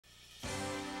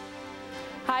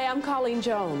Hi, I'm Colleen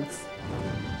Jones.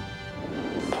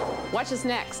 Watch us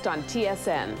next on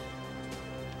TSN.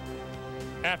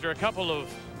 After a couple of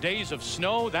days of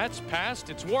snow, that's passed.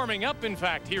 It's warming up, in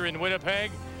fact, here in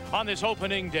Winnipeg on this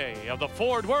opening day of the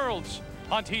Ford Worlds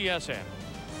on TSN.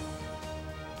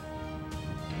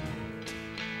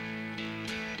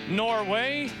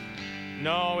 Norway?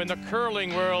 No, in the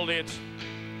curling world, it's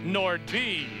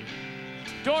Nordby.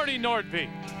 Nordby.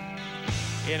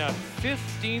 In a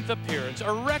 15th appearance,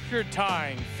 a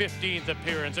record-tying 15th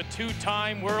appearance, a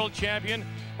two-time world champion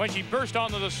when she burst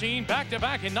onto the scene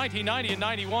back-to-back in 1990 and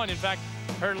 91. In fact,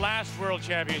 her last world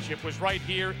championship was right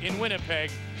here in Winnipeg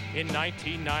in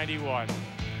 1991.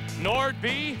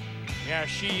 Nordby, yeah,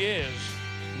 she is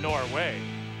Norway.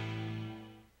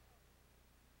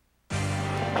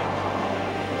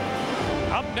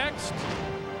 Up next,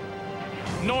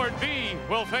 Nordby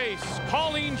will face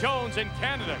Colleen Jones in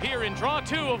Canada here in Draw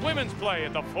 2 of women's play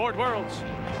at the Ford Worlds.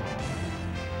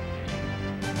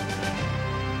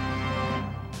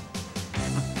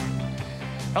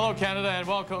 Hello, Canada, and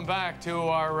welcome back to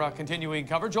our continuing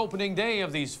coverage. Opening day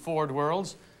of these Ford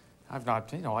Worlds. I've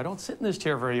not, I don't sit in this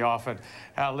chair very often.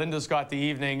 Linda's got the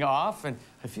evening off, and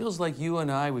it feels like you and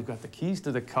I, we've got the keys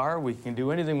to the car. We can do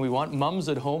anything we want. Mom's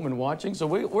at home and watching, so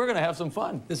we're going to have some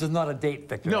fun. This is not a date,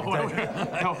 Victor. No,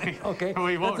 okay.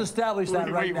 We won't. Let's establish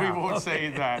that right now. We won't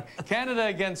say that. Canada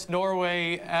against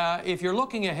Norway. If you're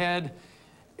looking ahead,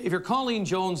 if you're Colleen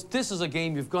Jones, this is a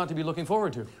game you've got to be looking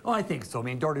forward to. Oh, I think so. I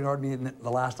mean, Nordby,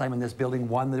 the last time in this building,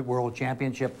 won the World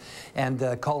Championship,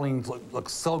 and Colleen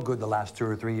looks so good the last 2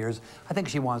 or 3 years. I think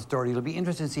she wants Doherty. It'll be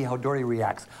interesting to see how Doherty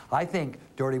reacts. I think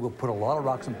Doherty will put a lot of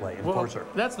rocks in play and force her.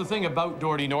 That's the thing about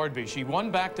Nordby. She won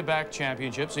back-to-back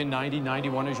championships in 90,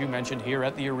 91, as you mentioned, here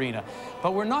at the arena.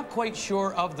 But we're not quite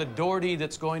sure of the Doherty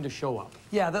that's going to show up.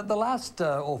 Yeah, the last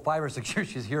 5 or 6 years,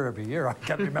 she's here every year. I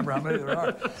can't remember how many there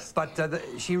are. But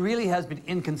she really has been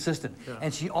inconsistent. Yeah.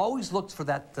 And she always looks for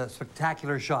that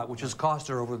spectacular shot, which has cost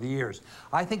her over the years.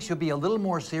 I think she'll be a little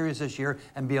more serious this year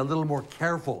and be a little more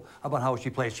careful about how she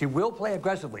plays. She will play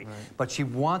aggressively, but she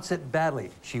wants it badly.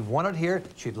 She won it here.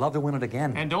 She'd love to win it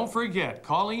again. And don't forget,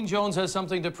 Colleen Jones has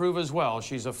something to prove as well.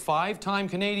 She's a 5-time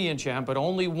Canadian champ, but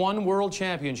only 1 world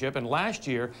championship. And last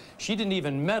year, she didn't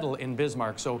even medal in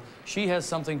Bismarck. So she has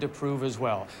something to prove as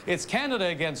well. It's Canada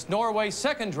against Norway,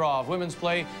 second draw of women's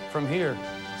play from here.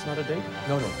 It's not a date?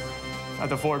 No. At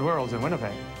the Ford Worlds in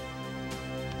Winnipeg.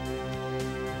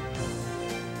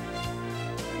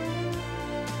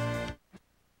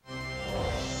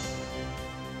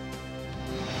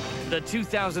 The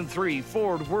 2003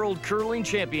 Ford World Curling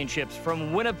Championships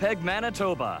from Winnipeg,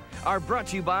 Manitoba are brought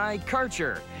to you by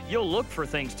Karcher. You'll look for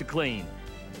things to clean.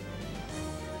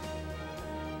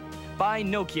 By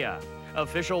Nokia,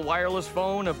 official wireless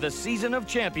phone of the Season of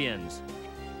Champions.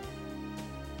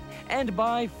 And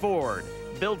by Ford,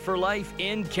 built for life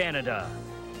in Canada.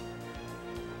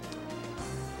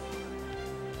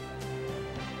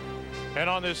 And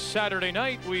on this Saturday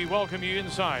night, we welcome you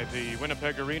inside the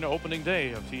Winnipeg Arena opening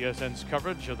day of TSN's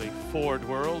coverage of the Ford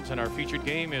Worlds. And our featured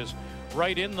game is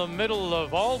right in the middle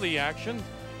of all the action.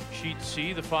 Sheet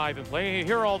C, the 5 in play.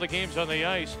 Here are all the games on the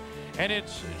ice. And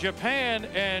it's Japan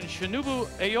and Shinobu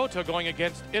Aota going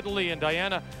against Italy and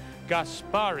Diana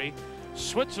Gaspari.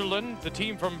 Switzerland, the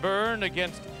team from Bern,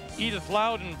 against Edith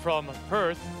Loudon from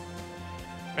Perth.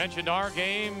 Mentioned our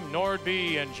game,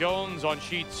 Nordby and Jones on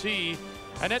sheet C.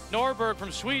 Annette Norberg from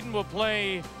Sweden will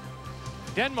play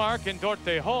Denmark and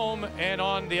Dorte Holm. And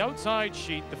on the outside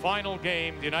sheet, the final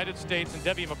game, the United States and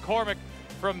Debbie McCormick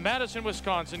from Madison,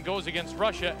 Wisconsin goes against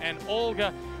Russia and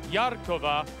Olga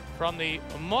Yarkova from the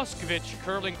Moskvich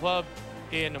Curling Club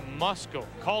in Moscow.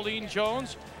 Colleen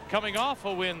Jones coming off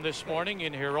a win this morning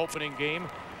in her opening game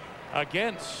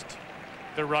against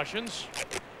the Russians.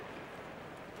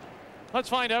 Let's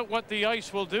find out what the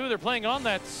ice will do. They're playing on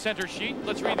that center sheet.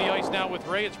 Let's read the ice now with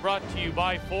Ray. It's brought to you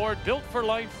by Ford, built for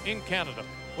life in Canada.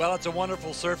 Well, it's a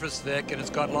wonderful surface, Vic, and it's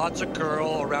got lots of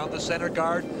curl around the center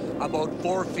guard, about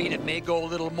 4 feet. It may go a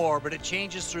little more, but it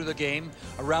changes through the game.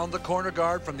 Around the corner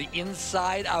guard from the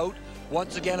inside out,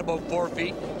 once again about 4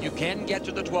 feet. You can get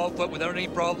to the 12-foot without any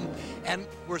problem. And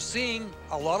we're seeing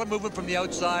a lot of movement from the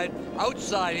outside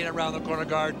in around the corner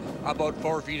guard, about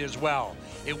 4 feet as well.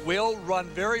 It will run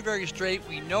very, very straight.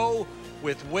 We know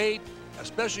with weight,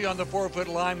 especially on the 4-foot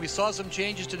line, we saw some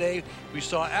changes today. We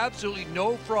saw absolutely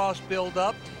no frost build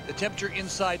up. The temperature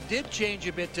inside did change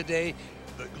a bit today.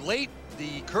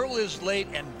 The curl is late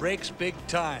and breaks big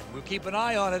time. We'll keep an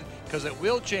eye on it because it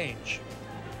will change.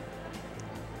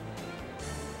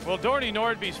 Well, Doherty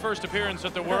Nordby's first appearance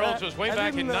at the Worlds was way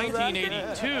back in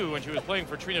 1982 when she was playing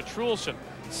for Trina Trulson.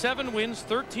 7 wins,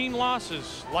 13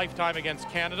 losses lifetime against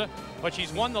Canada, but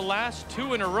she's won the last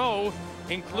 2 in a row,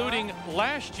 including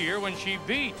last year when she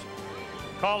beat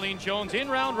Colleen Jones in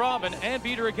round robin and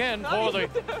beat her again for the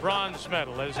bronze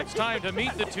medal. As it's time to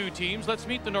meet the 2 teams, let's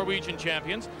meet the Norwegian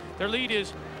champions. Their lead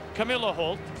is Camilla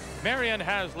Holt, Marianne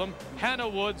Haslam, Hannah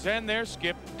Woods, and their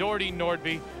skip, Dordy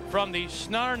Nordby, from the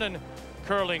Snarnen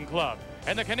Curling Club.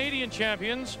 And the Canadian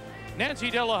champions,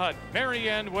 Nancy Delahunt,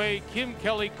 Marianne Way, Kim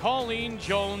Kelly, Colleen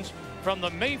Jones from the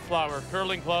Mayflower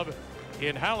Curling Club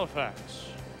in Halifax.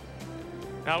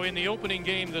 Now in the opening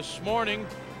game this morning,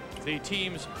 the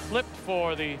teams flipped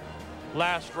for the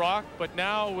last rock, but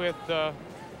now with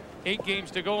 8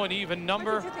 games to go, an even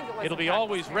number, it'll be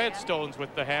always red stones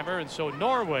with the hammer, and so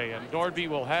Norway and Nordby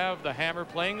will have the hammer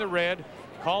playing the red,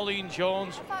 Colleen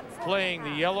Jones playing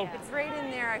the yellow. It's right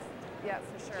in there, yeah,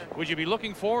 for sure. Would you be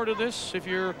looking forward to this if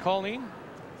you're Colleen?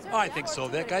 I think so,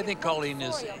 Vic. I think Colleen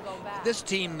is, this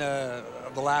team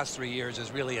of the last 3 years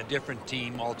is really a different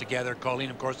team altogether. Colleen,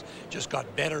 of course, just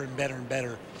got better and better and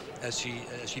better as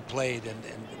she played, and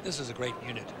this is a great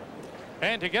unit.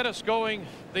 And to get us going,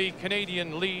 the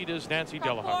Canadian lead is Nancy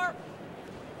Delahunt.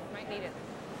 Might need it.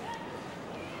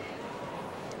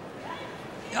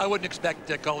 I wouldn't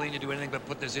expect Colleen to do anything but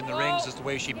put this in the rings, just the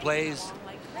way she plays.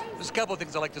 There's a couple of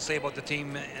things I like to say about the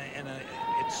team, and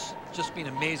it's just been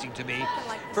amazing to me.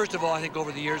 First of all, I think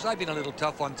over the years I've been a little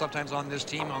tough on sometimes on this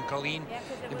team, on Colleen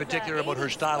in particular, about her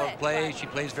style of play. She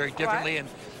plays very differently, and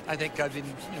I think I've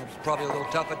been probably a little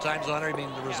tough at times on her. I mean,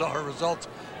 her results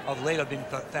of late have been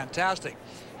fantastic,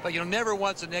 but never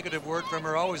once a negative word from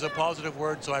her, always a positive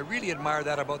word. So I really admire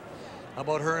that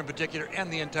about her in particular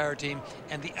and the entire team.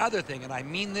 And the other thing, and I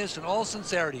mean this in all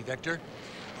sincerity, Victor,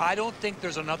 I don't think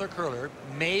there's another curler,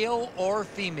 male or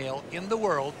female, in the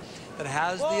world that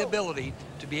has the ability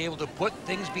to be able to put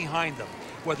things behind them,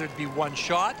 whether it be one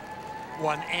shot,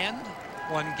 one end,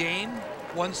 one game,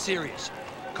 one series.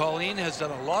 Colleen has done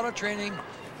a lot of training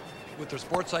with her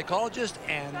sports psychologist,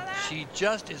 and she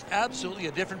just is absolutely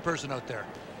a different person out there.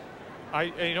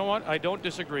 You know what? I don't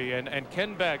disagree. And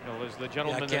Ken Bagnall is the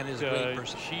gentleman Ken is a great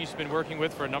person. She's been working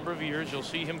with for a number of years. You'll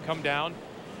see him come down.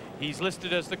 He's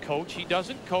listed as the coach. He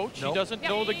doesn't coach. Nope. He doesn't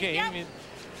know the game.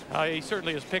 He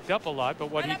certainly has picked up a lot,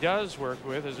 but what he does work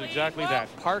with is exactly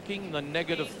that, parking the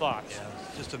negative thoughts. Yeah,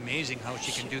 it's just amazing how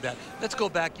she can do that. Let's go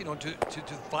back, to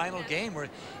the final game where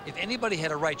if anybody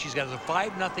had it right, she's got a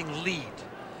 5-0 lead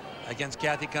against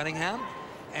Kathy Cunningham,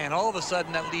 and all of a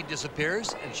sudden that lead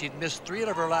disappears, and she'd missed 3 out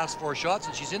of her last 4 shots,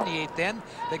 and she's in the 8th end.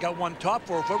 They got one top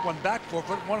 4 foot, one back 4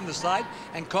 foot, one on the side,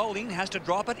 and Colleen has to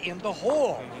drop it in the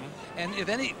hole. And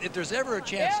if there's ever a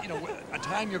chance, a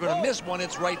time you're going to miss one,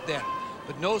 it's right then.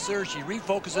 But no, sir, she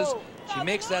refocuses, she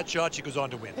makes that shot, she goes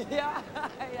on to win.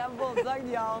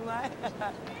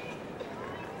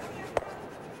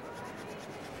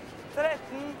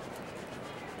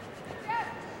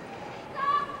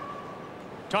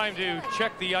 Time to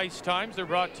check the ice times. They're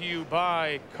brought to you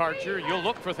by Karcher. You'll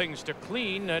look for things to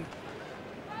clean, and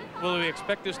will we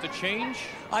expect this to change?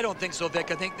 I don't think so,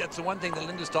 Vic. I think that's the one thing that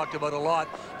Linda's talked about a lot,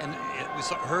 and we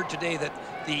heard today that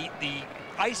the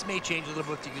ice may change a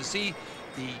little bit. You can see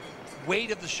the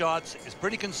weight of the shots is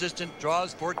pretty consistent.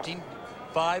 Draws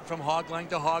 14.5 from hog line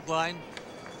to hog line,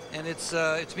 and it's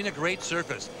been a great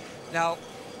surface. Now,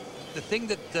 the thing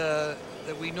that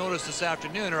we noticed this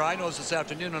afternoon, or I noticed this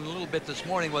afternoon and a little bit this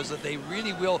morning, was that they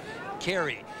really will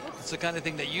carry. It's the kind of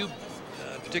thing that you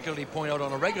particularly point out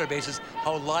on a regular basis,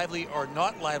 how lively or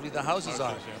not lively the houses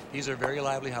are. Yeah. These are very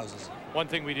lively houses. One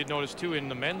thing we did notice too in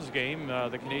the men's game,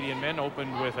 the Canadian men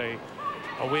opened with a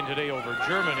win today over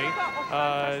Germany,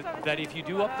 that if you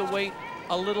do up the weight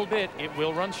a little bit, it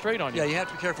will run straight on you. Yeah, you have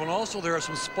to be careful. And also there are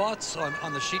some spots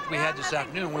on the sheet we had this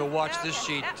afternoon. We'll watch this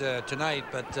sheet tonight,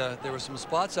 but there were some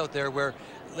spots out there where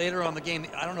later on the game,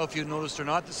 I don't know if you noticed or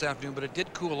not this afternoon, but it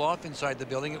did cool off inside the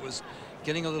building. It was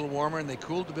getting a little warmer, and they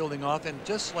cooled the building off, and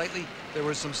just slightly there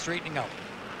was some straightening out.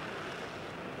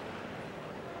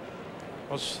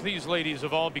 Well, these ladies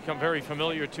have all become very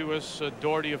familiar to us.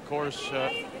 Dordy, of course,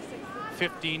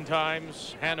 15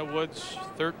 times. Hannah Woods,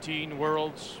 13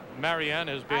 worlds. Marianne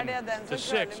has been to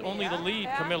 6. Only the lead,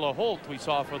 Camilla Holt, we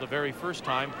saw for the very first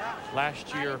time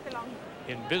last year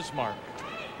in Bismarck.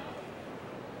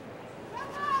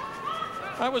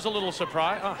 I was a little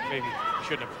surprised. Maybe I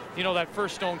shouldn't have. That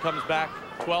first stone comes back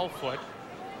 12 foot,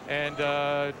 and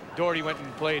Dordy went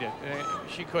and played it.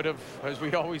 She could have, as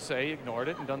we always say, ignored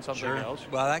it and done something else.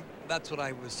 Well, that's what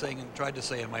I was saying and tried to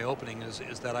say in my opening,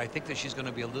 is that I think that she's going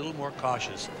to be a little more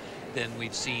cautious than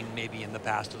we've seen maybe in the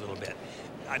past a little bit.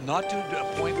 Not to a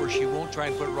point where she won't try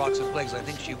and put rocks and plagues. I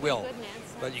think she will.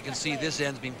 but you can see this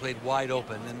end's being played wide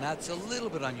open, and that's a little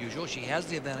bit unusual. She has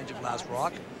the advantage of last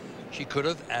rock. She could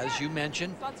have, as you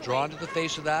mentioned, drawn to the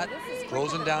face of that,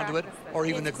 frozen down to it, or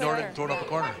even ignored it and thrown up a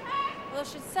corner. Well,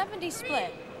 she's 70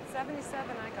 split. 77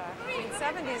 I got. I mean,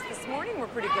 70s this morning were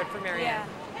pretty good for Marianne.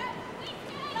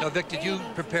 Now, Vic, did you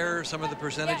prepare some of the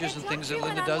percentages and things that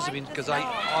Linda does? I mean, because I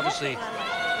obviously...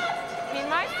 I mean,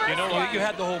 my first you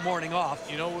had the whole morning off.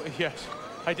 You know, yes,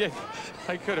 I did.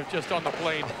 I could have just on the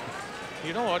plane.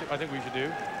 You know what I think we should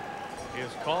do? Is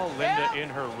call Linda in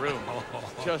her room.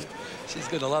 Just she's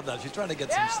gonna love that. She's trying to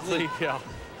get some sleep. Yeah.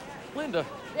 Linda.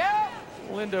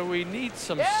 Linda, we need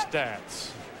some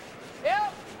stats.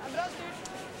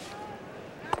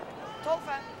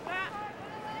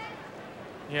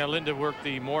 Yeah, Linda worked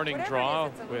the morning draw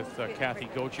with Kathy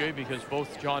Gauthier because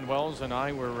both John Wells and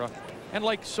I were, and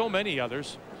like so many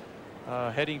others,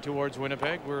 heading towards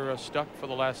Winnipeg. We're stuck for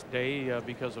the last day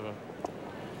because of a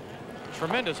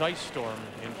tremendous ice storm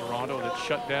in Toronto that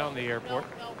shut down the airport.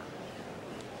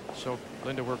 So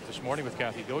Linda worked this morning with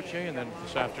Kathy Gauthier, and then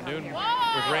this afternoon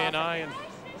with Ray and I, and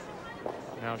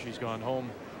now she's gone home.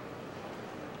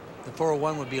 The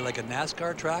 401 would be like a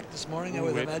NASCAR track this morning, I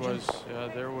would imagine.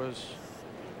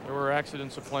 There were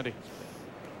accidents aplenty.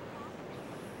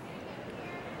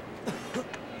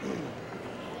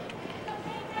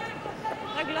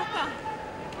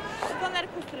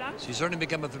 She's certainly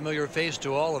become a familiar face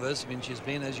to all of us. I mean, she's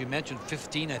been, as you mentioned,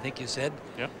 15, I think you said,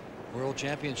 World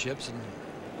Championships.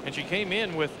 And she came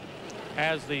in with,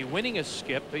 as the winningest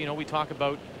skip. You know, we talk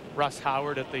about Russ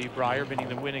Howard at the Brier being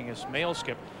the winningest male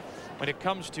skip. When it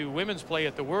comes to women's play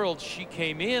at the World, she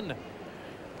came in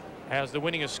as the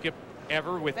winningest skip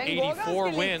ever with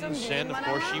 84 wins. And, of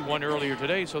course, she won earlier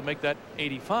today, so make that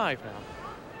 85 now.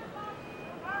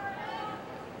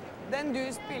 Den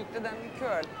du spilte den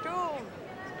curltoon.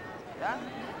 Ja.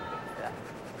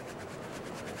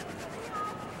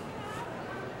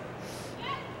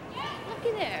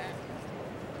 Looky there.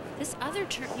 This other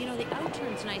turn, you know, the out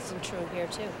turn's nice and true here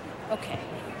too. Okay.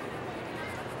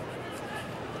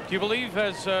 Do you believe,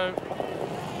 as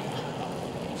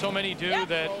so many do,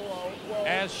 that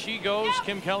as she goes,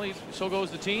 Kim Kelly, so goes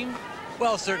the team?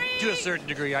 Well, to a certain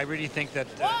degree, I really think that.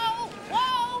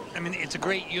 I mean, it's a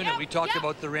great unit. We talked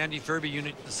about the Randy Furby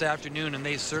unit this afternoon, and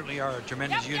they certainly are a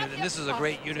tremendous unit. And this is a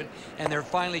great unit, and they're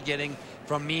finally getting,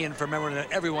 from me and from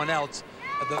everyone else,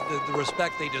 the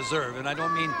respect they deserve. And I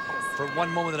don't mean for one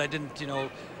moment that I didn't, you know,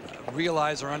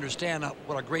 realize or understand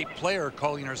what a great player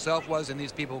Colleen herself was and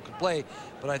these people could play.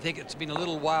 But I think it's been a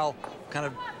little while kind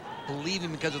of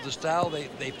believing, because of the style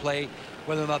they play,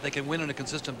 whether or not they can win on a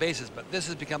consistent basis. But this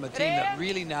has become a team that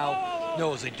really now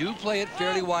knows they do play it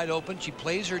fairly wide open. She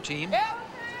plays her team.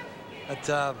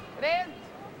 But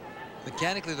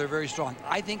mechanically, they're very strong.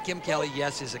 I think Kim Kelly,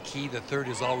 yes, is a key. The third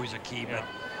is always a key.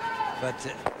 But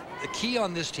the key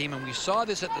on this team, and we saw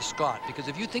this at the Scott, because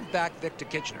if you think back, Vic, to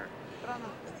Kitchener,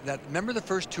 remember the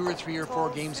first 2 or 3 or 4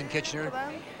 games in Kitchener,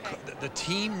 the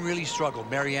team really struggled.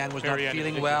 Marianne was not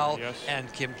feeling well,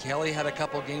 and Kim Kelly had a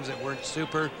couple of games that weren't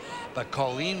super, but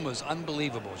Colleen was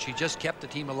unbelievable. She just kept the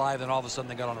team alive, and all of a sudden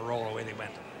they got on a roll, away they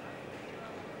went.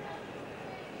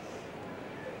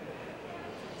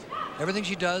 Everything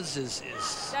she does is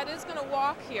that is going to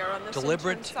walk here on this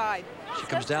deliberate. Side. She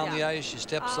comes down the ice, she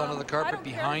steps onto the carpet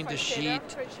behind the sheet,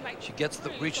 she gets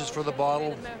reaches for the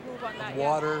bottle of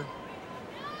water.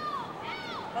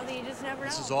 Well, you just never know.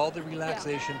 This is all the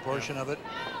relaxation portion of it.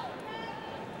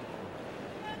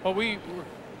 Well,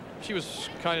 she was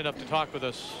kind enough to talk with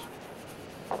us,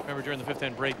 remember, during the 5th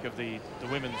end break of the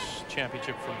women's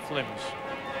championship from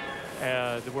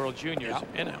Flims, the World Juniors.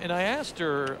 And I asked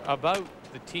her about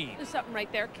the team. There's something right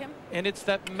there, Kim. And it's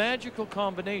that magical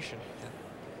combination.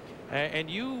 And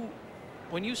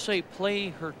when you say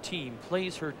plays her team,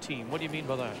 what do you mean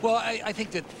by that? Well, I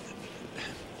think that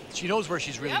she knows where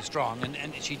she's really strong,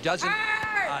 and she doesn't.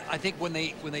 I think when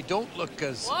they don't look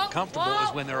as comfortable is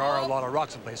when there are a lot of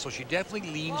rocks in place. So she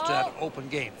definitely leans to that open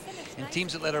game. And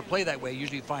teams that let her play that way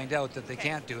usually find out that they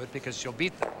can't do it because she'll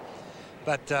beat them.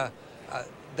 But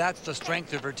that's the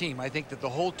strength of her team. I think that the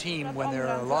whole team, when there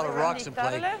are a lot of rocks in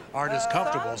play, aren't as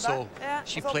comfortable. So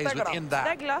she plays within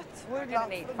that.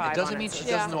 It doesn't mean she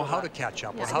doesn't know how to catch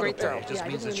up or how to play. It just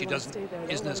means that she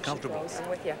isn't as comfortable.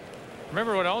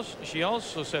 Remember what else she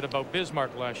also said about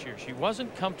Bismarck last year? She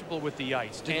wasn't comfortable with the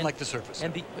ice. Didn't like the surface.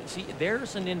 And see,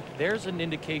 there's an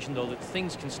indication though that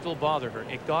things can still bother her.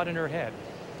 It got in her head,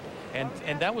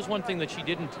 and that was one thing that she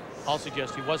didn't. I'll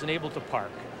suggest she wasn't able to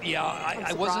park. Yeah,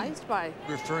 I wasn't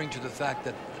referring to the fact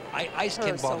that Ice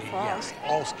can bother you, yes,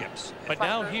 all skips. But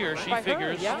now here, she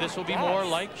figures this will be more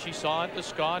like she saw at the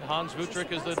Scott. Hans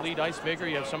Vutrick is the lead ice maker.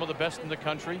 You have some of the best in the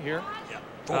country here.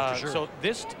 For sure. So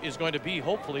this is going to be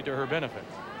hopefully to her benefit.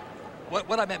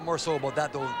 What I meant more so about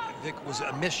that, though, Vic, was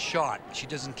a missed shot. She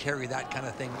doesn't carry that kind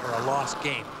of thing, or a lost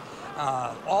game.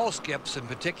 All skips in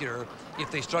particular,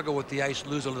 if they struggle with the ice,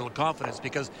 lose a little confidence,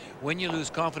 because when you lose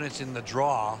confidence in the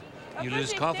draw, you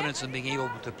lose confidence in being able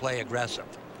to play aggressive.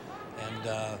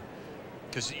 And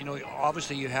because, you know,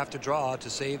 obviously you have to draw to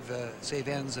save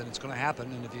ends, and it's going to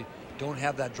happen. And if you don't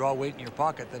have that draw weight in your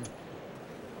pocket, then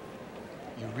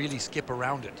you really skip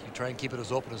around it. You try and keep it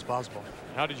as open as possible.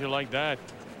 How did you like that?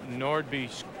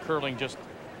 Nordby's curling just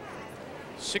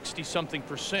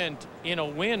 60-something% in a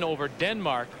win over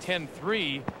Denmark,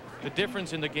 10-3. The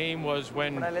difference in the game was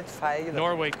when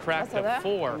Norway cracked a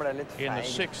 4 in the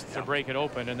 6th to break it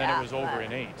open, and then it was over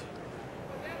in 8.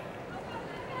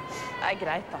 Det er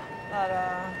greit, da.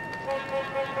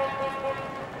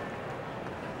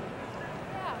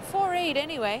 Yeah, 4-8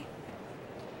 anyway.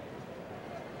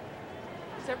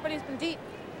 So everybody's been deep.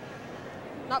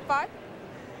 Not 5?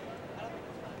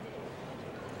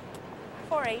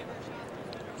 4-8.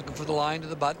 Looking for the line to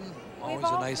the button. Always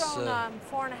a nice, thrown,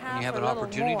 4.5 you have an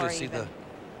opportunity to see the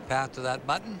path to that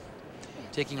button.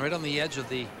 Taking right on the edge of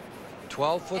the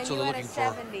 12-foot, so they're looking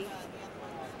for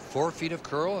 4 feet of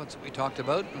curl. That's what we talked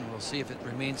about, and we'll see if it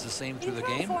remains the same through the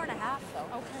game. 4.5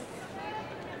 though. Okay.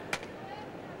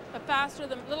 But faster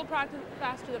than, little practice,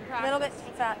 faster than practice. A little bit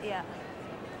fat, yeah.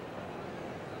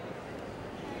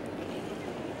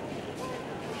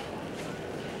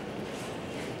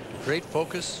 Great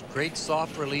focus, great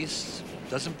soft release.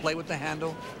 Doesn't play with the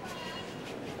handle.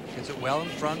 Gets it well in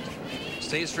front.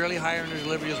 Stays fairly high in her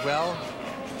delivery as well.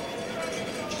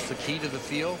 Just the key to the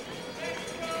feel.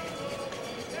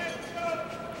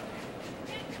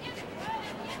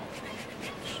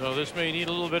 So this may need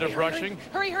a little bit of brushing.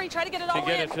 Hurry, hurry, try to get it all to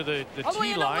get in. it to the All the way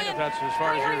tee in, line, if that's as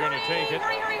far as you're going to take it.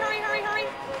 Hurry, hurry, hurry, hurry, hurry.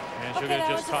 And she'll Okay, get that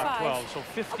just was a top 5. 12. So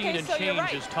 15 Okay, and so you're change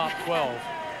right. is top 12.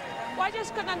 Well, I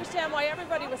just couldn't understand why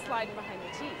everybody was sliding behind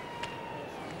the tee.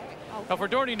 Now for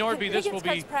Dorney Nordby, this will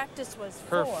be practice was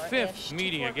her 4-ish, 5th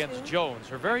meeting 4-2. against Jones.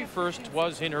 Her very first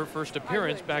was in her first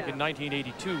appearance back in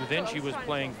 1982. Then she was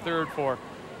playing third for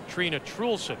Trina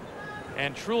Trulsen.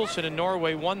 And Trulsen in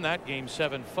Norway won that game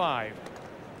 7-5.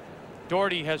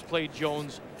 Doherty has played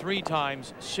Jones 3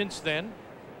 times since then.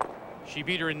 She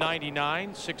beat her in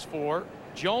 99, 6-4.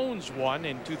 Jones won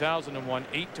in 2001,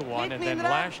 8-1. And then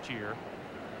last year,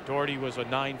 Doherty was a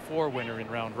 9-4 winner in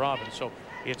round robin. So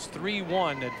it's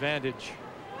 3-1 advantage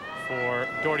for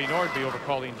Dorney Nordby over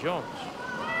Colleen Jones.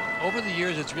 Over the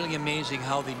years, it's really amazing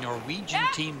how the Norwegian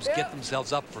teams get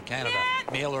themselves up for Canada,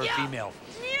 male or female.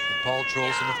 Paul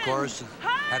Trolson, of course,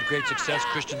 had great success.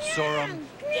 Christian Sorum,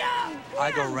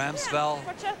 Igor Ramsfell.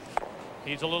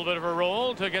 Needs a little bit of a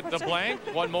roll to get the blank.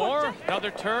 One more,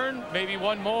 another turn, maybe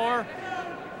one more,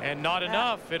 and not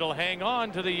enough. It'll hang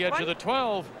on to the edge of the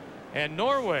 12, and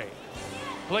Norway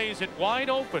plays it wide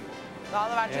open.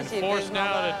 And forced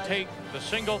now to take the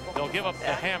single. They'll give up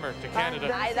the hammer to Canada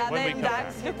when we come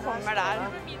back.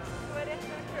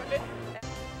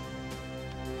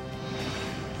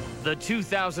 The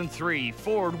 2003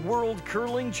 Ford World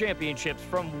Curling Championships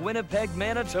from Winnipeg,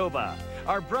 Manitoba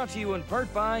are brought to you in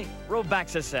part by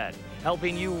Robaxaset,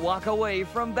 helping you walk away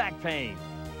from back pain.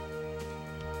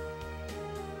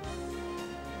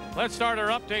 Let's start our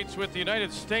updates with the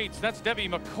United States. That's Debbie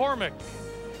McCormick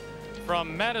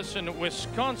from Madison,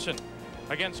 Wisconsin,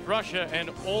 against Russia,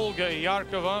 and Olga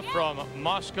Yarkova from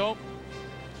Moscow.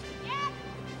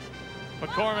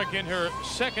 McCormick in her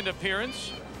 2nd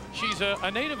appearance. She's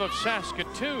a native of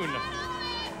Saskatoon.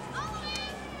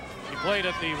 She played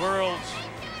at the Worlds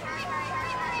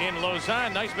in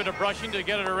Lausanne. Nice bit of brushing to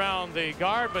get it around the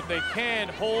guard, but they can't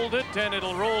hold it, and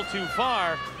it'll roll too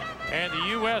far. And the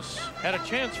U.S. had a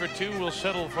chance for 2. Will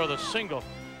settle for the single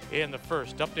in the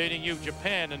 1st. Updating you,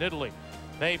 Japan and Italy.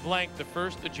 They blanked the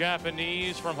 1st. The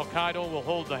Japanese from Hokkaido will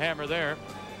hold the hammer there.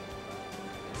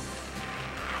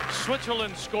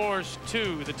 Switzerland scores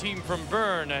 2. The team from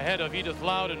Bern ahead of Edith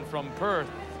Loudon from Perth.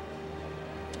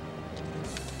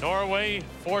 Norway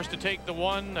forced to take the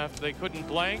 1 after they couldn't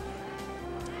blank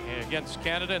against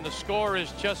Canada, and the score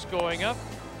is just going up.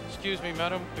 Excuse me,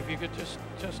 madam, if you could just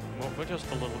move just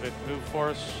a little bit, move for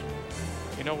us.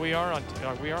 You know, we are on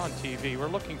TV. We're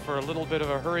looking for a little bit of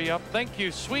a hurry up. Thank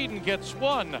you. Sweden gets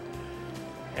 1.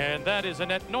 And that is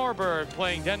Annette Norberg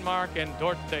playing Denmark and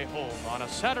Dorte Holm on a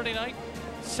Saturday night.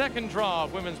 2nd draw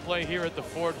of women's play here at the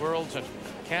Ford Worlds, and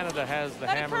Canada has the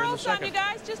hammer in the 2nd. Let it curl, you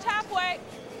guys, just halfway.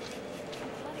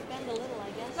 Let it bend a little,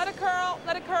 I guess. Let it curl,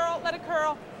 let it curl, let it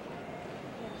curl.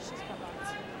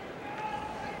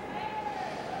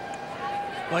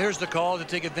 Well, here's the call to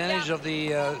take advantage of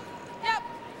the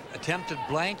attempted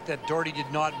blank that Doherty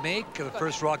did not make. The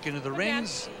first rock into the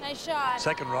rings. Nice shot.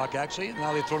 Second rock, actually.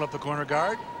 Now they've thrown up the corner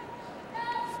guard.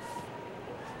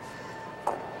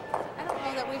 I don't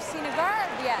know that we've seen a guard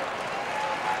yet.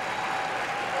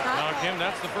 Now, Kim,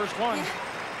 that's the first one.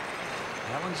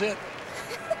 That one's it.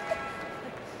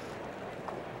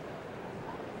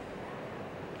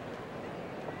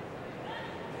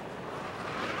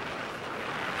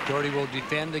 Doherty will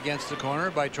defend against the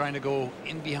corner by trying to go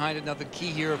in behind it. Now the key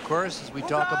here, of course, as we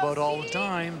talk about all the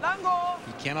time,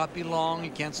 he cannot be long. He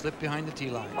can't slip behind the tee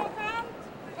line.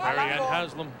 Marianne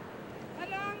Haslam.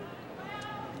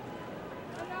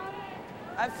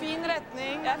 Fin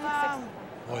retning.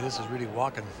 Boy, this is really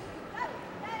walking.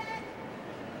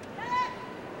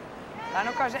 Det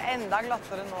nok kanskje enda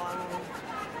glattere nå enn...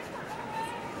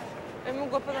 Vi må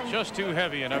gå på den. Just too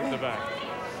heavy and out the back.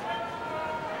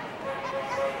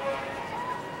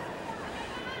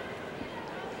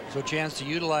 So a chance to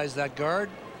utilize that guard.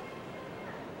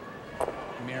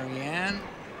 Marianne.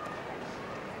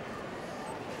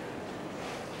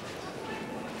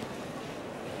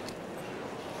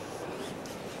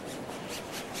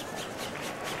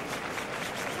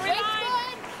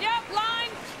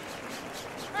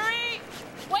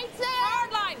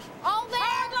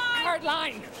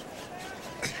 Line.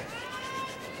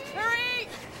 Hurry!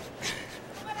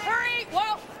 Hurry!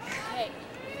 Whoa! Hey,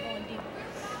 going deep.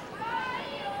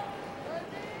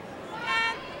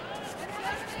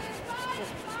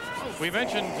 We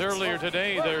mentioned earlier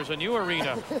today there's a new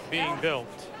arena being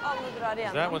built.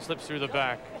 That one slips through the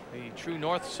back, the True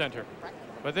North Center.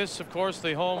 But this, of course,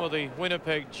 the home of the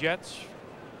Winnipeg Jets.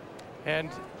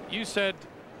 And you said,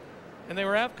 and they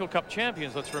were Avco Cup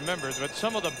champions, let's remember, but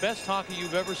some of the best hockey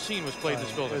you've ever seen was played in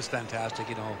this building. It was fantastic,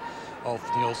 you know. Ulf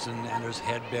Nielsen, Anders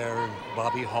Hedberg, and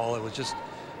Bobby Hall. It was just,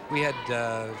 we had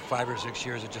 5 or 6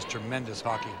 years of just tremendous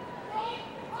hockey.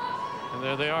 And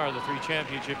there they are, the 3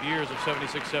 championship years of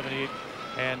 76, 78,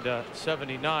 and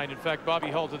 79. In fact, Bobby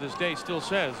Hull to this day still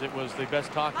says it was the best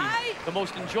hockey, the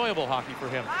most enjoyable hockey for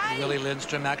him. Willie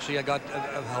Lindstrom, actually, I got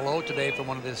a hello today from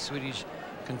one of the Swedish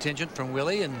contingent from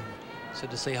Willie, and said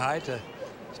to say hi, to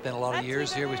spend a lot of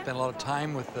years here. We spent a lot of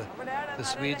time with the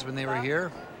Swedes when they were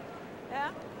here.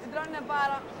 Ja, vi drar ned på her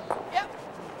da. Ja.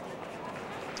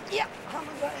 Ja, han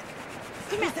må gå.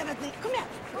 Kom igjen, kom igjen,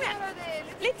 kom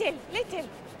igjen. Litt til.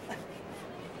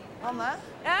 Anne?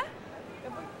 Ja?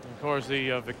 Of course,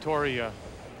 the Victoria,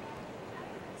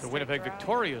 the Winnipeg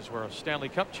Victorias were a Stanley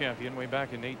Cup champion way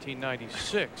back in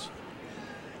 1896.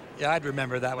 Yeah, I'd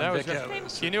remember that one. That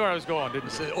Vic. you knew where I was going, didn't you?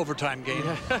 It's an overtime game.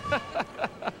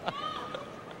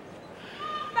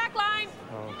 Back line.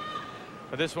 Oh.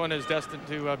 But this one is destined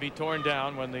to be torn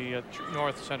down when the True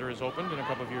North Center is opened in a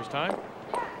couple of years' time.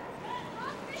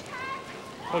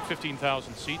 About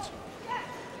 15,000 seats.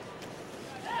 Back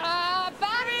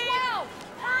 12.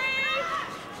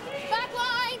 Hurry. Back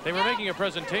line. They were making a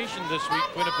presentation this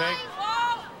week, Winnipeg,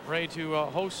 ready to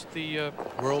host the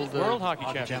World Hockey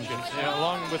Championships,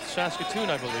 along with Saskatoon,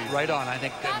 I believe. Right on. I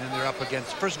think and then they're up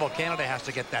against, first of all, Canada has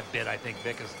to get that bid, I think,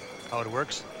 Vic, is how it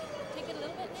works. Take it a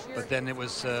little bit. But then it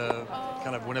was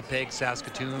kind of Winnipeg,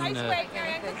 Saskatoon,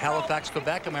 Halifax,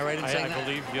 Quebec. Am I right in saying that? I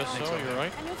believe, yes, so. You're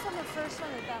right. I knew from the first one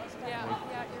that was Yeah,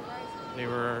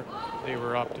 you're right. They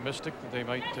were optimistic that they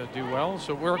might do well.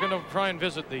 So we're going to try and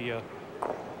visit the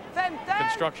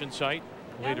construction site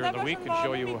later in the week and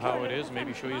show you how it is,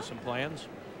 maybe show you some plans.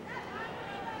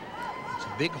 It's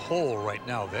a big hole right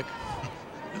now, Vic.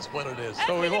 That's what it is.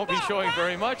 So we won't be showing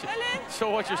very much. So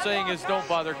what you're saying is don't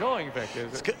bother going, Vic,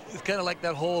 is it? It's kind of like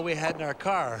that hole we had in our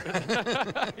car.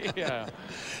 Yeah.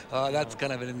 That's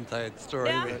kind of an inside story.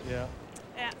 Yeah. Yeah.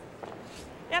 Ja.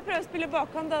 Jeg prøvde å spille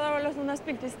bakhånd, da det var liksom jeg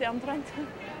spilte I sted omtrent.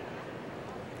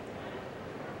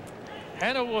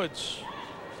 Hannah Woods.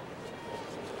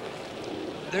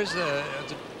 There's a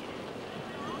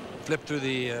flip through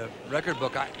the record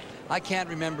book. I can't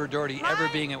remember Doherty ever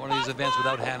being at one of these events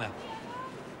without Hannah.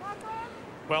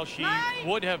 Well, she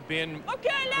would have been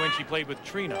when she played with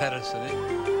Trina. Pedersen.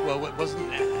 Well,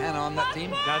 wasn't Hannah on that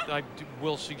team? That I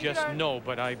will suggest no,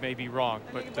 but I may be wrong.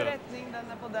 But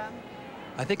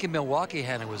I think in Milwaukee,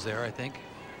 Hannah was there, I think.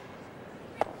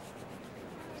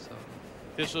 So.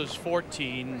 This was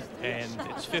 14 and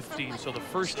it's 15, so the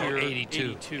first year,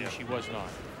 82, Yeah. she was not.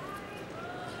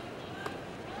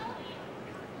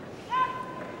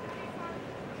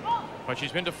 But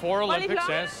she's been to 4 Olympics,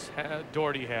 as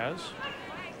Doherty has.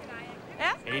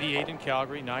 88 in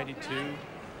Calgary, 92.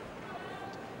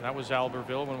 That was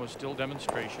Albertville when it was still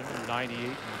demonstration, and 98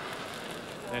 in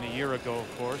than a year ago,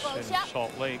 of course, in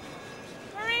Salt Lake.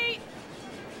 Hurry!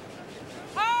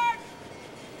 Hard!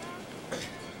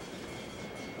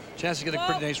 Chance to get a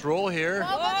pretty nice roll here. Go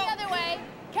the other way.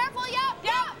 Careful, yep.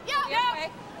 Yep.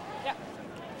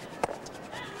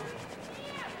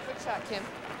 Good shot, Kim.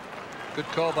 Good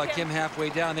call by Kim halfway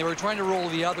down. They were trying to roll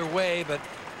the other way, but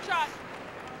Shot.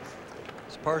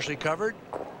 it's partially covered.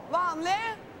 Vanlig.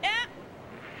 Yeah.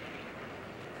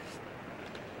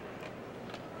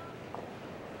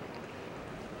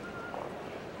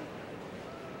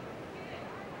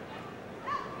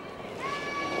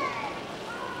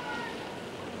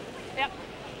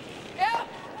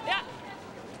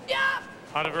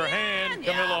 Out of her hand,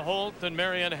 Camilla Holt and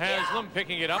Marianne Haslam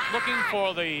picking it up, looking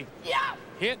for the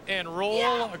hit and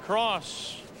roll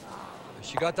across.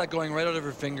 She got that going right out of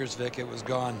her fingers, Vic. It was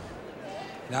gone.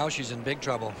 Now she's in big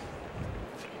trouble.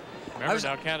 Remember,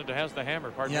 now Canada has the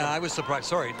hammer. Pardon me. I was surprised.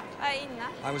 Sorry.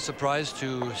 I was surprised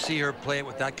to see her play it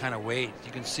with that kind of weight.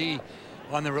 You can see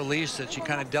on the release that she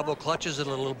kind of double clutches it a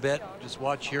little bit. Just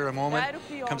watch here a moment.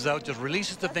 Comes out, just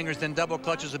releases the fingers, then double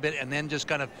clutches a bit, and then just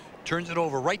kind of turns it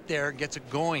over right there and gets it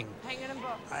going.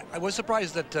 I was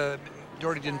surprised that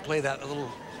Doherty didn't play that with a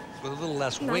little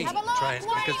less weight,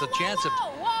 because the chance of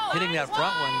hitting that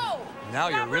front one, now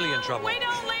you're really in trouble. Wait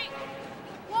only.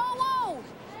 Whoa.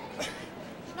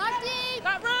 Not deep.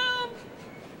 Got room.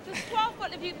 Just 12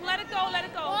 foot. If you can let it go, let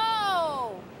it go.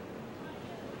 Whoa.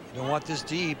 You don't want this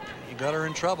deep. You got her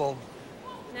in trouble.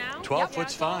 Now. 12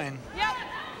 foot's fine. Yep.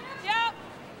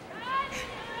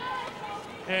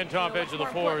 And top edge of the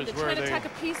four is where they take a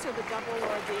piece of the double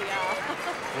or the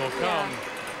will come.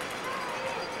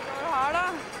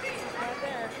 harder. Right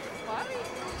there.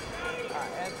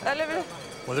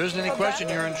 Well, there isn't any question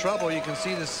you're in trouble. You can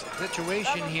see this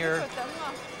situation here.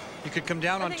 You could come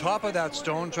down on top of that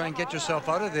stone, try and get yourself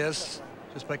out of this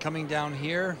just by coming down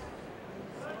here.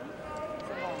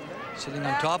 Sitting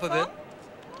on top of it.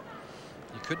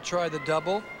 You could try the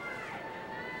double.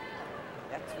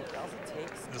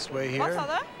 This way here.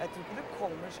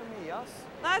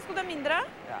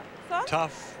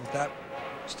 Tough with that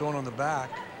stone on the back.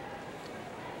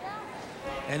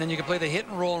 And then you can play the hit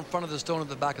and roll in front of the stone at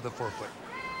the back of the forefoot.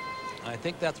 I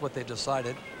think that's what they've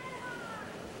decided.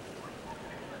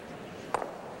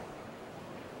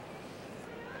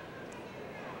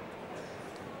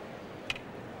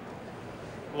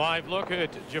 Live look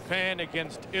at Japan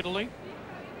against Italy.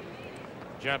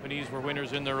 Japanese were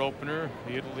winners in their opener.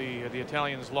 The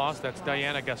Italians lost. That's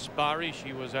Diana Gaspari.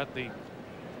 She was at the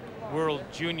World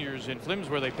Juniors in Flims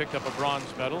where they picked up a bronze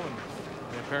medal, and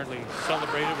they apparently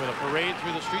celebrated with a parade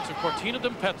through the streets of Cortina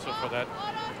d'Ampezzo for that.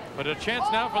 But a chance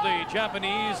now for the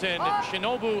Japanese and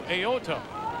Shinobu Aota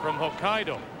from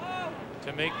Hokkaido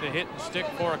to make the hit and stick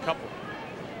for a couple.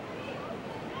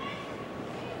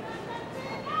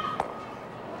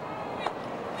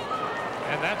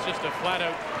 And that's just a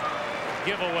flat-out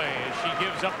giveaway as she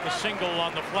gives up the single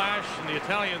on the flash, and the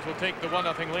Italians will take the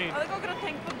 1-0 lead.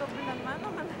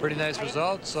 Pretty nice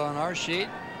results on our sheet.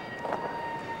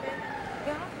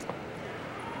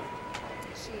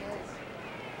 She is.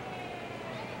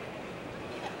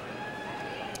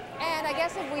 And I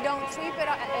guess if we don't sweep it,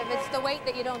 if it's the weight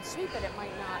that you don't sweep it, it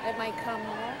might not. It might come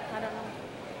more. I don't know.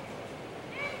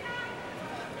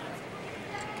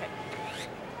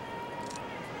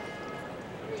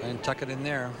 Try and tuck it in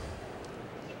there.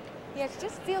 Yeah, it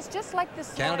just feels just like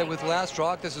this. Canada with last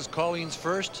rock. This is Colleen's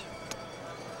first.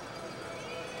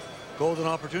 Golden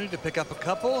opportunity to pick up a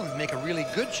couple and make a really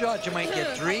good shot. You might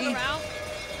get 3.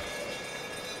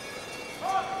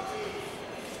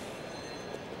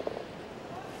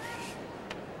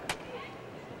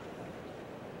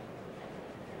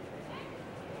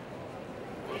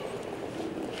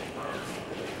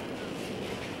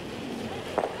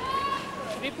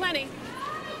 Should be plenty.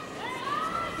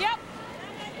 Yep.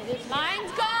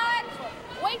 Line's gone.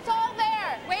 Weight's all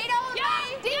there. Weight only.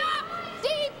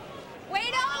 Deep.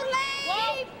 Weight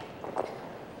only.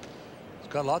 It's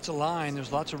got lots of line.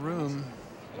 There's lots of room.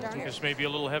 I think this may be a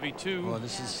little heavy too. Oh,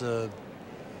 this is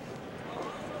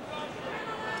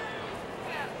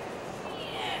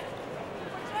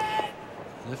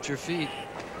lift your feet.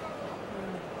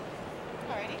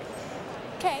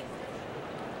 Okay.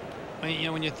 I mean, you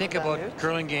know, when you think about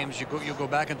curling games, you go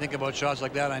back and think about shots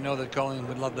like that. I know that Colleen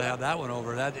would love to have that one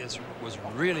over. That was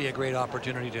really a great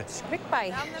opportunity to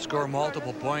score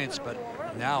multiple points, but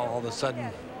now all of a sudden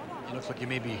it looks like you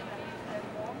may be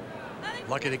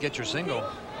lucky to get your single.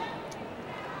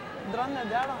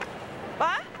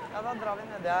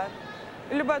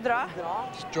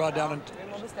 Just draw down. And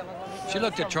she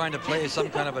looked at trying to play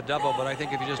some kind of a double, but I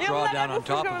think if you just draw down on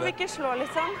top of it.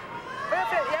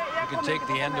 You can take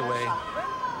the end away.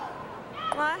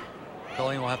 Nei.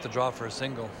 Colleen will have to draw for a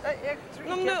single.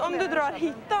 Om du drar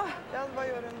hit, da. Ja, hva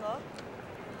gjør hun da?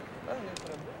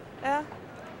 Ja.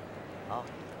 Ja.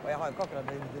 Og jeg har jo ikke akkurat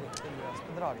det direkte løs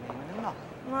på dragningen min, da.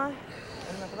 Nei.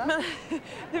 Er du med på det? Men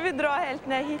du vil dra helt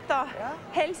ned hit, da? Ja.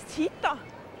 Helst hit, da.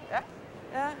 Ja.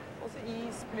 Ja. Og så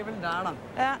is blir vel der, da.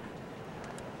 Ja.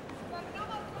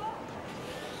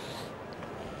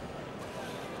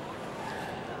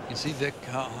 You see, Vic,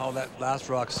 how that last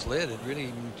rock slid. It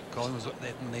really, Colleen was,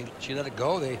 she let it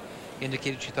go. They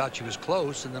indicated she thought she was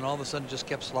close, and then all of a sudden just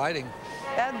kept sliding.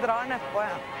 Jeg drar nedpå,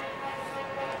 ja.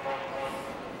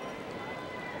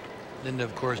 Linda,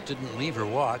 of course, didn't leave her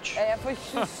watch. Jeg får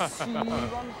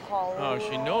 27,5. Oh,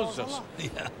 she knows us.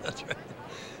 Yeah, that's right.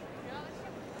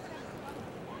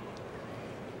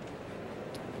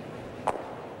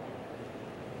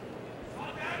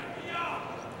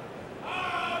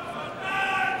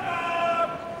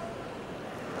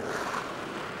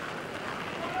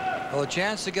 Well, a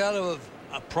chance to get out of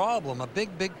a problem, a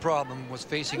big problem was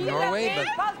facing Norway, but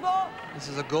this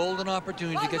is a golden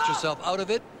opportunity to get yourself out of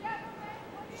it.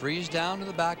 Freeze down to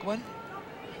the back one.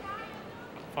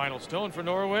 Final stone for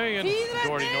Norway and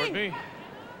Doherty Nordby.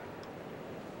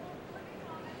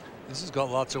 This has got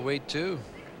lots of weight too.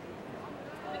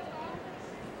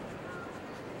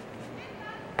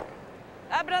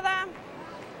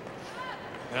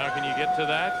 Now can you get to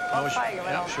that? Oh,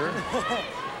 yeah, sure.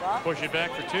 Push it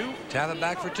back for two. Tap it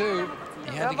back for two.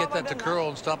 You had to get that to curl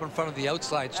and stop in front of the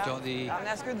outside stone. The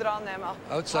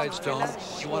outside stone.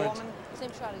 You wanted. Same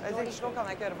shot as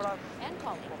Doherty. And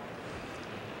Colleen.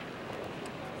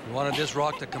 You wanted this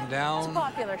rock to come down. It's a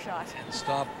popular shot.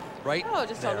 Stop right Oh,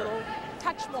 just there. a little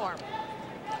touch more.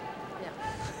 Yeah.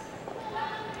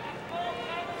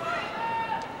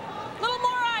 Little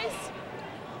more ice.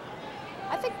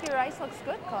 I think your ice looks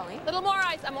good, Colleen. Little more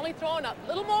ice. I'm only throwing a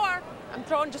little more. I'm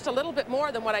throwing just a little bit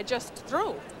more than what I just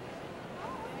threw.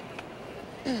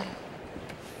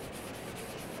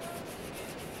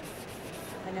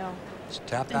 I know. Just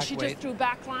tap And back she weight. just threw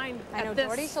back line. I know at this.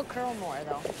 Doherty's will curl more,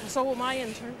 though. So will my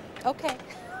intern. Okay.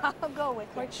 I'll go with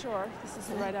it. Quite sure this is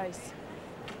the right ice.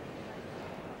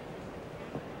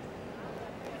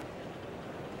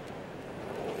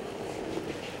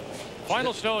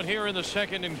 Final stone here in the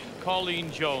second, and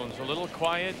Colleen Jones. A little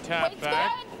quiet tap Wait's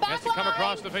back. good. Back Has to come line.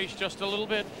 across the face just a little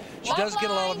bit. She does get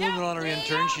a lot of movement on her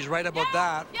intern. She's right about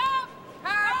that.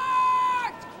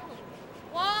 Hard.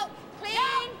 Whoa,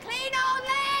 clean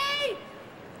only.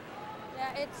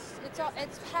 Yeah,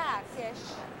 it's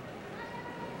packed-ish.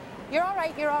 You're all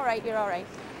right. You're all right. You're all right.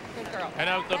 Good girl. And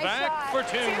out the Nice back shot. for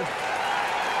two. You were so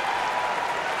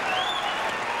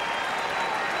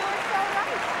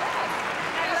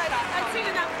right. I've seen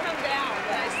enough come down.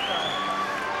 Nice throw.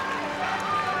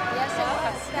 Yes, it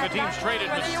was. The That team's back traded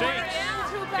line. mistakes.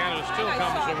 Canada still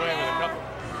comes away with a couple.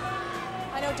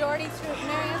 I know Doherty threw.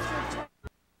 Marianne threw.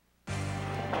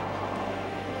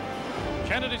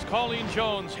 Canada's Colleen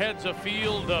Jones heads a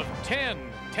field of 10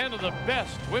 of the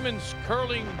best women's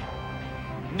curling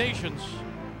nations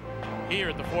here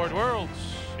at the Ford Worlds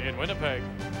in Winnipeg.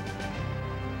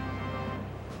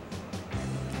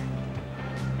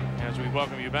 As we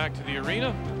welcome you back to the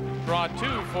arena, draw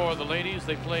two for the ladies.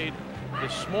 They played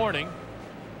this morning.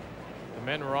 The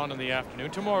men were on in the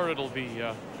afternoon. Tomorrow it'll be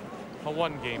a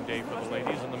one-game day for the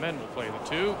ladies, and the men will play the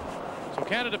two. So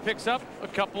Canada picks up a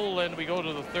couple, and we go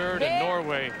to the third, and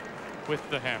Norway with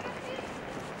the hammer.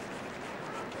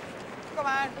 Come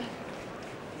on.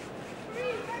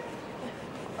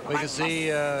 We can see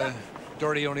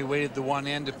Doherty only waited the one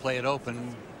end to play it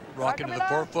open. Rock into the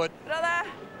forefoot,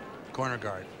 corner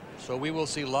guard. So we will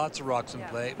see lots of rocks in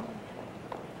play,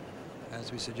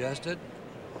 as we suggested.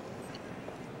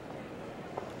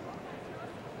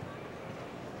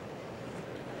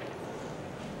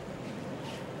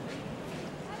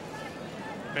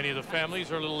 Many of the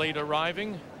families are a little late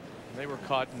arriving. They were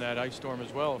caught in that ice storm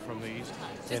as well from the east.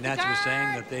 And Nancy was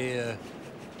saying that they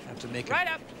have to make Right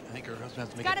up. I think her husband has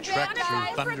to make Got a a bit trek on it, through guys,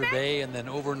 for a Thunder bit. Bay and then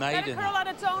overnight, Let it and curl on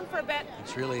its own for a bit.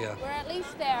 it's really We're at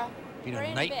least there. been We're a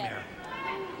in nightmare.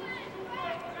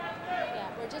 Yeah,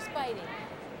 we're just fighting.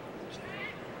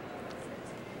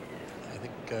 I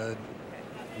think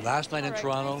last night in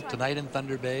Toronto, tonight in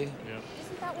Thunder Bay. Yeah.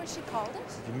 Isn't that what she called it?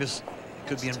 You miss,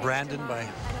 could be in Brandon by I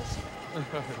know she.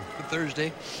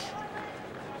 Thursday.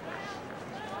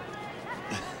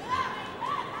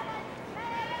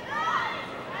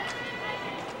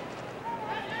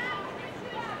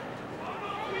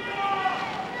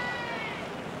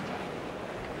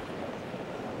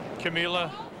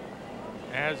 Camila,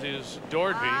 as is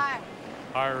Nordby.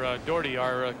 our Doherty,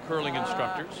 our curling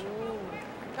instructors.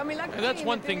 And that's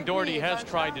one thing Doherty has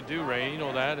tried to do, Ray, you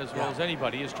know that as well as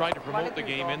anybody, is try to promote the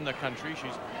game in the country.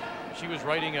 She was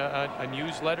writing a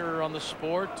newsletter on the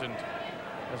sport and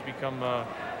has become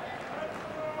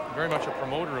very much a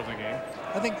promoter of the game.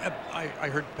 I think I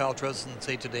heard Pal Tresson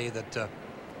say today that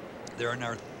there are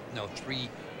now 3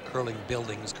 curling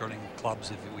buildings, curling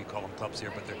clubs, if we call them clubs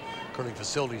here, but they're curling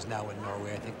facilities now in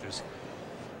Norway. I think there's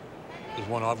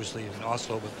one obviously in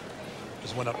Oslo, but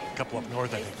there's one a couple up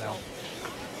north, I think now.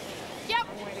 Yep.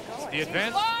 The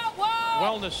Advanced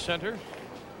Wellness Center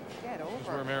is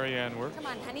where Marianne works. Come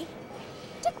on, honey.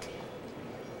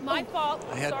 My fault.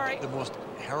 I had Sorry. the most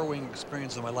harrowing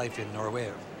experience of my life in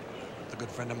Norway. A good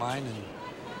friend of mine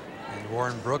and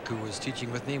Warren Brook, who was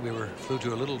teaching with me, we flew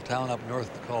to a little town up north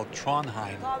called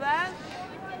Trondheim. Saw that?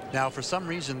 Now, for some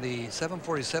reason, the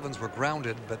 747s were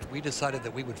grounded, but we decided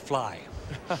that we would fly.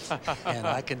 And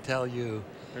I can tell you,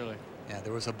 really, yeah,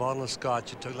 there was a bottle of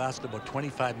scotch. It lasted about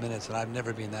 25 minutes, and I've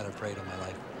never been that afraid in my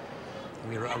life.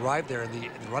 We arrived there, and the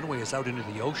runway is out into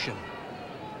the ocean.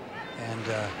 And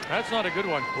that's not a good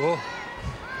one. Oh,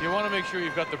 you want to make sure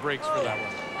you've got the brakes for that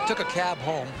one. Took a cab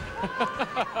home.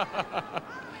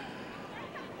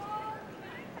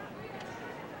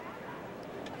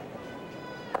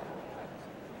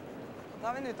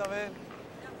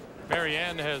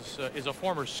 Marianne is a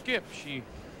former skip. She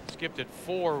skipped at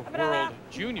 4 World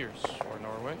Juniors for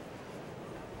Norway.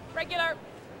 Regular.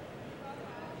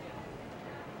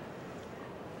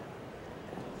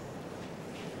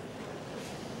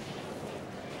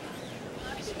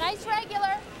 Nice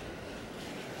regular.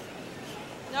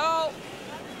 No.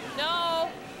 No.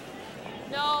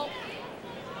 No.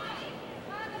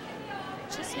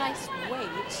 Just nice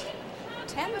weight.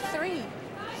 10-3.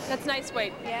 That's nice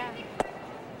weight. Yeah.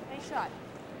 Nice shot.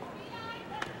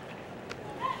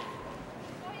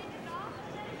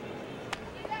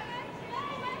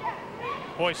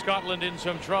 Boy, Scotland in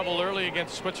some trouble early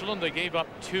against Switzerland. They gave up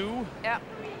 2. Yeah.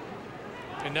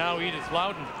 And now Edith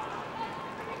Loudon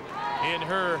in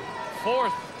her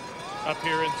 4th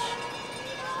appearance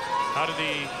out of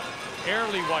the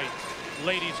Airlie White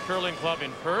Ladies Curling Club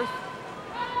in Perth.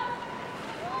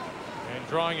 And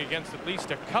drawing against at least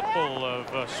a couple of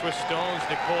Swiss stones,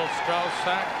 Nicole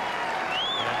Straussack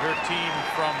and her team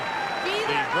from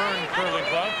the Bern Curling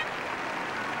Club.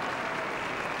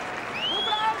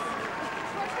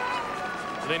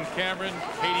 Lynn Cameron,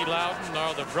 Katie Loudon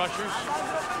are the brushers.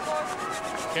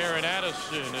 Karen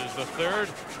Addison is the 3rd.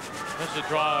 That's a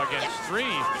draw against 3.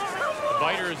 The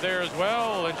biter is there as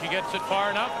well, and she gets it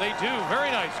far enough. They do. Very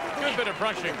nice. Good bit of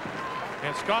brushing.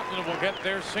 And Scotland will get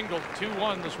their single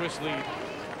 2-1, the Swiss lead.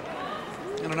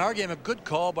 And in our game, a good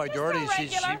call by Doherty.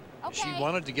 She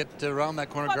wanted to get around that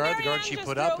corner guard, the guard she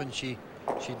put up, and she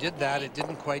did that. It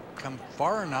didn't quite come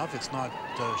far enough. It's not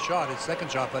a shot, it's second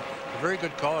shot, but a very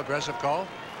good call, aggressive call.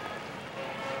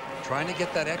 Trying to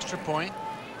get that extra point.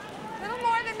 A little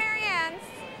more than Marianne's.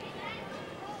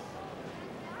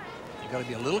 You got to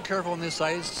be a little careful on this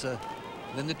ice.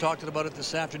 Linda talked about it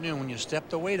this afternoon. When you step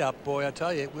the weight up, boy, I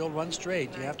tell you, it will run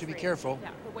straight. You have to be careful.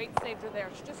 Yeah, the weight saved her there.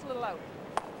 She's just a little out.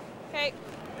 Okay.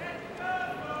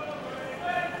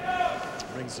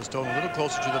 Brings the stone a little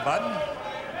closer to the button.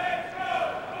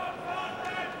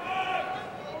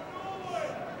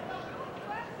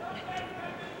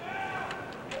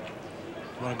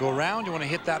 You want to go around, you want to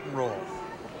hit that and roll.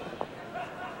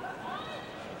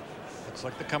 Looks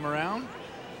like they come around.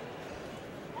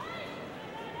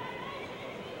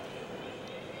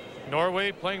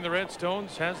 Norway, playing the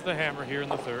Redstones, has the hammer here in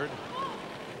the 3rd.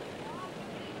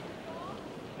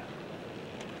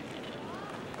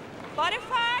 Bare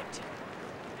fart.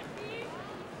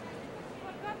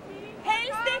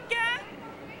 Helst ikke.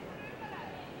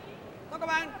 Nå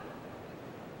kommer han.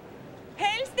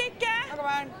 Helst ikke. Nå kommer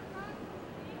han.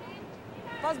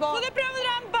 Pass på. Skal du prøve å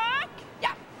dra den bak?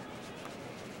 Ja.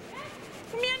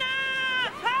 Kom igjen, da!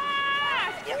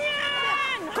 Her! Kom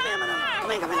igjen! Kom igjen,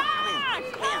 kom igjen, kom igjen.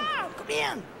 Kom igjen, kom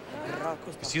igjen.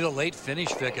 You see the late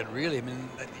finish, Vic, it really, I mean,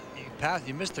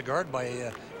 you missed the guard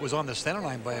by, was on the center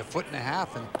line by 1.5 feet,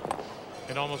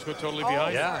 and It almost go totally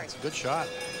behind. Yeah, it's a good shot.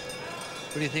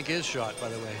 What do you think is shot, by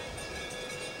the way?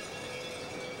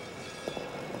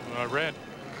 Red.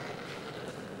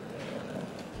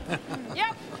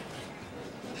 Yep.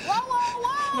 Whoa, whoa,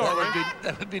 whoa! Norway.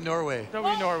 That would be Norway. That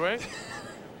would be Norway.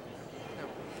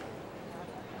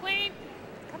 Clean.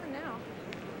 Coming now.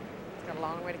 It's got a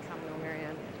long way to come, though,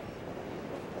 Marianne.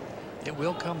 It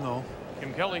will come, though.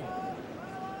 Kim Kelly.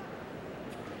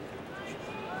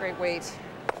 Great weight.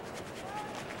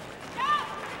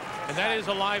 And that is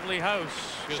a lively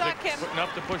house. Shot, Kim. Putting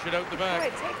up to push it out the back.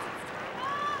 Wait, take it.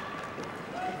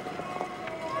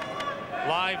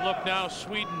 Live look now,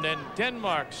 Sweden and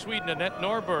Denmark. Sweden, Annette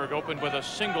Norberg opened with a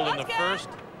single in the first.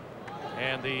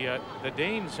 And the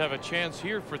Danes have a chance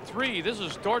here for 3. This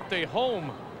is Dorte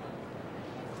Holm.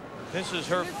 This is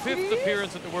her 5th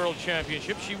appearance at the World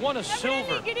Championship. She won a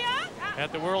silver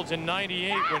at the Worlds in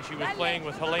 '98 when she was playing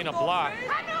with Helena Black.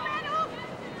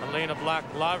 Helena Black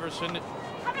Laverson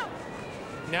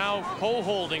now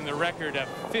co-holding the record at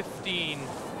 15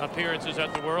 appearances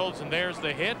at the Worlds, and there's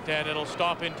the hit, and it'll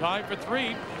stop in time for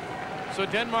 3. So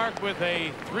Denmark with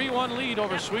a 3-1 lead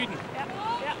over Sweden.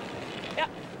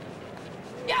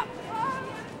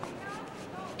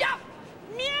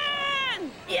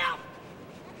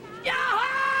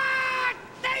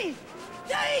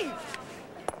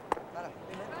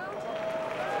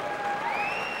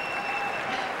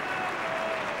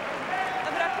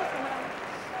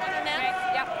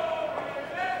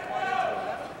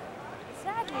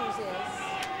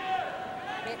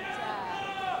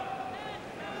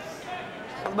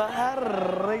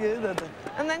 Herregud, vet du.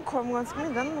 Men den kom ganske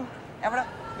mye, den nå. Ja, for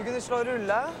du kunne slå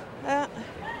rulle. Ja.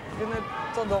 Du kunne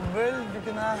ta dobbel, du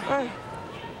kunne...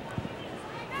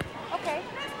 Okay.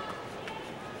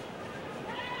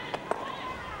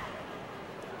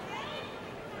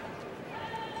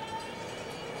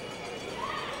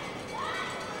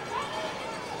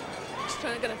 Just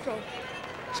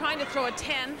trying to throw a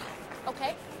 10.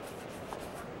 Okay.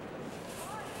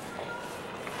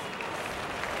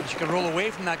 She can roll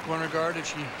away from that corner guard if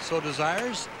she so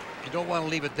desires. You don't want to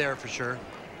leave it there for sure.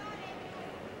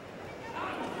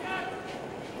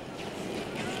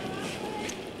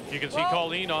 You can see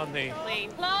Colleen on the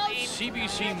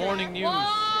CBC Morning News.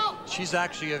 She's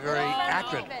actually a very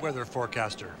accurate weather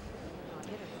forecaster.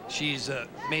 She's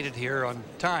made it here on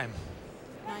time.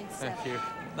 Thank you.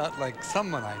 Not like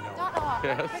someone I know.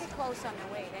 Yes. Pretty close on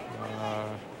the weight, eh?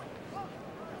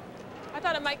 I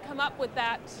thought it might come up with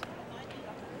that.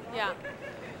 Yeah.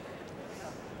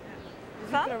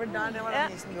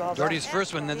 Doherty's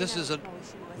first one. Now this is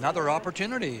another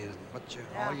opportunity.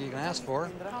 All you can ask for.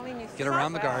 Get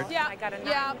around the guard. Yeah. I got a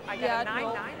 9. I got a 9.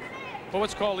 Well,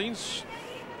 what's Colleen's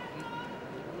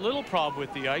little problem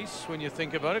with the ice when you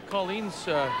think about it? Colleen's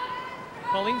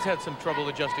had some trouble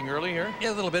adjusting early here.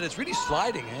 Yeah, a little bit. It's really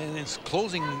sliding, and it's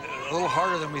closing a little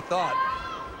harder than we thought.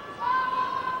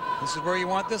 This is where you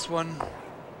want this one.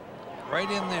 Right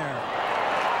in there.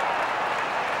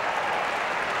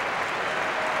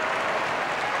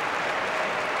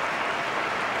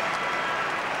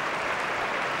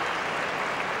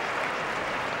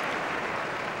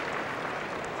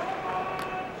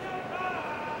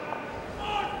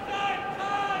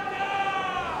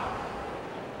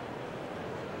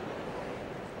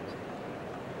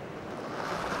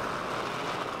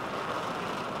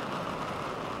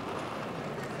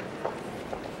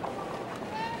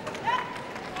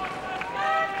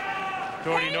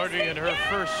 Nordby in her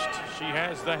first, she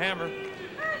has the hammer.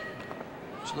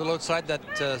 She's a little outside that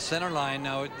center line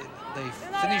now. They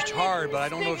finished hard, but I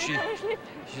don't know if she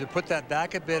should have put that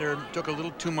back a bit or took a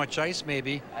little too much ice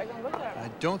maybe. I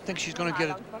don't think she's going to get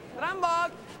it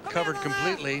covered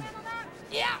completely.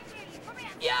 Yeah.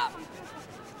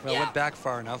 Well, it went back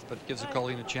far enough, but gives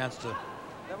Colleen a chance to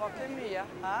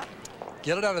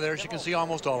get it out of there. She can see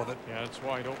almost all of it. Yeah, it's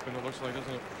wide open, it looks like,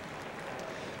 isn't it?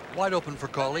 Wide open for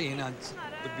Colleen, and it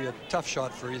would be a tough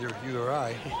shot for either you or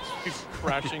I. She's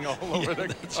crashing all over the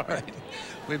That's car. right.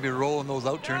 We'd be rolling those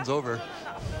out turns over.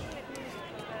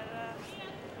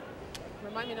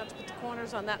 Remind me not to put the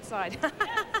corners on that side.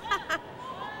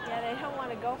 Yeah, they don't want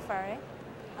to go for it,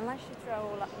 unless you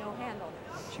throw no handle.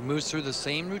 She moves through the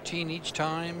same routine each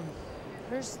time.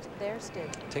 Theirs did.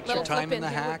 Takes Little her time flip in the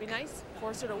here hack. would be nice.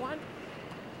 Force her to 1.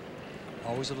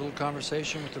 Always a little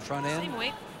conversation with the front end. Same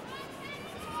weight.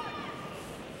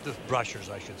 The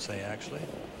brushers, I should say, actually.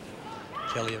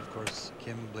 Kelly, of course,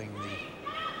 Kimbling the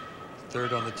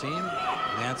third on the team.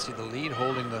 Nancy, the lead,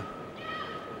 holding the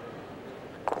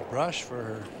brush for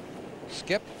her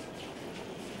skip.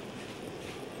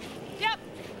 Yep.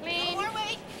 Clean. More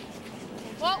weight.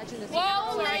 Whoa.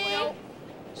 Sorry.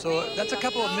 So that's a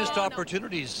couple of missed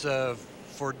opportunities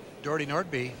for Doherty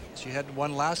Nordby. She had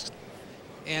one last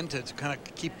end to kind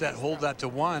of keep that, hold that to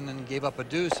 1, and gave up a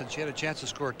deuce, and she had a chance to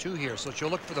score 2 here. So she'll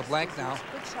look for the blank now.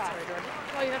 Good shot.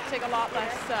 Well, you have to take a lot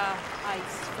less Ice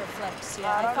for flips.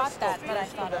 Yeah, I thought that, but I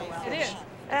thought It is.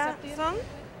 Ja, sånn.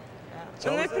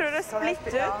 Så nå prøver å splitte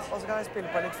ut. Og så kan jeg spille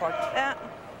på litt fart. Ja.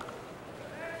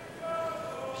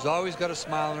 She's always got a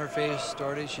smile on her face,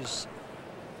 Doherty.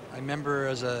 I remember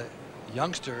as a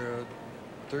youngster,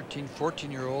 a 13,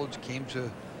 14-year-old came to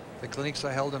the clinics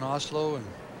I held in Oslo, and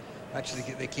actually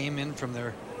they came in from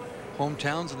their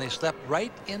hometowns, and they slept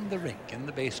right in the rink, in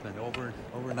the basement,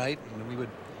 overnight, and we would.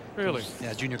 Really?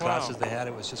 Yeah, junior classes they had.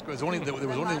 It was just. There was only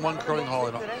one curling hall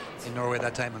in Norway at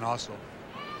that time in Oslo.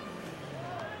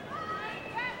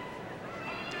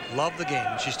 Loved the game,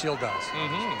 and she still does.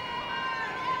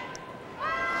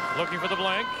 Looking for the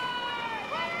blank.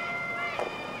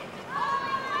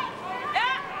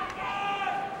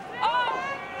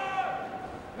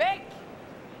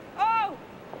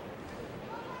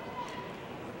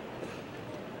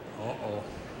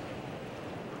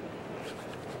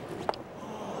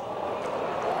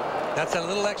 That's a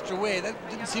little extra weight. That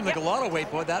didn't seem like a lot of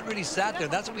weight, boy. That really sat there.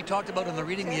 That's what we talked about in the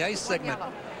reading the ice segment.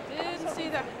 Didn't see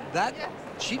that.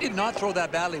 She did not throw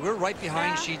that badly. We're right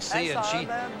behind sheet C, and she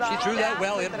threw that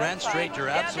well. It ran straight. You're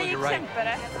absolutely right.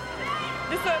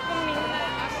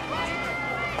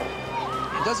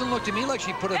 It doesn't look to me like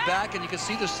she put it back, and you can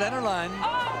see the center line.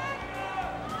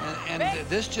 And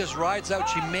this just rides out.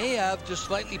 She may have just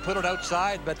slightly put it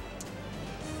outside, but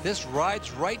this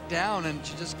rides right down, and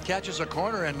she just catches a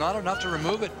corner and not enough to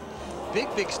remove it.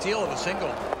 Big steal of a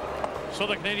single. So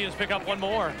the Canadians pick up one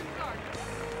more.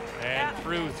 And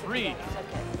through 3.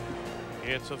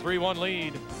 It's a 3-1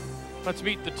 lead. Let's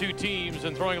meet the two teams.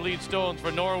 And throwing lead stones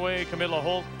for Norway, Camilla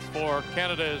Holt. For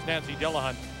Canada is Nancy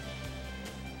Delahunt.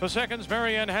 The seconds,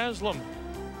 Marianne Haslam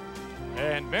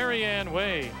and Marianne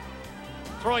Way.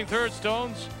 Throwing third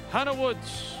stones, Hannah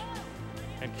Woods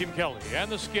and Kim Kelly.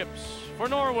 And the skips for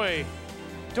Norway,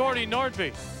 Doherty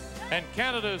Nordby, and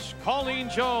Canada's Colleen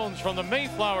Jones from the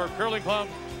Mayflower Curling Club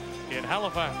in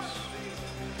Halifax.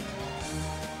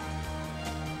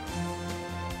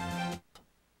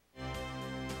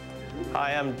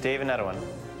 Hi, I'm David Edwin.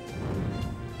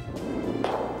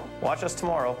 Watch us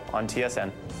tomorrow on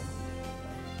TSN.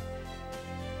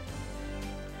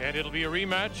 And it'll be a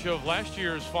rematch of last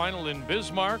year's final in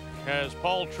Bismarck, as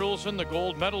Paul Trulson, the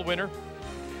gold medal winner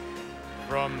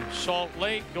from Salt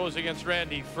Lake, goes against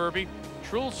Randy Furby.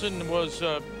 Trulson was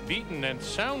beaten, and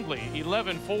soundly,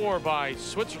 11-4 by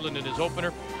Switzerland in his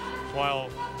opener, while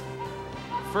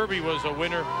Furby was a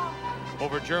winner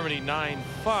over Germany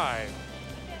 9-5.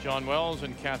 John Wells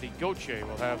and Kathy Gauthier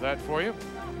will have that for you.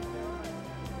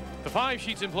 The 5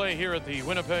 sheets in play here at the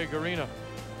Winnipeg Arena.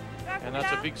 And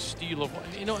that's a big steal of,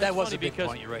 you know, that was funny a big because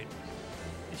point, you're right.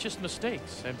 It's just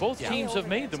mistakes, and both teams have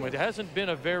made them. It hasn't been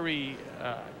a very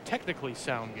technically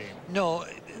sound game. No,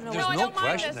 there's no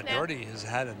question that now. Doherty has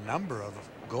had a number of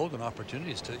golden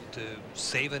opportunities to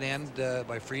save an end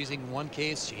by freezing one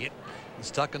case. She hit and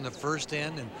stuck in the first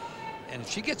end, and if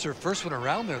she gets her first one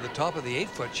around there, the top of the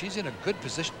 8-foot, she's in a good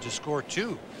position to score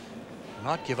 2,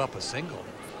 not give up a single.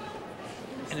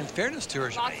 And in fairness to her,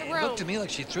 it looked to me like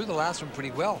she threw the last one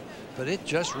pretty well, but it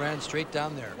just ran straight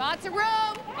down there. Lots of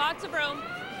room. Lots of room.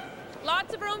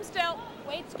 Lots of room still.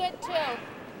 Weight's good too.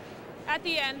 At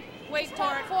the end. Wait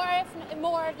for it. 4, if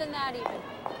more than that even.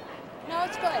 No,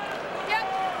 it's good. Yep.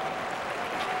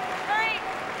 Hurry.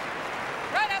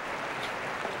 Right up.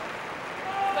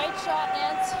 Great shot,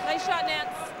 Nance. Nice shot,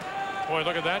 Nance. Boy,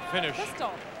 look at that finish.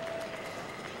 Pistol.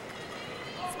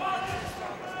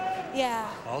 Yeah.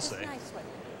 I'll say. Nice one.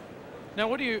 Now,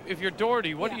 what do you, if you're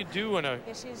Doherty, what do you do in a,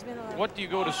 what do you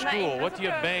go to school? What do you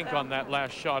bank on that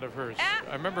last shot of hers?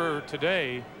 I remember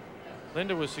today,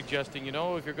 Linda was suggesting, you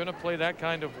know, if you're going to play that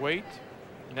kind of weight,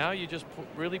 now you just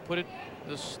really put it,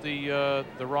 the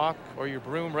rock or your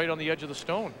broom right on the edge of the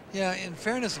stone. Yeah, in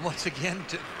fairness, once again,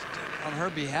 on her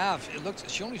behalf, it looks,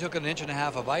 she only took 1.5 inches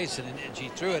of ice and she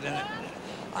threw it. And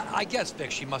I guess, Vic,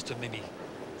 she must have maybe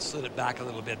slid it back a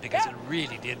little bit because it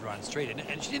really did run straight,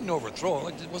 and she didn't overthrow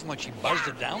it. It wasn't like she buzzed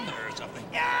it down there or something.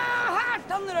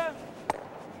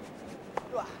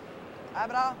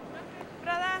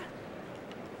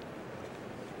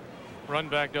 Run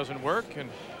back doesn't work,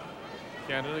 and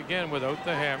Canada again without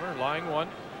the hammer, lying 1.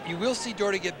 You will see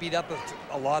Doherty get beat up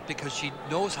a lot because she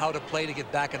knows how to play to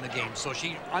get back in the game. So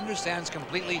she understands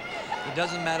completely. It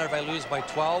doesn't matter if I lose by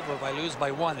 12 or if I lose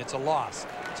by 1. It's a loss.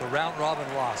 It's a round robin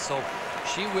loss. So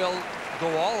she will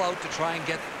go all out to try and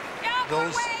get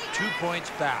those 2 points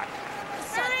back.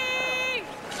 Hurry!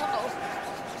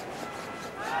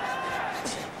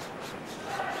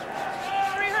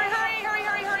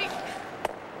 Hurry.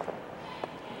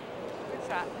 Good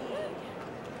shot.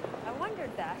 I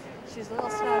wondered that. She's a little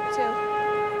snug too.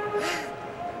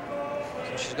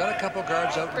 So she's got a couple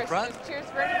guards out in front. Cheers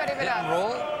for anybody but Hit and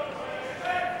roll.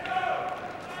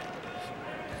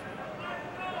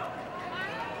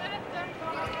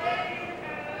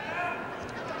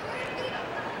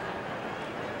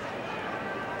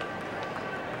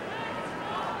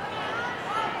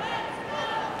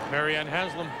 Marianne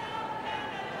Haslam.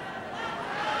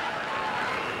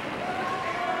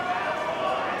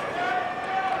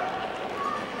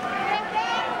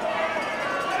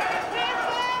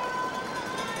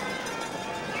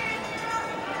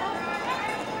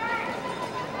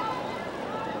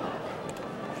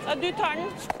 Ja, du tar den.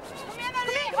 Kom igjen, kom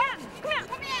igjen! Kom igjen!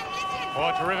 Kom igjen, litt til!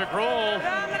 Oh, terrific roll.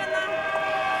 Bra, Marina.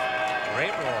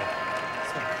 Great roll.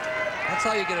 That's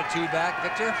how you get a 2 back,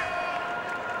 Victor.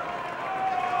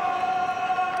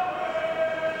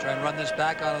 Try and run this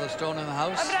back onto the stone in the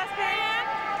house. Ja, bra spring.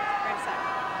 Wait a sec.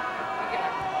 You get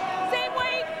her. Same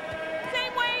weight.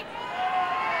 Same weight.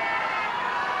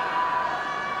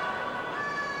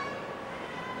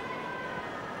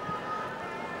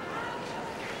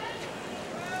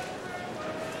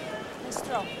 Nice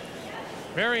throw.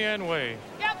 Marianne Way.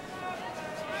 Yep.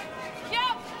 Yep.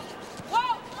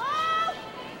 Whoa. Oh.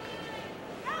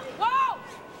 Whoa.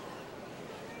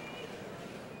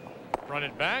 Run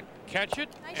it back, catch it,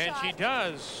 Nice and shot. she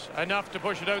does. Enough to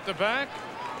push it out the back.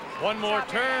 One more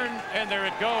turn, and there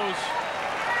it goes.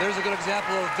 There's a good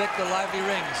example of Vic the lively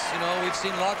rings. You know, we've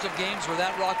seen lots of games where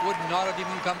that rock would not have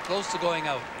even come close to going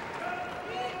out.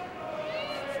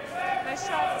 Nice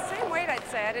shot. The same weight, I'd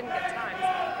say. I didn't get times.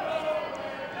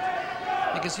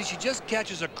 You can see she just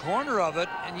catches a corner of it,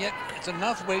 and yet it's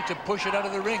enough weight to push it out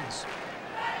of the rings.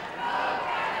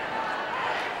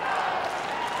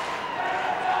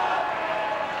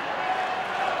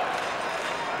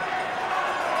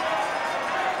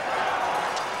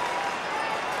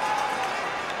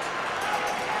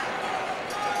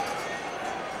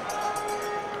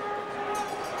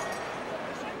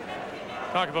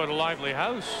 Talk about a lively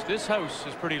house. This house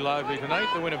is pretty lively tonight,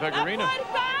 the Winnipeg Arena.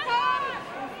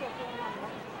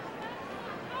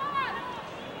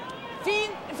 Fin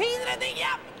redning,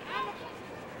 ja!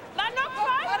 Det er nok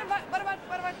fart. Bare.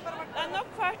 Det er nok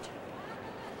fart.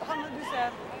 Han, du ser.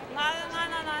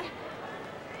 Nei.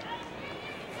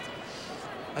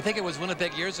 I think it was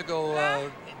Winnipeg years ago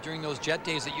during those jet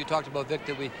days that you talked about, Vic,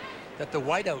 that the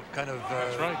whiteout kind of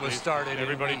That's right. was started.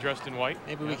 Everybody dressed in white.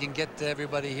 Maybe we can get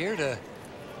everybody here to,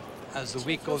 as the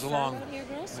week goes along,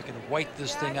 we can white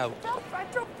this thing out. I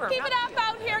drove firm. Keep it up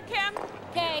out here, Kim.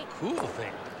 Okay. Cool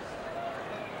thing.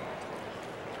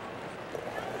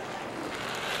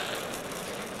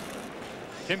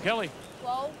 Kim Kelly.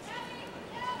 Whoa.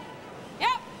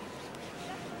 Yep.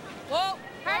 Whoa.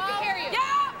 Hard to hear you.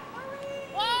 Yeah.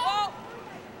 Whoa.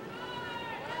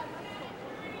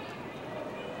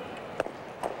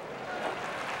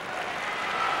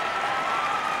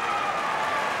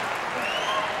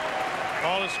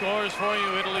 All the scores for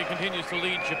you. Italy continues to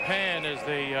lead Japan as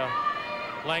they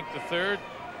blank the third.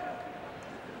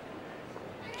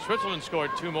 Switzerland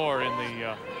scored 2 more in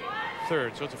the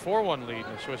third, so it's a 4-1 lead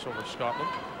in the Swiss over Scotland,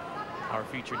 our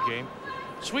featured game.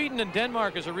 Sweden and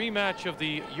Denmark is a rematch of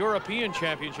the European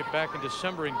Championship back in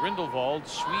December in Grindelwald.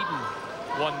 Sweden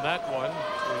won that one,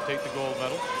 so they take the gold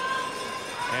medal.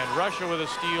 And Russia with a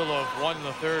steal of 1 in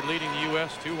the third, leading the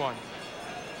U.S. 2-1.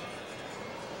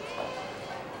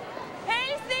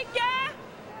 Hey, Stikke.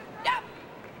 Yep.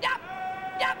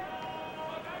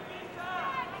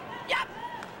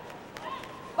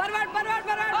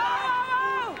 Bare.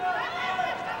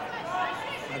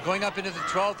 Going up into the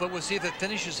 12th, but we'll see if it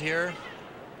finishes here.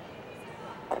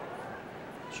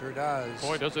 Sure does.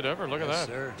 Boy, does it ever. Look at Yes,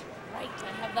 that. sir. Right,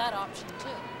 I have that option too.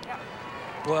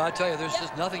 Well, I tell you, there's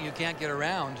just nothing you can't get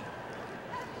around.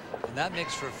 And that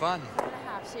makes for fun.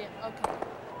 2.5, see it. Okay.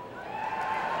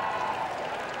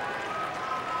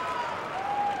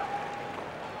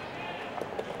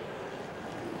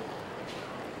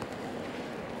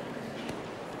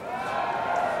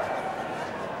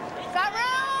 Got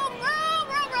room.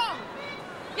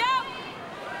 Yep.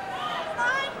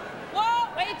 Fine. Whoa.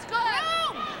 Weight's good.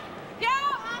 Room. Yeah.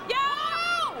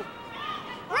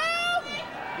 Room.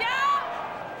 Yeah.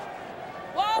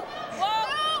 Whoa.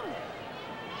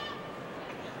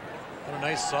 What a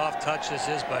nice soft touch this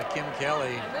is by Kim Kelly.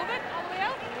 Move it all the way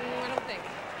out. I don't think.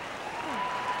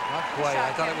 Not quite.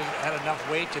 I thought it had enough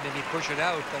weight to maybe push it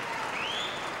out, but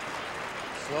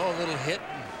slow little hit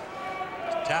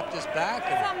and tap this back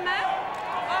and Samme.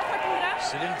 Og fortere.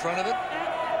 sit in front of it.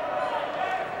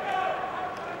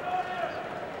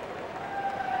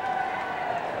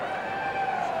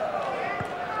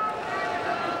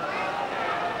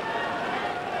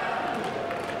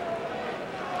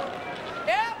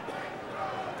 Yep.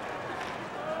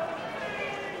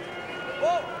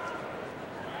 Wow.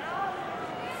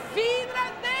 Fin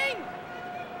redning!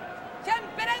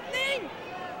 Kjemperedning!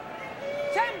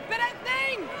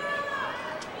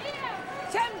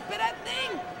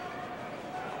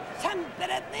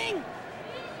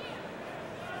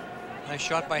 Nice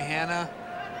shot by Hannah.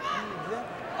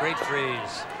 Great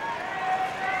freeze.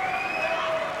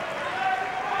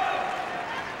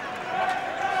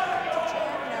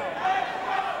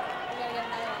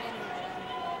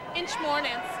 Inch more,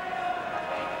 Nance.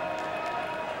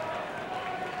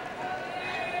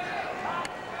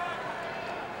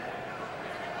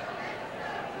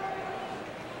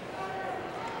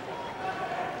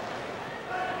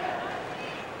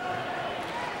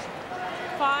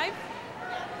 5.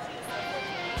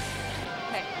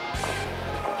 Okay.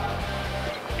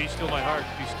 Be still my heart.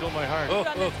 Be still my heart.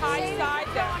 On the high side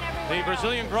there. The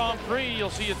Brazilian Grand Prix,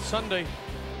 you'll see it Sunday.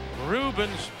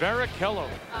 Rubens Barrichello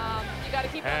You got to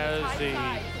keep has on the the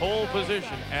high side. pole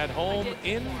position at home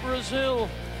in Brazil.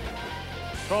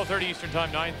 12:30 Eastern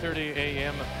Time, 9:30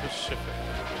 a.m. Pacific.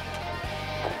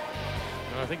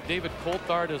 And I think David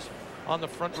Coulthard is on the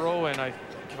front row, and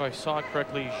if I saw it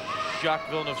correctly, Jacques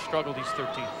Villeneuve struggled. He's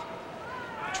 13th.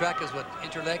 The track is what,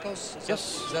 Interlagos?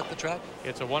 Yes. Is that the track?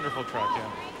 It's a wonderful track,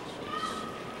 yeah.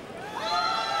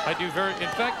 I do very, in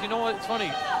fact, you know what, it's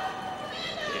funny.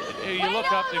 You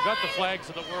look up, they've got the flags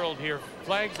of the world here.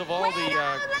 Flags of all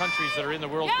the countries that are in the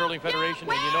World Curling Federation,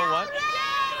 and you know what?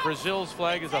 Brazil's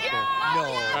flag is up there.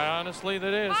 No. Honestly,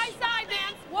 that is. High side,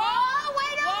 Vance. Whoa,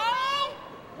 Whoa!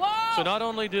 whoa. So not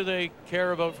only do they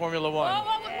care about Formula One.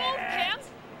 Whoa, Cams.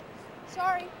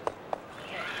 Sorry.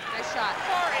 Nice shot.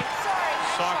 Sorry.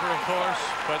 Soccer, of course,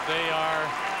 but they are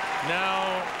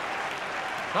now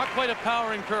not quite a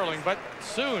power in curling, but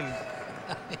soon.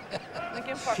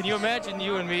 Can you imagine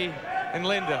you and me and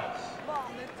Linda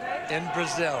In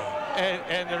Brazil.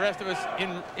 and the rest of us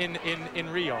in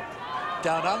Rio?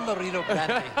 Down on the Rio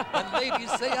Grande. And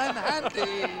ladies say I'm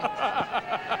handy.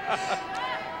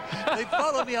 They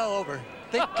follow me all over.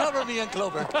 They cover me in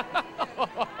clover.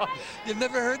 You've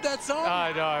never heard that song?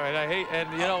 I know, and I hate, and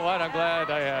you know what? I'm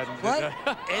glad I hadn't. What?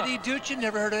 Eddie Duchin?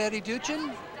 Never heard of Eddie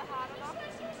Duchin?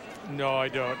 No, I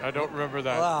don't. I don't remember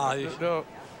that. Wow. No,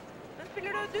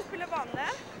 Du spiller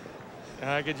vanlig.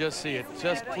 I could just see it.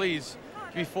 Just please,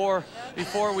 before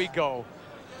we go,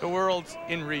 the world's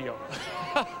in Rio.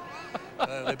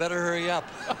 They better hurry up.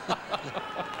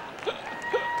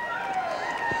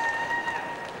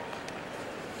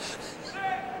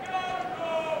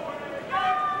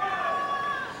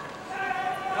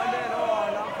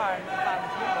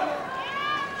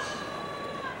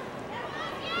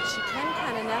 She can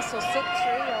kind of nestle 6-3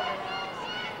 over there.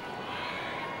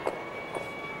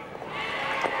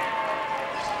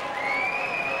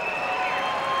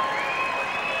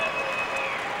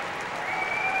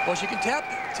 Well, she can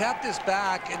tap this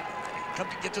back and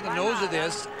get to the nose of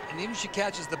this, and even if she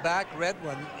catches the back red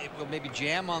one, it will maybe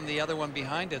jam on the other one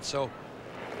behind it. So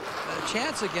a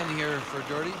chance again here for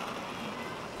Doherty.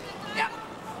 Yep.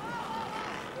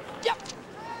 Yep.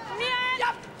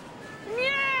 Yep.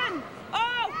 Nyen.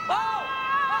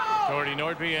 Oh. Doherty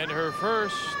Nordby and her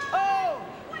first. Oh.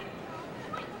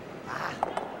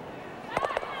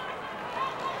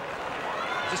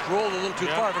 Just rolled a little too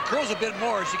far. If it curls a bit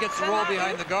more, she gets the roll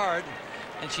behind the guard,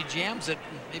 and she jams it,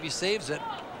 maybe saves it.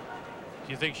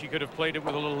 Do you think she could have played it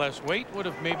with a little less weight? Would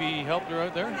have maybe helped her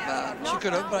out there? She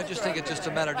could have, but I just think it's just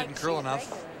a matter it didn't curl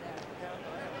enough.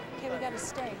 Okay, we got to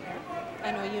stay.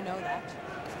 I know you know that.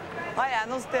 Har jeg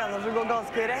noen stener som går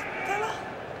ganske rett, eller?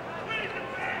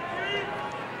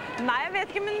 Nei, jeg vet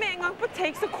ikke, men med en gang på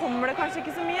take så kommer det kanskje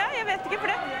ikke så mye. Jeg vet ikke, for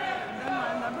det...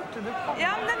 Den borte du kommer.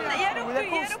 Ja, men jeg ropte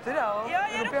kost.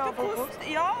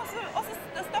 Ja, og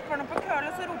så stopper den på curl,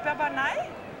 og så roper jeg bare nei.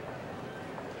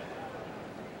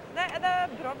 Det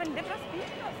bra, veldig bra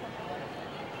spill, altså.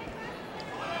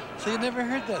 So you never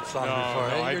heard that song before,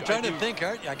 no, eh? You're trying to think,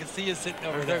 aren't you? I can see you sitting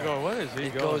over there. Go, what is he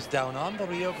It goes down on the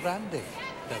Rio Grande.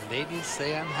 The ladies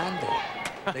say I'm handy.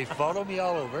 They follow me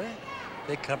all over.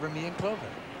 They cover me in clover.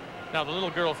 Now the little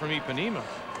girl from Ipanema.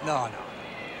 No.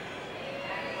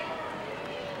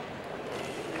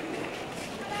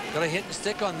 Got a hit and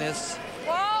stick on this.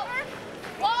 Whoa!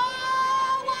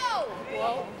 Whoa!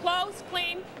 Whoa. Close,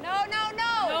 clean. No! No.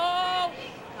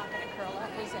 Not gonna curl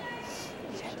up, is it?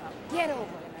 Get over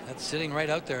it. That's sitting right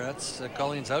out there. That's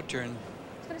Colleen's out turn.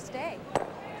 It's gonna stay.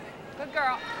 Good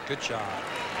girl. Good shot.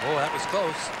 Oh, that was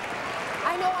close.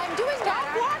 I know I'm doing that.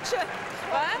 Watch it.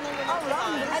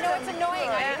 I know it's annoying.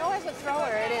 I know as a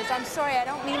thrower it is. I'm sorry. I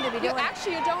don't mean to be doing it.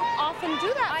 Actually, you don't often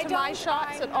do that to my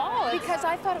shots at all. Because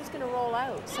I thought it was going to roll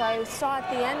out. So I saw at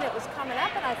the end it was coming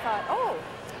up, and I thought, oh.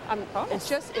 It's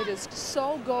just, it is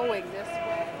so going this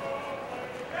way.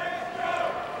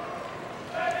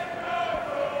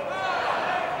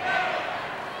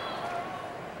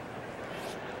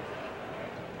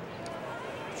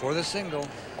 For the single.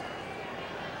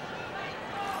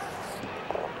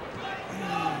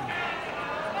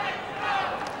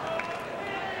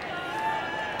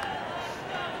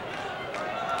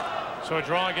 So a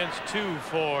draw against 2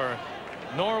 for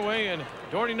Norway and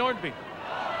Doherty Nordby.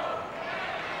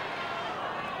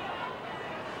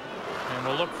 And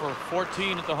we'll look for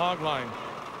 14 at the hog line.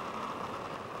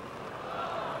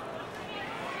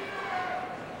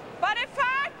 Bare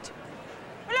fart!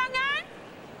 Hvor lang er den?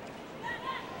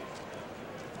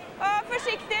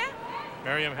 Forsiktig.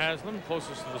 Miriam Haslam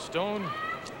closest to the stone.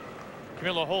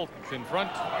 Camilla Holt in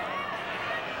front.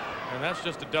 And that's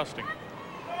just a dusting.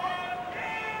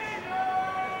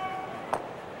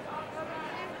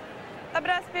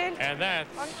 And that's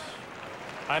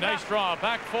a nice draw.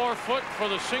 Back 4 foot for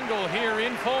the single here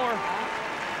in 4.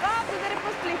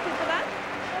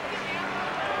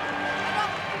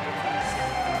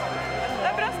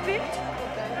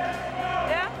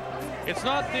 It's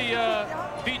not the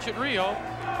beach at Rio.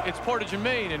 It's Portage and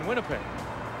Main in Winnipeg.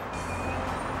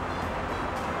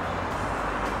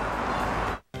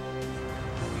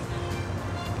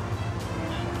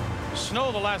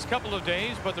 Snow the last couple of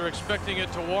days, but they're expecting it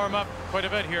to warm up quite a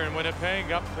bit here in Winnipeg,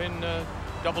 up in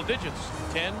double digits,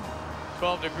 10,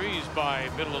 12 degrees by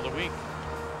middle of the week.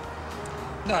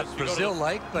 Not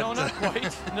Brazil-like, but... No, not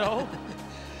quite, no.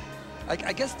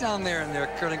 I guess down there in their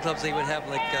curling clubs, they would have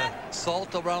like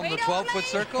salt around the 12-foot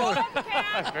circle on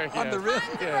the rim.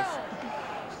 Yes.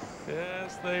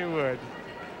 Yes, they would.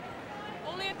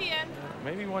 Only at the end.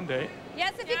 Maybe one day.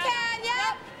 Yes, if you can.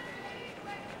 Yep.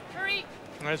 Hurry.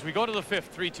 As we go to the 5th,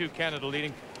 3-2 Canada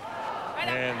leading.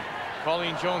 And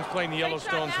Colleen Jones playing the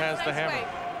Yellowstones has the hammer.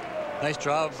 Nice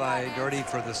job by Nordby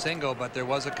for the single, but there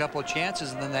was a couple of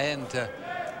chances in the end to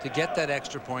get that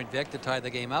extra point, Vic, to tie the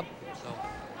game up. So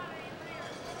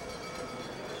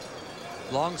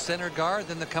long center guard,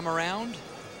 then to come around.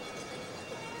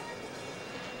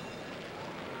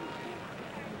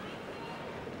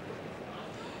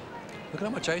 Look at how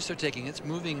much ice they're taking. It's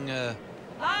moving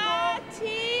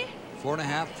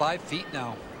 4.5, 5 feet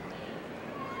now.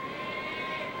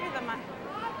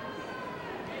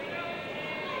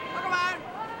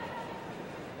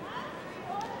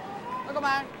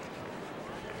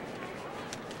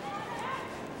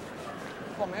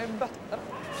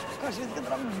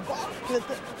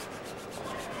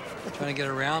 Trying to get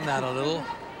around that a little.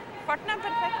 Looks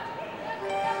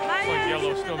like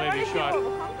yellow still may be shot.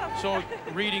 So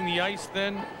reading the ice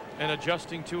then and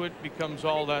adjusting to it becomes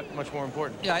all that much more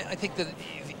important. Yeah, I think that,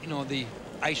 you know, the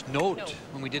ice note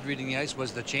when we did reading the ice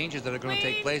was the changes that are going to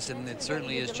take place, and it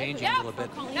certainly is changing a little bit.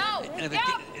 And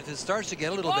if it starts to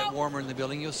get a little bit warmer in the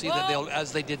building, you'll see that they'll,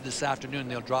 as they did this afternoon,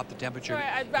 they'll drop the temperature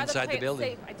inside the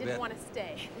building. I didn't want to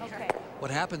stay. Okay. What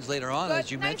happens later on,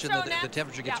 as you mentioned, that the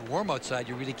temperature gets warm outside,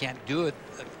 you really can't do it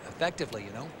effectively,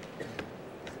 you know.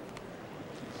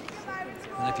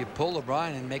 And if you pull the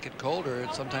brine and make it colder,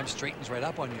 it sometimes straightens right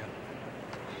up on you.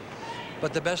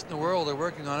 But the best in the world are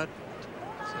working on it.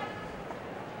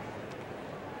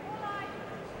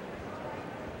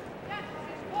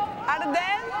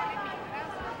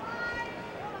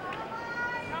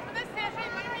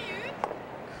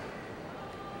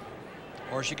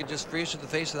 Or she could just freeze to the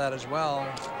face of that as well.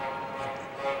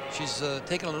 She's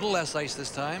taken a little less ice this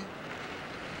time.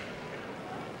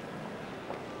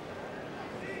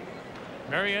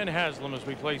 Marianne Haslam as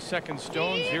we play second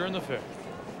stones here in the 5th.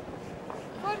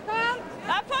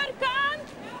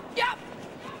 Yep.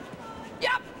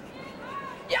 Yep.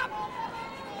 Yep.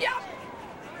 Yep.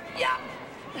 Yep.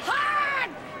 Hard.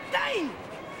 Day.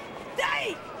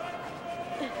 Day.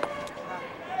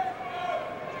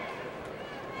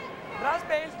 Bra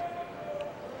spilt.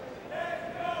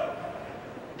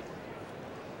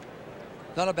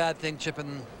 Not a bad thing,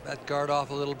 chipping that guard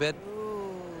off a little bit.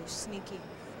 Ooh, sneaky.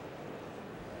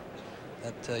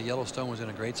 That Yellowstone was in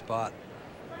a great spot.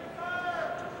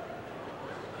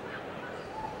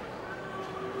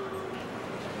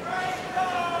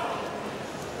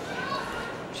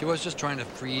 She was just trying to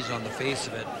freeze on the face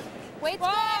of it. Wait.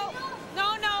 Whoa.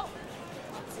 No, no.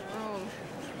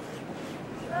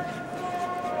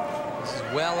 This is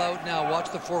well out now. Watch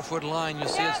the 4-foot line. You'll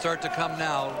see it start to come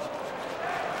now.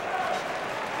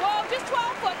 Whoa, just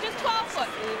 12 foot, just 12 foot.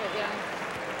 Leave it, yeah.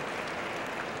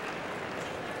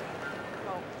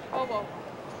 Oh, whoa.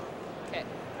 Okay.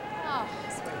 Oh,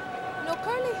 no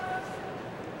curly.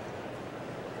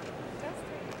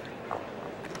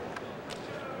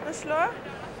 Slår.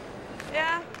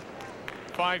 Yeah.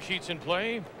 5 sheets in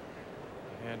play.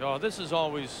 And this is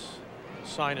always a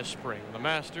sign of spring. The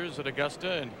Masters at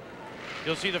Augusta, and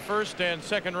you'll see the first and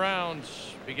second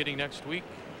rounds beginning next week.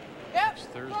 Yep. It's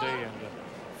Thursday and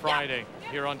Friday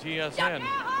here on TSN.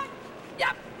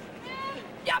 Yep.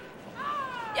 Yep.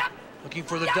 Yep. Looking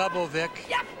for the double, Vic.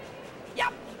 Yep.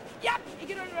 Yep. Yep.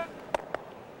 Ikke rull det.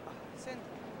 Synd.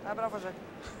 Det er bra forsøk.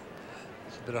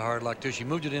 It's a bit of hard luck too. She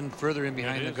moved it in further in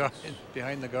behind the guard.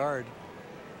 Behind the guard.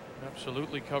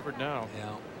 Absolutely covered now.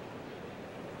 Yeah.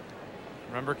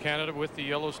 Remember, Canada with the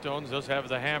Yellowstones does have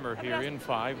the hammer here in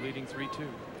 5, leading 3-2.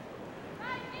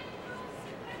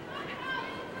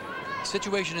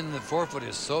 situation in the forefoot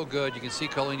is so good. You can see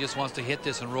Colleen just wants to hit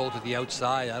this and roll to the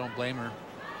outside. I don't blame her.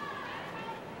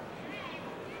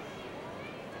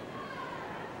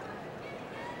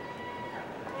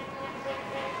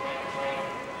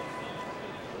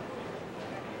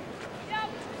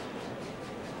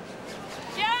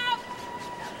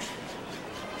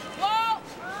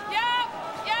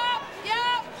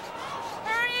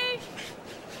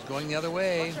 Going the other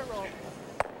way.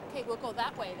 Okay, we'll go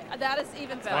that way then. That is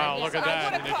even better. Wow, look at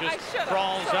that. And it just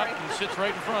crawls up and sits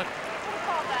right in front.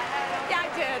 Yeah, I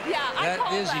did. Yeah, I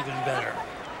That is that. even better.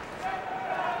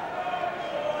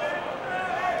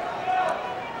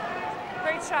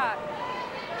 Great shot.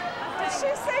 Did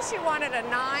she say she wanted a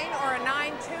 9 or a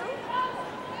 9-2?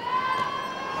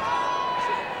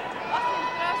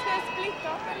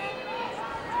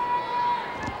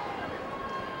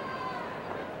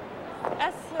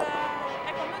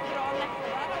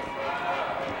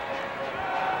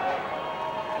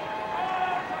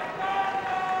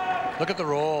 Look at the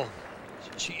roll.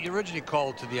 She originally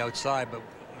called to the outside, but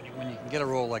when you can get a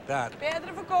roll like that.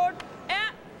 Bedre for kort.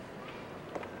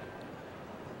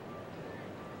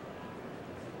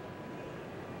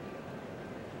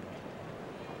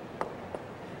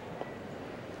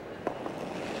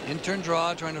 In-turn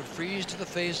draw, trying to freeze to the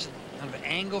face, kind of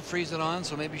angle freeze it on,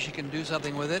 so maybe she can do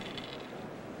something with it.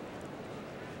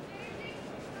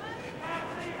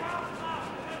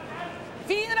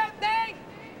 Fin retning.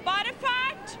 Bare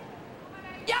fart.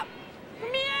 Ja. Kom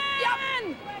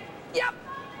igjen. Ja.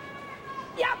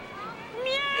 Ja. Kom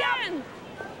igjen.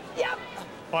 Ja.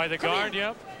 By the guard,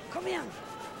 yep. Kom igen.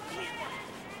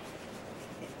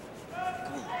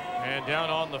 And down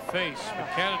on the face, but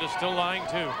Canada's still lying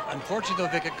too. Unfortunately,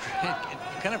 though, Vic, it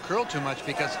kind of curled too much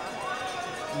because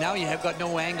now you have got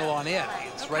no angle on it.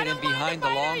 It's right in behind the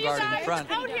long guard in front.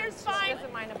 Out here's fine. She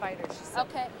doesn't mind a biter. She's so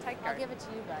Okay, tight I'll guard. give it to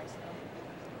you guys.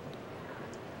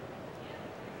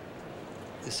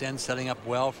 This end setting up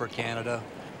well for Canada.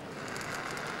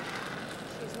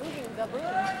 She's moving the broom.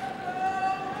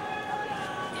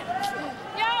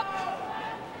 Yep.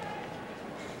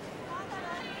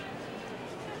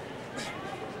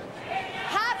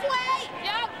 Halfway!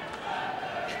 Yep.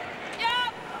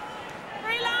 Yep.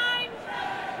 Free line.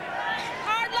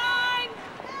 Hard line.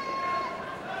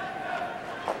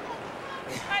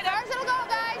 Right there. First it'll go,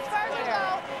 guys. First it'll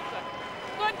go.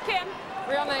 Good, Kim.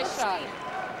 Real nice shot.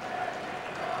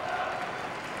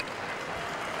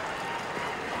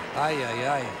 Ay, ay,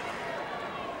 ay.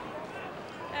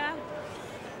 Yeah.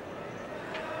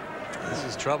 This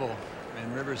is trouble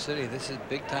in River City. This is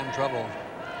big time trouble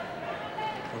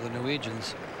for the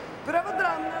Norwegians. Prøv å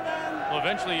dra den med den. Well,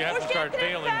 eventually you have to start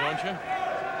bailing, don't you?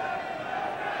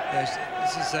 Yes,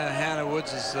 this is Hannah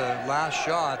Woods' last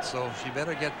shot, so she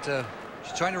better get.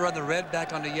 She's trying to run the red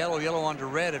back onto yellow, yellow onto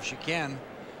red if she can.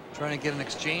 Trying to get an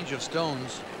exchange of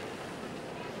stones.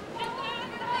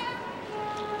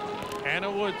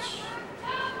 Hannah Woods.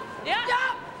 Ja.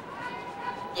 Ja.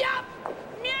 Ja.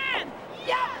 Kom igjen.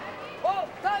 Ja! Å,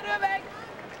 ta rød vegg!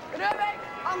 Rød vegg!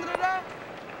 Andre rød!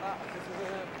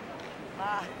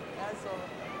 Nei, jeg så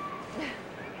det.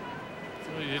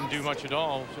 Really didn't do much at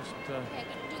all. Just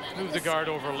moved the guard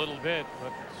over a little bit,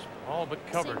 but all but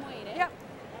covered. Same weight, eh? Ja.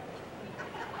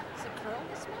 Does it curl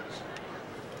this much?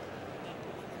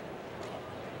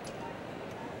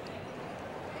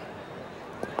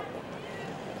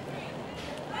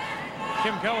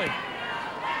 Kim Kelly.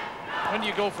 When do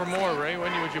you go for more, Ray?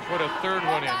 When would you put a third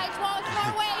one in? Guys, well, it's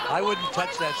Norway. I wouldn't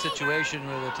touch that situation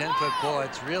with a 10-foot pull.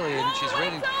 It's really, and she's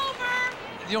really.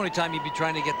 The only time you'd be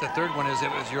trying to get the third one is it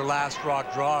was your last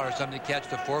rock draw or something to catch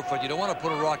the forefoot. You don't want to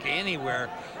put a rock anywhere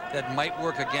that might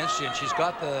work against you. And she's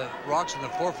got the rocks in the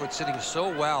forefoot sitting so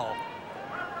well.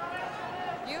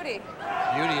 Beauty.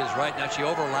 Beauty is right. Now she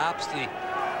overlaps the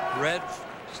red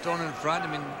stone in front. I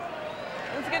mean,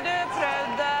 Skulle du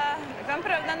prøvd, vi kan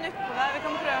prøve den utpå der. Vi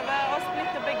kan prøve å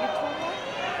splitte begge to.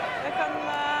 Vi kan...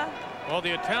 Well,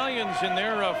 the Italians in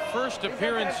their first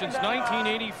appearance since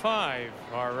 1985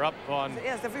 are up on Det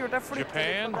eneste jeg får gjort er å flytte litt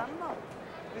Japan. på den, da.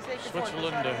 Hvis jeg ikke får til,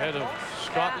 Switzerland så er det ahead of bra.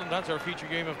 Scotland. That's our feature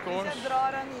game, of Hvis course. jeg drar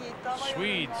den hit, da, hva gjør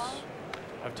Swedes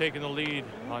den have taken the lead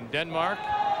on Denmark.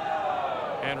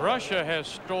 And Russia has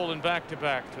stolen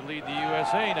back-to-back to lead the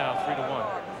USA now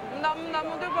 3-1. Da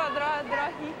må du bare dra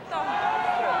hit, da.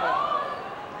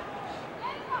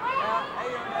 Ja, jeg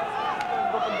gjør det. Så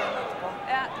gå på den etterpå.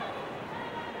 Ja.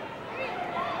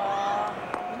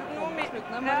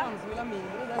 Slutten er Marianne som vil ha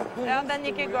mindre. Ja, den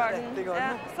gikk i garden. Rett i garden.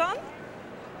 Ja. Sånn?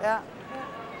 Ja.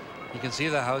 you can see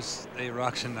the house, the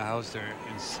rocks in the house. They're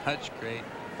in such great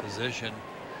position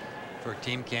for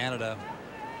Team Canada.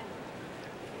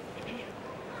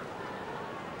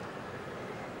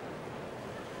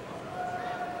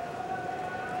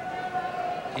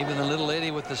 Even the little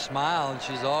lady with the smile, and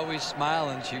she's always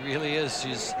smiling. She really is.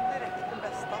 She's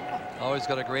always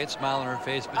got a great smile on her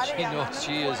face, but she knows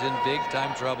she is in big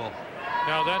time trouble.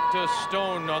 Now that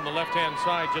stone on the left-hand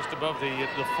side, just above the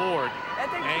Ford,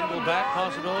 angle back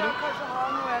possibility?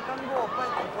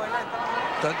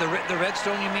 The red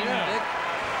stone, you mean, Dick?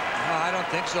 No, I don't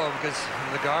think so, because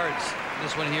of the guards.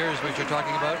 This one here is what you're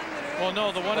talking about? Well,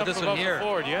 no, the one up above the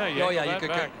Ford, yeah. Oh, yeah, you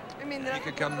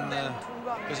could come.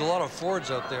 There's a lot of Fords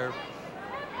out there.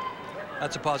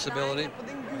 That's a possibility.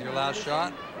 Your last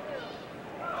shot.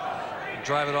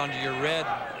 Drive it onto your red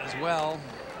as well.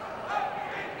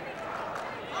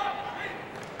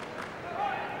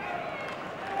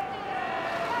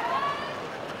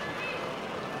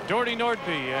 Doherty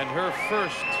Nordby and her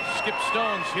first skip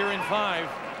stones here in 5.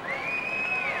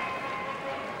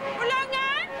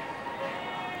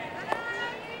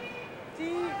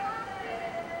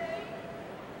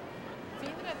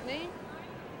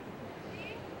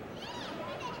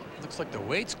 Looks like the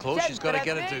weight's close. She's got to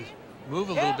get it to move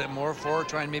a little bit more forward,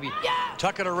 try and maybe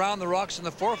tuck it around the rocks in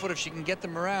the forefoot if she can get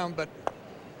them around, but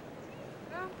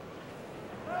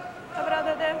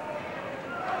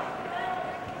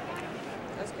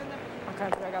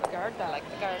Okay, I got to guard that. I like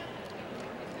the guard.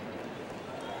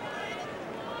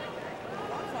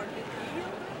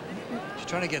 she's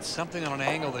trying to get something on an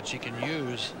angle that she can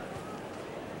use.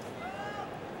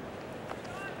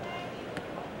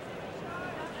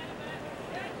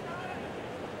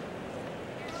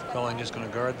 Colin just going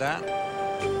to guard that.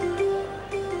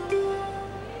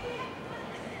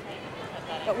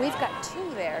 But we've got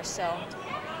 2 there, so.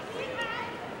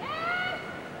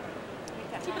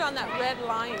 Keep it on that red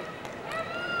line.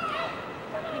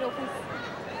 You know,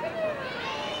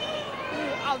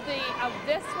 of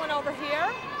this one over here.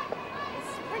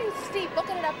 It's pretty steep. Look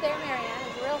at it up there, Marianne.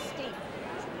 It's real steep.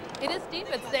 It is steep.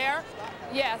 It's there.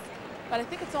 Yes. But I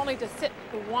think it's only to sit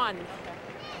the one.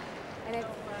 And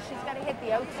she's got to hit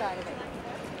the outside of it.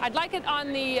 I'd like it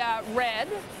on the red.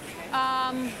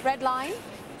 Red line.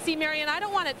 See, Marianne, I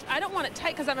don't want it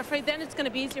tight because I'm afraid then it's going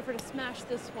to be easier for her to smash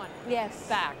this one. Yes.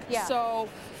 Back. Yeah. So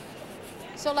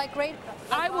like right.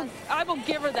 I will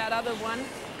give her that other one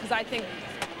because I think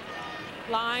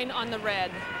line on the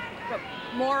red, but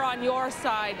more on your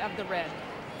side of the red.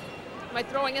 Am I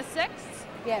throwing a 6?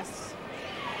 Yes.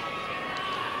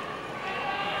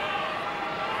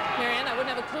 Marianne, I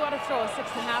wouldn't have a clue how to throw a 6.5.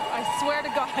 I swear to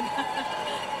God.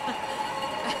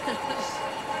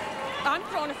 I'm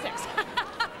throwing a 6.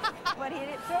 But he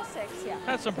didn't throw 6, yeah.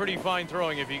 That's some pretty fine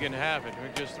throwing if you can have it. We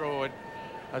just throw it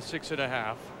a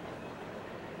 6.5.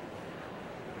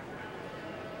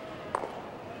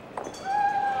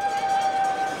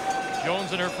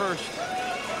 Jones in her first.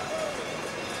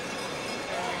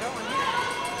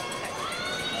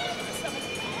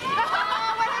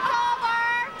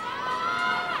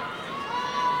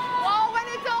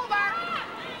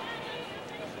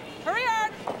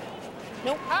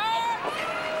 Nope.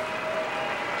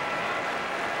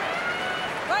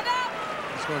 Right up.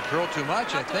 It's going to curl too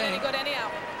much, I think. Not good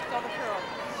anyhow. It's all the curl.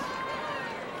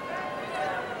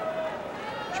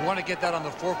 She wanted to get that on the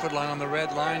forefoot line, on the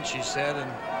red line, she said,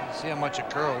 and see how much it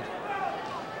curled.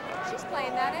 She's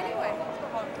playing that anyway.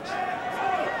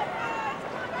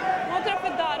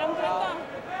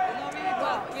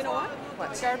 Well, you know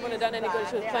what? The guard wouldn't have done any good.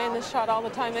 She was playing this shot all the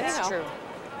time anyhow. That's true.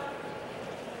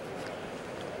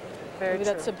 Maybe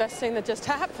that's the best thing that just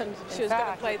happened. She was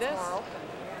going to play this.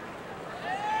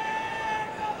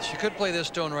 She could play this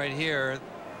stone right here,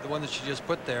 the one that she just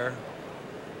put there.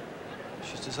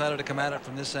 She's decided to come at it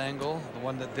from this angle, the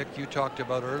one that Vic, you talked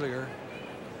about earlier.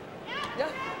 Yeah.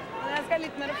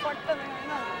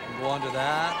 Go on to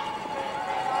that.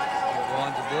 Go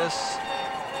on to this.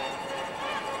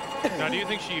 Now, do you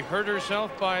think she hurt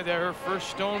herself by her first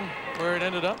stone where it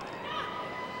ended up?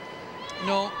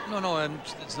 No, and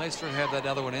it's nice for her to have that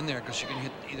other one in there because she can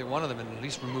hit either one of them and at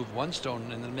least remove one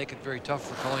stone and then make it very tough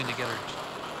for Colleen to get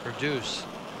her deuce.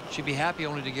 She'd be happy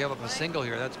only to give up a single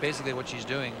here. That's basically what she's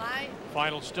doing.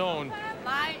 Final stone.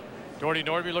 Doherty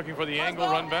Nordby looking for the angle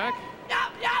run back.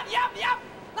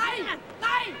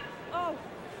 Oh.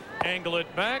 Angle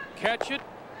it back, catch it,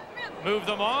 move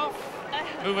them off,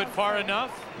 move it far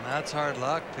enough. And that's hard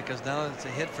luck because now it's a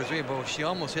hit for 3, but she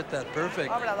almost hit that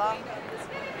perfect.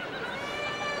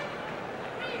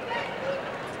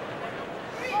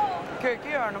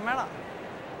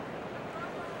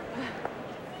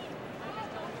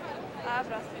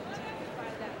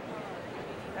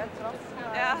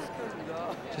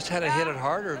 Just had to hit it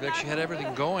harder, Vic. She had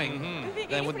everything going.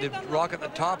 Then with the rock at the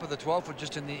top of the 12-foot,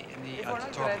 just at the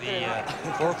top of the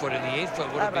 4-foot, and the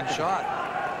 8-foot would have been shot.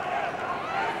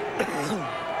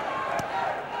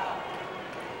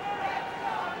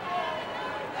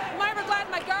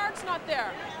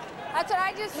 That's what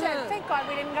I just said. Thank God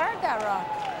we didn't guard that rock.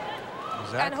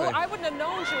 Exactly. And I wouldn't have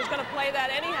known she was going to play that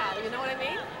anyhow. You know what I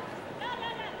mean?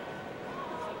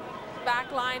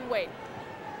 Back line, wait.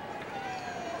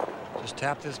 Just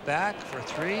tap this back for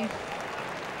 3.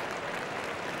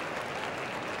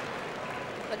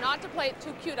 But not to play it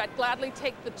too cute. I'd gladly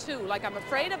take the 2. Like, I'm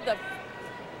afraid of the...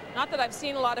 Not that I've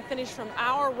seen a lot of finish from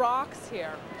our rocks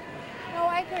here. No,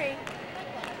 I agree.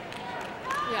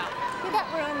 Yeah. You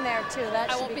got room there, too. That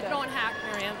I should won't be good. throwing hack,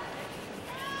 Marianne.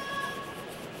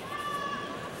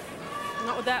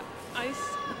 Not with that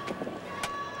ice.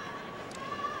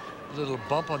 A little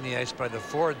bump on the ice by the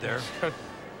Ford there. Look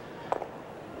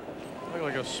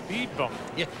like a speed bump.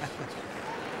 Yeah.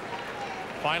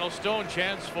 Final stone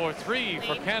chance for 3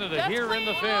 for Canada Just here in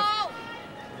the 5th.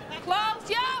 Close,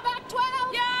 yeah, back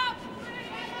 12. Yeah.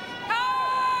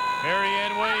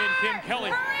 Marianne Way and Kim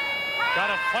Kelly got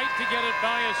a fight to get it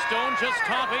by a stone, just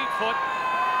top 8 foot.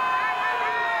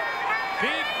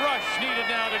 Big brush needed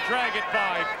now to drag it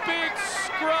by. Big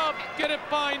scrub, get it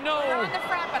by no. We're on the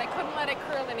front, but I couldn't let it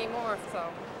curl anymore, so.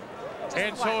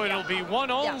 And so it'll be 1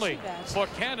 only for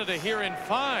Canada here in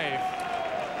 5.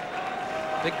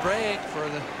 Big break for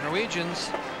the Norwegians.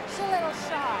 She's a little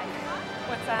shy.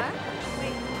 What's that?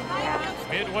 Yeah.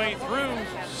 Midway through,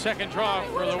 second draw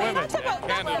for the women. And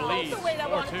Canada leads 4-2.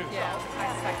 Yeah,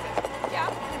 I expected. Yeah,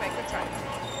 anyway, good try.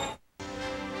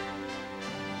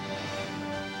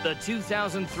 The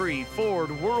 2003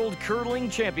 Ford World Curling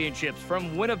Championships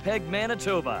from Winnipeg,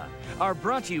 Manitoba are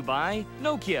brought to you by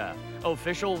Nokia,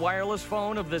 official wireless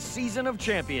phone of the Season of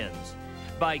Champions.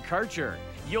 By Karcher,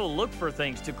 you'll look for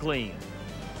things to clean.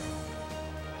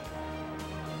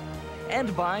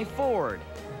 And by Ford,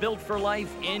 built for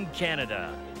life in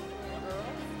Canada.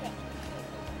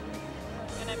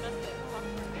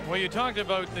 Well, you talked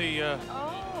about the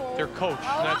their coach.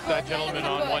 That's that gentleman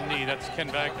on one knee. That's Ken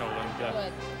Bagnall.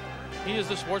 And he is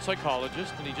the sports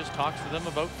psychologist, and he just talks to them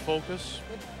about focus,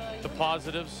 the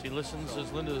positives. He listens,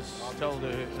 as Linda's told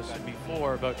us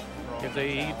before, about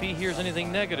if he hears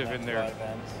anything negative in their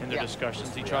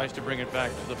discussions, he tries to bring it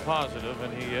back to the positive,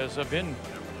 and he has been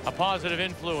a positive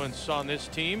influence on this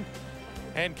team.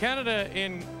 And Canada,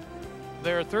 in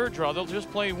their 3rd draw, they'll just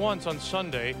play once on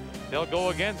Sunday. They'll go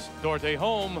against Dorte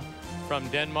Holm from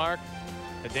Denmark.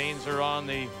 The Danes are on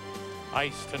the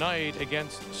ice tonight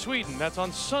against Sweden. That's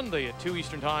on Sunday at 2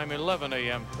 Eastern Time, 11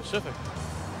 a.m. Pacific.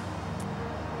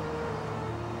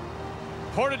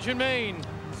 Portage in Maine.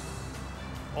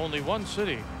 Only one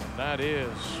city, and that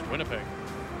is Winnipeg.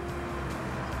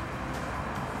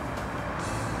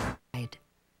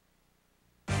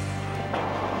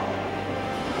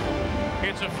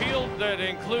 It's a field that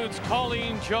includes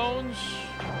Colleen Jones,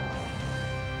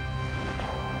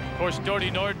 of course,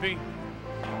 Dorte Nordby.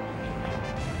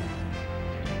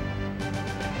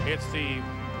 It's the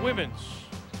women's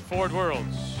Ford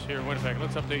Worlds here in Winnipeg.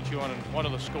 Let's update you on one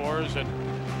of the scores. And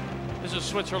this is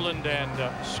Switzerland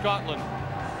and Scotland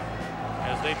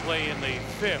as they play in the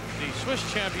 5th. The Swiss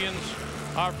champions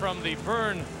are from the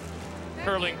Bern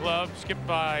Curling Club, skipped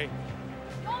by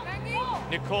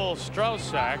Nicole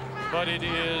Straussack, but it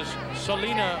is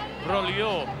Salina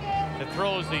Broliot that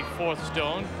throws the 4th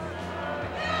stone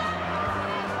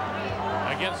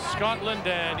against Scotland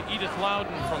and Edith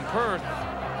Loudon from Perth.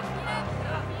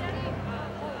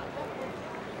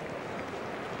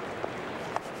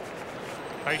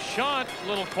 A shot,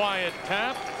 little quiet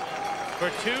tap for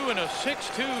 2 and a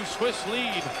 6-2 Swiss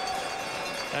lead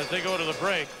as they go to the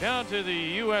break. Down to the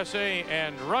USA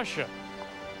and Russia.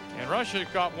 And Russia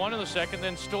got 1 in the 2nd,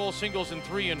 then stole singles in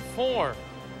 3 and 4.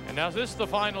 And now this is the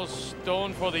final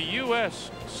stone for the U.S.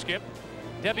 skip.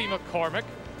 Debbie McCormick,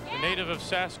 the native of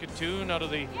Saskatoon, out of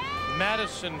the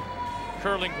Madison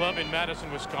Curling Club in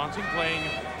Madison, Wisconsin, playing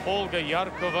Olga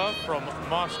Yarkova from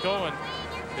Moscow. And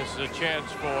this is a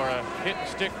chance for a hit and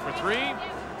stick for 3.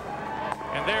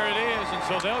 And there it is. And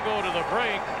so they'll go to the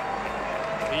break.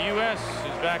 The U.S.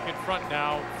 is back in front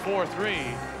now,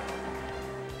 4-3.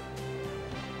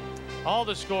 All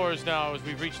the scores now as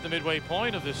we've reached the midway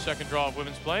point of this 2nd draw of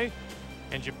women's play.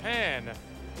 And Japan,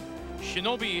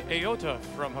 Shinobi Aota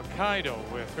from Hokkaido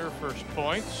with her first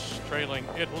points, trailing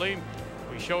Italy.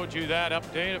 We showed you that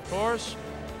update, of course.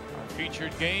 Our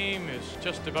featured game is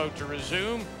just about to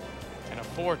resume. And a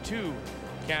 4-2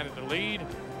 Canada lead.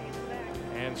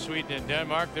 And Sweden and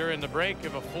Denmark, they're in the break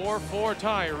of a 4-4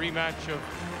 tie, a rematch of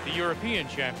the European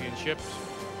Championships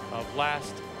of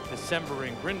last December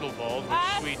in Grindelwald,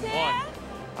 which Sweden won.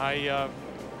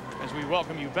 As we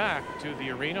welcome you back to the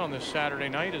arena on this Saturday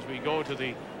night as we go to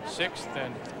the 6th,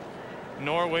 and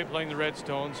Norway, playing the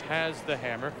Redstones, has the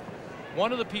hammer.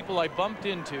 one of the people I bumped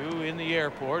into in the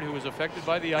airport who was affected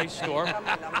by the ice storm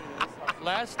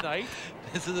last night.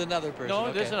 This is another person. No,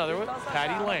 okay. this is another one.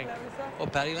 Patty Lang. Oh,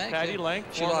 Patty Lang. Patty Lang.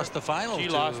 She lost the final. She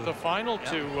lost the final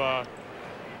to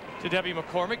Debbie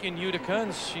McCormick in Utica,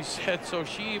 and she said so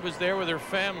she was there with her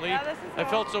family. I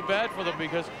felt so bad for them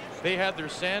because they had their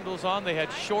sandals on, they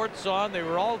had shorts on, they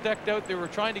were all decked out. They were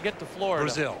trying to get to Florida.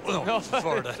 Brazil. No,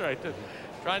 Florida. That's right.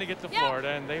 Trying to get to Florida,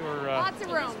 and they were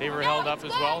held up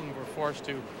as well, and were forced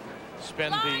to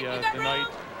spend the night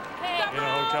in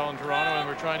a hotel in Toronto, and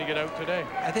we're trying to get out today.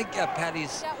 I think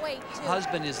Patty's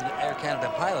husband is an Air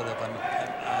Canada pilot. If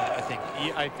I think.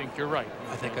 Yeah, I think you're right.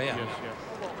 I think I am. Yes,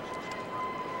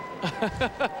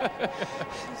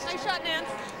 Nice shot, Nance.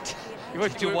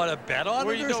 Did you want to bet on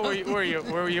it or something?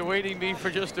 Were you waiting me for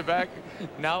just a back?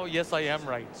 Now, yes, I am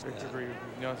right.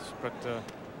 Yes, but.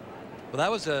 Well, that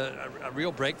was a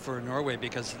real break for Norway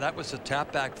because that was a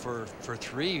tap back for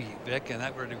 3, Vic, and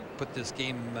that would have put this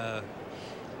game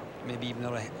maybe even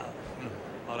out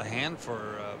of hand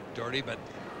for Doherty, but.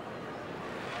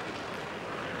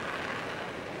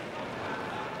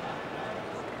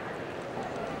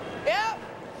 Yep.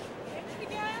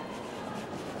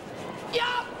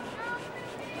 Yep.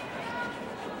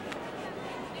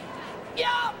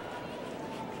 Yep.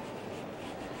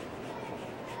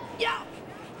 Yep.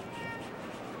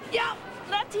 Yep.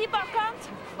 Let he bakkant.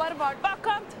 Bare bak.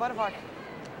 Bakkant. Bare bak.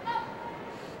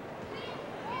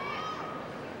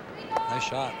 Nice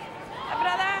shot. Det er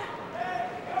bra, det.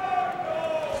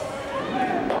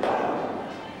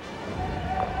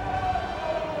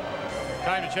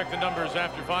 Time to check the numbers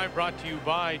after 5, brought to you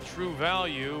by True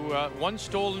Value. 1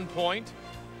 stolen point,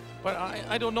 but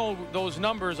I don't know those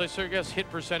numbers. I guess hit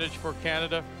percentage for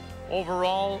Canada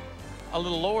overall a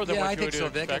little lower than what you would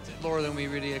expect. Vic. It's lower than we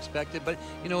really expected, but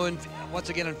you know, once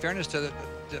again, in fairness to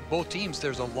both teams,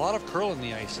 there's a lot of curl in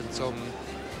the ice, and so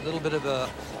a little bit of a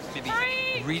maybe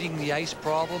reading the ice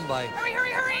problem by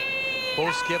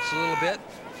both skips a little bit.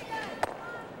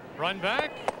 Run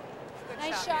back.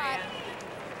 Nice shot.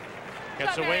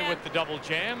 Gets away with the double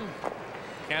jam.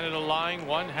 Canada lying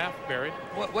 1, half buried.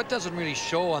 What doesn't really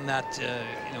show on that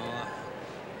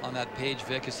on that page,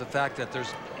 Vic, is the fact that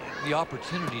there's the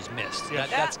opportunities missed. Yes.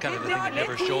 That's kind of the thing that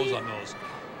never shows on those.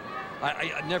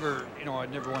 I never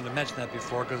wanted to mention that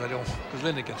before because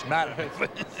Linda gets mad at me.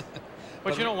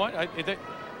 But you know what?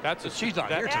 She's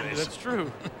not here today. That's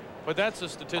true. But that's a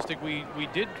statistic we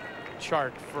did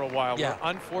chart for a while. Yeah.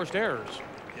 Unforced errors.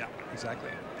 Yeah, exactly.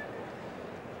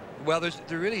 Well,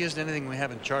 there really isn't anything we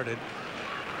haven't charted.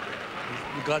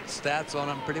 We've got stats on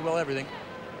them, pretty well everything.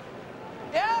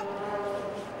 Yeah.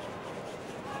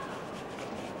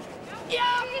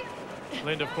 Yeah.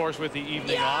 Linda, of course, with the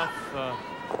evening off.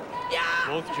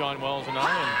 Both John Wells and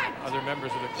I and other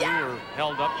members of the crew are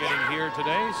held up getting here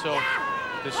today. So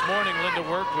this morning, Linda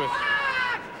worked with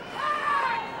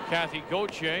Kathy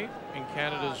Gauthier in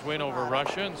Canada's win over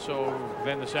Russia. And so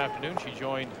then this afternoon, she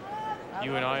joined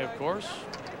you and I, of course.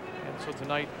 And so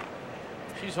tonight,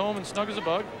 she's home and snug as a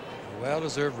bug.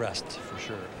 Well-deserved rest, for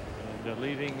sure. And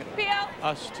leaving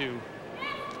us to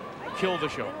kill the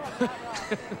show.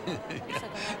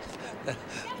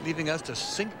 Leaving us to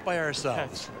sink by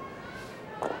ourselves.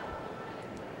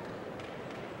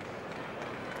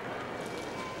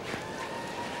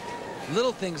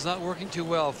 Little things not working too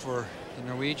well for the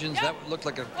Norwegians. That looked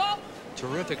like a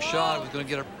terrific shot. It was going to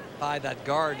get her by that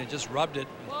guard, and it just rubbed it.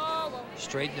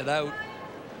 Straightened it out.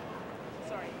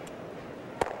 Sorry.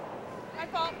 My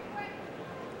fault.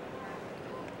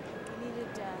 We needed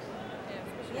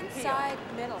inside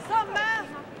middle.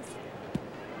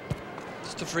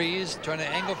 Just a freeze, trying to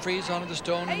angle freeze onto the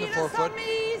stone in the forefoot.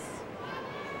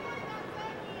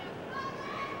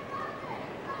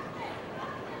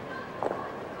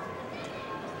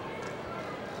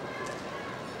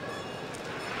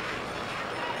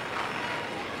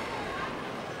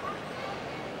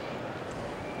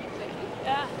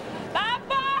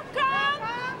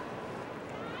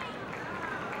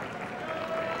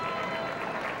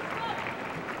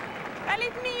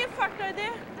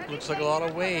 Looks like a lot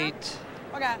of weight.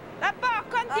 Okay. Det er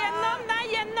bakkant gjennom. Nei,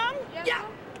 gjennom. Ja.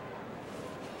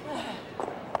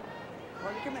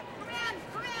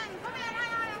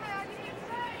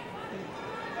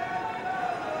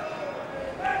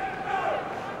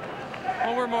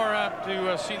 Well, we're more apt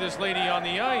to see this lady on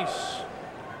the ice,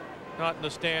 not in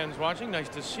the stands watching. Nice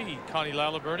to see Connie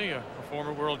Laliberty, a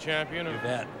former world champion of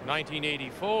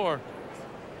 1984.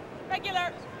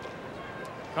 Regular.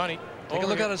 Connie. Take a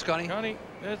look at us, Connie. Connie.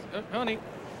 Connie.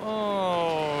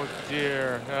 Oh,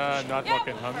 dear. Not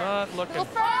looking. I'm not looking.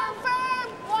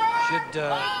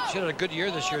 She had a good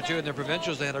year this year too in their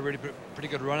provincials. They had a really pretty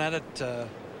good run at it.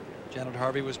 Janet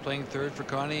Harvey was playing third for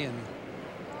Connie and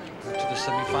got to the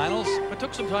semifinals. But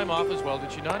took some time off as well,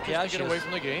 did she not? Just Yeah, to get away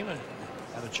from the game and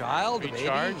had a child, a baby.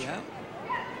 Yeah.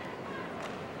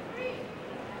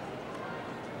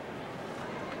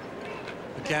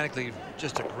 Mechanically,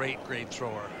 just a great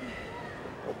thrower.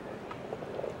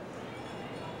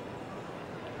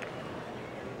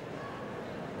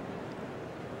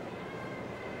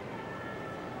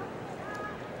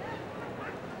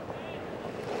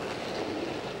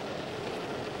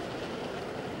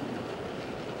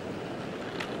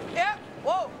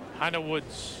 Hannah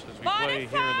Woods as we play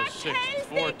here in the 6th.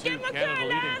 4-2 Canada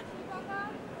leading.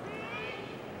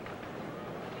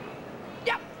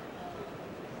 Yep.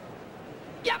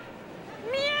 Yep.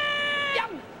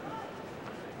 Yep.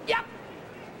 Yep.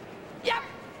 Yep.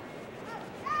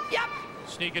 Yep.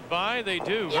 Sneak it by, they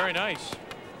do. Very nice.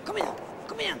 Come in.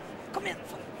 Come in. Come in.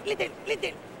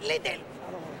 Little.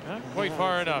 Not quite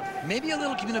far enough. Maybe a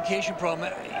little communication problem.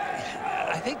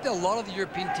 I think that a lot of the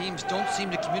European teams don't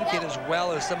seem to communicate as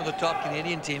well as some of the top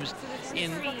Canadian teams in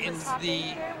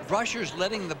the brushers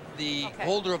letting the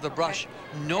holder of the brush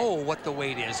know what the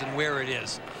weight is and where it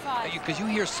is. Because you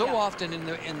hear so often in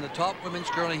the top women's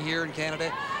curling here in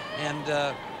Canada and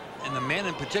the men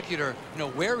in particular, you know,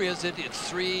 where is it? It's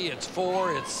 3, it's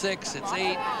 4, it's 6, it's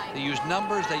 8. They use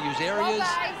numbers, they use areas.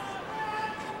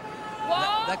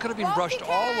 That could have been brushed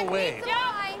all the way.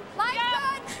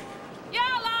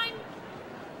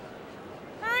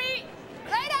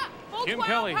 Kim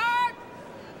Kelly.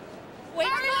 Wait,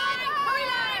 hurry, line.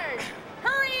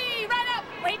 Hurry, right up.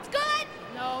 Wait's good.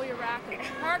 No, you're racking.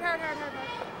 Hard.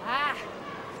 Ah.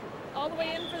 All the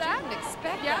way in for that? Didn't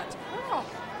expect Yeah. that. Oh.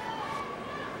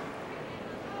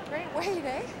 Great weight,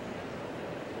 eh?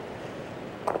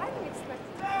 I didn't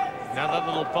expect that. Now that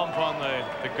little bump on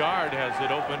the guard, has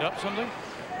it opened up something?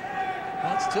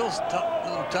 Well, it's still a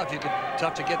little tough.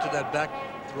 Tough to get to that back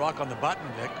rock on the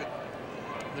button, Vic.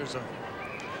 There's a.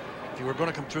 If you were going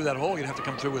to come through that hole, you'd have to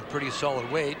come through with pretty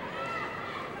solid weight.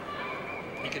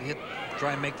 You could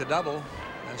try and make the double,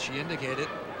 as she indicated.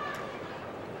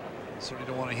 Certainly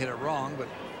don't want to hit it wrong, but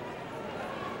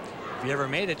if you ever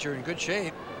made it, you're in good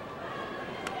shape.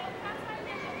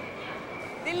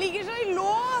 Det ligger så I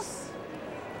lås.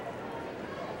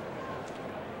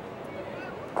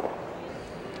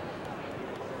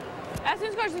 Jeg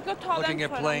synes kanskje du skal ta Looking den at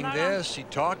foran playing der, da. this, she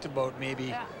talked about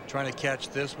maybe trying to catch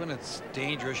this one. It's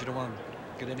dangerous. You don't want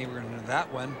to get anywhere into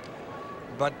that one.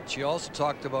 But she also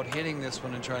talked about hitting this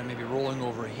one and trying maybe rolling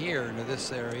over here into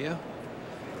this area.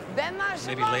 Den så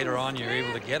Maybe later on you're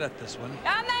able to get at this one.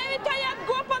 Ja, nei, vi tar igjen.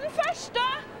 Gå på den første.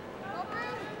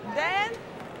 Den.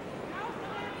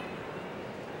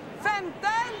 15.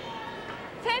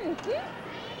 15.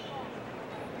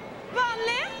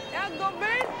 Vanlig. Ja,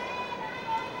 dobbelt.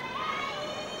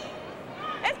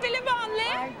 Jeg spiller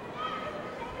vanlig.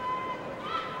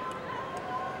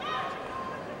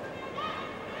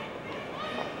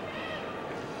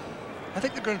 I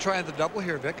think they're going to try the double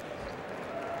here, Vic.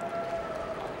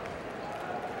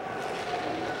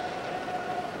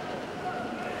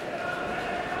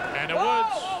 Hannah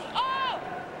Woods.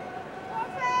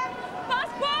 Pass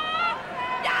på!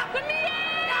 Ja, kom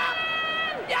igjen!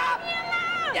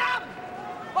 Ja.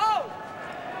 Wow.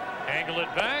 Angle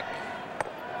it back.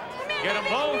 Get them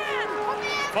both.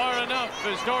 Far enough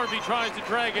as Nordby tries to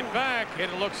drag it back,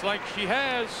 and it looks like she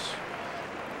has.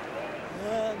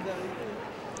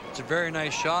 It's a very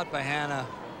nice shot by Hannah.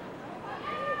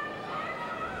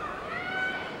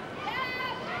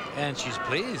 And she's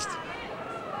pleased.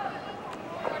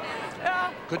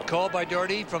 Good call by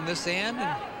Doherty from this end.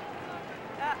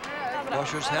 And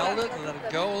Brushers held it and let it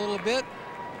go a little bit.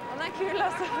 Han kul,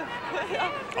 altså.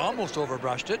 Almost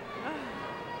overbrushed it.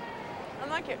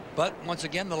 Han kul. But once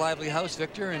again, the lively house,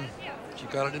 Victor, and she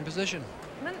got it in position.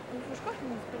 Men hvorfor skal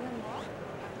hun spille nå?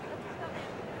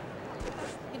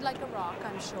 You'd like a rock,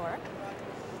 I'm sure.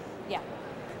 Yeah.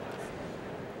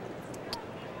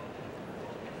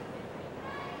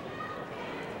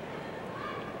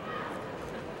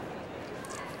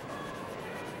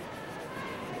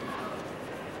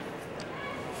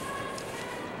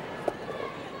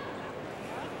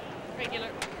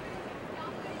 Regular.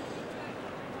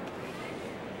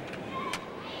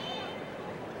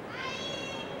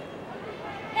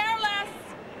 Hairless.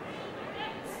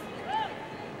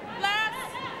 Less.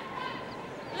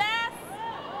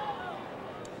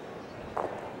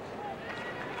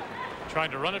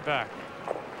 Trying to run it back.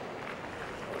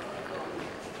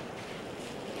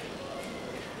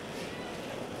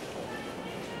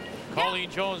 Colleen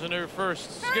Jones in her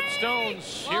first skip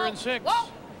stones here in 6. Whoa.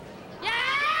 Yeah!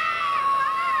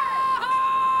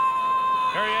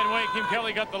 Marianne Way, Kim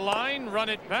Kelly got the line, run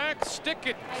it back, stick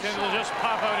it, and it'll just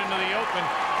pop out into the open.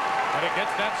 But it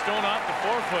gets that stone off the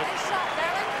 4-foot. Nice shot,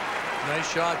 darling.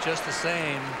 Nice shot, just the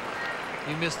same.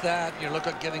 You missed that, you look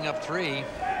at giving up 3.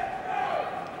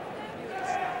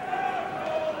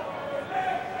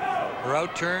 Her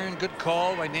out turn, good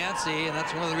call by Nancy, and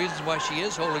that's one of the reasons why she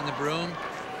is holding the broom.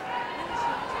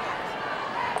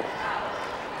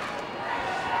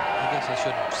 I guess I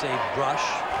should say brush.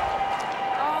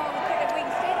 Oh, we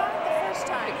stayed on it the first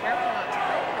time. Be careful not to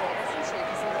break the goal, isn't she?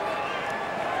 'Cause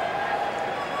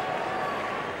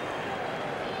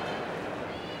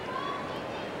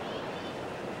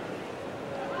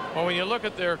Well, when you look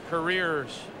at their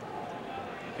careers,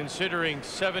 considering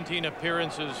 17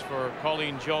 appearances for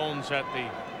Colleen Jones at the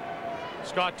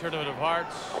Scott Tournament of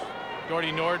Hearts,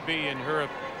 Dorothy Nordby and her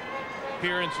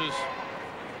appearances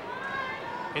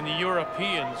in the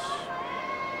Europeans,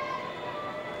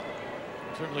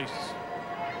 certainly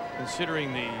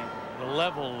considering the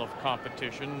level of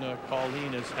competition,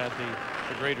 Colleen has had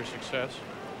the greater success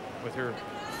with her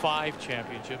 5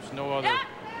 championships. No other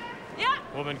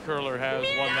woman curler has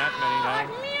won that many now.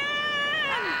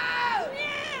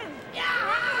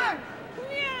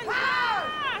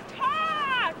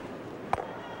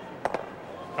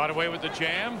 Got away with the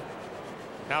jam.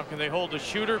 Now can they hold the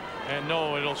shooter? And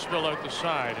no, it'll spill out the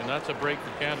side, and that's a break for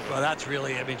Canada. Well, that's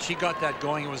really, I mean, she got that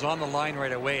going. It was on the line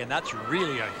right away, and that's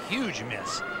really a huge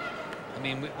miss. I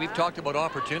mean, we've talked about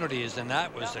opportunities, and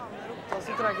that was a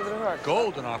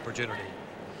golden opportunity.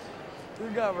 You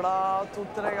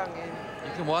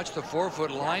can watch the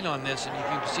 4-foot line on this, and you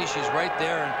can see she's right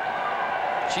there,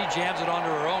 and she jams it onto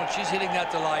her own. She's hitting that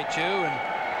to lie too, and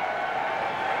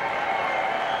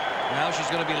now she's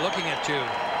going to be looking at 2.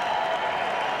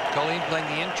 Colleen playing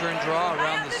the in-turn draw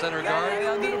around the center guard.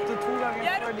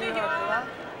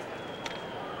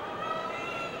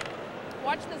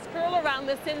 watch this curl around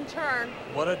this in turn.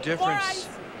 What a difference.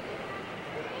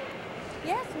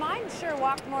 Yes, mine sure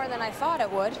walked more than I thought it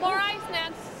would. More ice,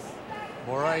 Nance.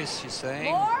 More ice, she's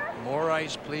saying. More? More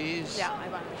ice, please. Yeah, I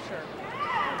want to be sure.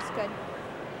 That's good.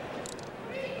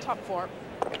 Top 4.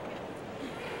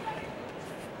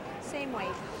 Same weight.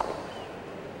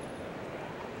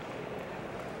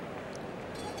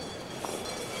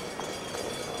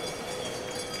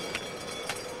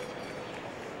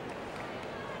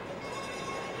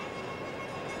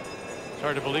 It's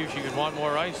hard to believe she could want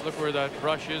more ice. Look where that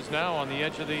brush is now on the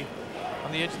edge of the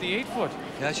 8-foot.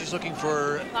 Yeah, she's looking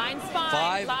for Line's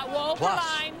fine. 5 Wall plus.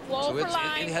 for line. Wall So for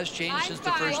line. it has changed Line's since the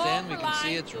fine. first Wall end. We for can see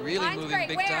line. it's really Line's moving great.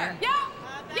 big Where? time. Yeah.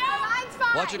 Line's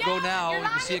fine. Watch it go Yeah. now. Your You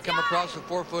can line see it is come fine. across the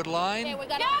 4-foot Okay, line. we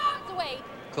got to wait.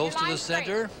 Close to the line's great.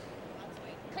 center.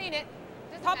 Clean it.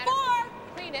 Doesn't Top matter. 4.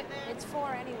 Clean it. It's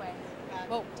 4 anyway.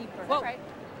 Whoa, deeper. Whoa. All right.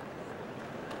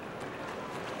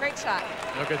 Great shot.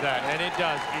 Look at that, and it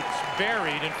does. It's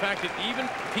buried. In fact, it even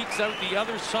peeks out the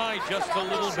other side just a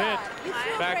little bit.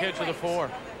 Back edge of the 4.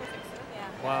 Yeah.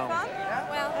 Wow.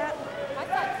 Well, I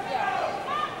thought, yeah.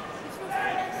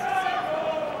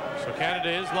 So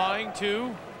Canada is lying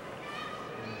 2.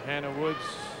 And Hannah Woods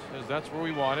says that's where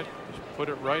we want it. Just put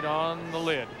it right on the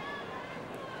lid.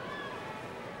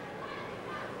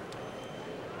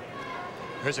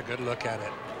 Here's a good look at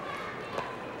it.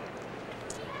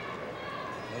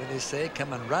 What did they say?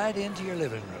 Coming right into your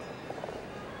living room.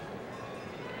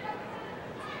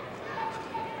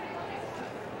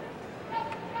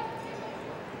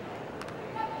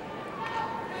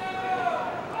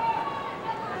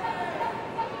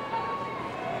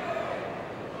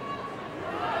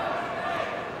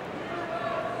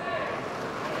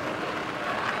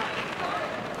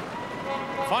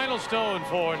 Final stone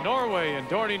for Norway, and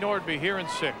Dorothy Nordby here in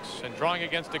 6 and drawing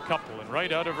against a couple and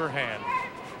right out of her hand.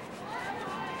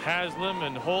 Haslam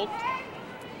and Holt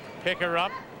pick her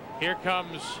up. Here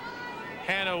comes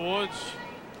Hannah Woods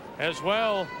as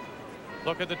well.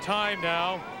 Look at the time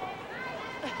now.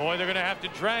 Boy, they're going to have to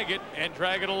drag it and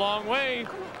drag it a long way.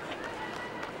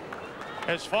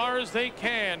 As far as they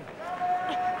can.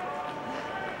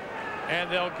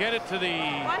 And they'll get it to the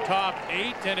top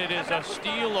 8, and it is a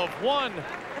steal of 1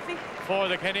 for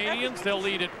the Canadians. They'll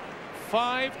lead it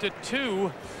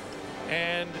 5-2,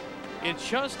 and it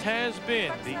just has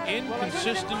been the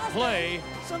inconsistent play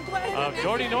of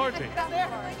Dorothy Nordby.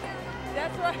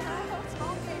 That's right.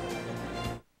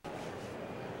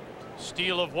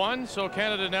 Steal of 1, so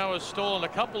Canada now has stolen a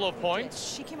couple of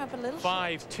points. She came up a little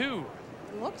 5-2.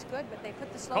 Looks good, but they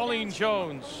put the slow Colleen down.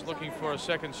 Jones looking for a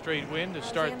second straight win to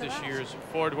start this year's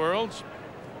Ford Worlds.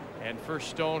 And first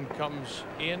stone comes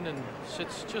in and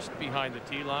sits just behind the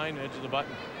tee line, edge of the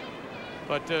button.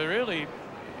 But really,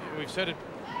 we've said it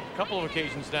couple of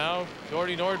occasions now.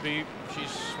 Nordby,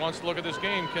 she wants to look at this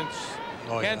game.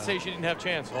 Can't say she didn't have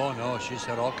chance. Oh no, she's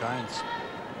had all kinds.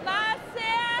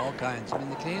 All kinds. I mean,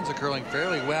 the Canadians are curling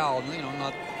fairly well. You know,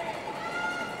 not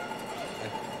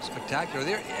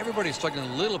spectacular. Everybody's struggling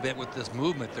a little bit with this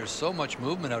movement. There's so much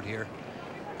movement out here.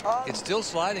 It's still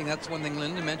sliding. That's one thing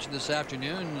Linda mentioned this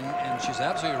afternoon, and she's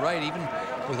absolutely right. Even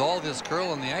with all this curl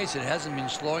on the ice, it hasn't been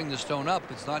slowing the stone up.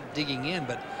 It's not digging in,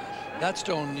 but that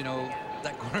stone, you know,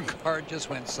 that corner guard just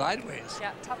went sideways.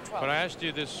 Yeah, top 12. But I asked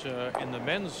you this in the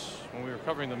men's, when we were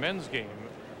covering the men's game,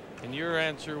 and your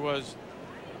answer was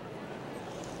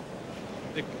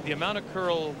the amount of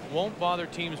curl won't bother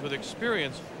teams with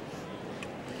experience.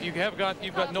 You've got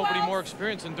nobody more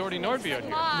experienced than Nordby out here.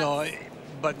 No,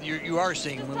 but you are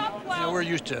seeing, you know, we're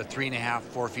used to 3.5,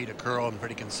 4 feet of curl and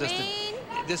pretty consistent.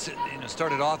 This, you know,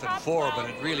 started off at 4, but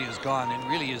it really has gone. It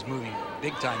really is moving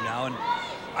big time now. And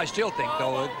I still think,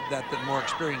 though, that the more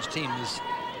experienced team is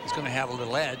going to have a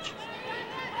little edge.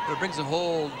 But it brings a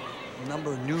whole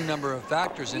new number of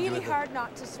factors into it. Really hard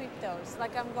not to sweep those.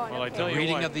 Like I'm going. Well, I tell you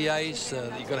Reading what, of the ice,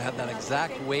 you got to have that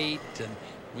exact weight, and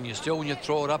when you throw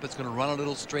it up, it's going to run a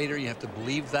little straighter. You have to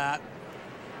believe that.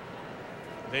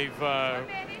 They've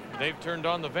turned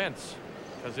on the vents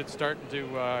because it's starting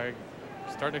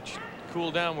to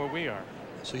cool down where we are.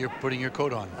 So you're putting your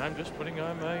coat on. I'm just putting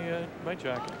on my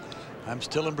jacket. I'm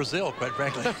still in Brazil, quite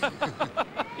frankly.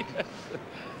 Yes.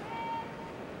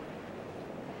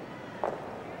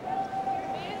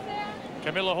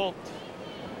 Camilla Holt.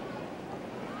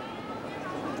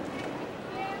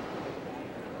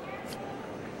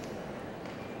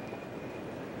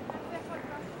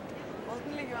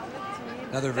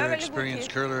 Another very experienced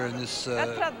curler in this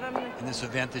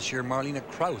event this year, Marlene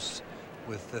Kraus,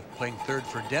 with playing third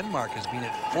for Denmark, has been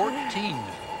at 14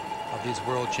 of these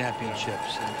World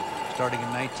Championships, and starting in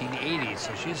 1980.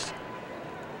 So she's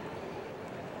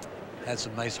had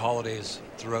some nice holidays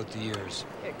throughout the years.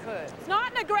 It could. It's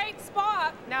not in a great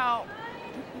spot. No.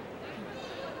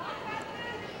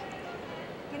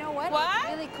 You know what? What?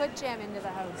 It really could jam into the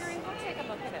house. Go take a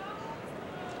look at it.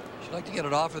 She'd like to get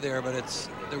it off of there, but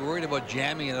they're worried about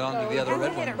jamming it onto the other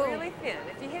red one. Hit it really thin.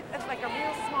 If you hit like a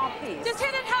real small piece, just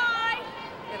hit it high.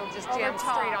 It'll just jam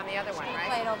straight on the other one, right?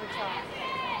 Play it over top.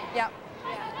 Yep.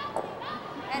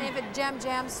 Yeah. And if it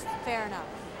jams, fair enough.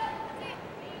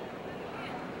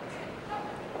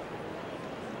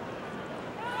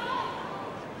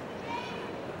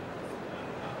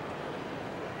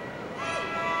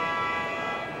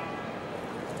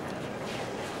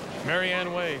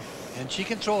 Marianne Way. And she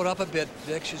can throw it up a bit,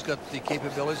 Vic. She's got the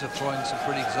capabilities of throwing some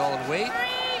pretty solid weight.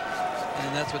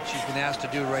 And that's what she's been asked to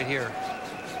do right here.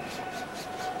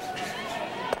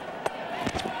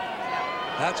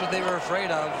 That's what they were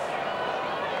afraid of.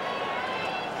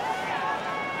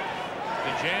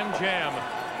 The jam.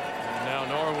 And now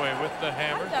Norway with the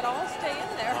hammer. That all stay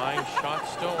in there. 9-shot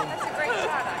stone. That's a great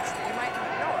shot, actually. You might not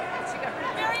know it, but she got rid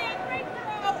of it. Marianne, great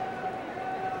throw.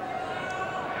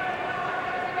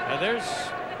 Now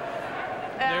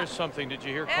there's something. Did you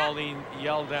hear Colleen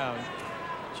yell down?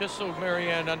 Just so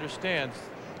Marianne understands,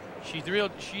 she threw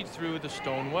the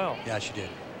stone well. Yeah, she did.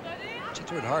 She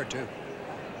threw it hard too.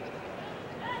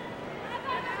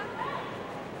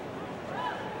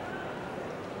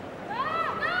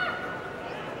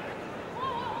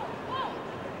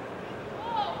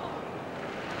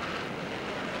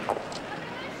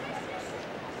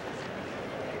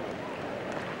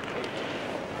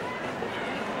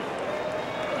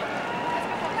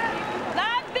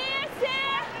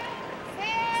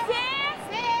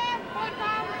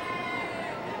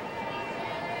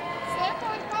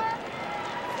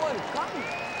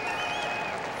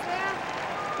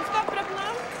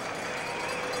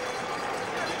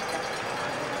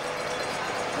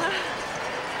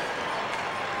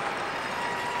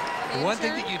 One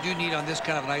thing that you do need on this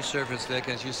kind of an ice surface, Vic,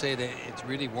 as you say, that it's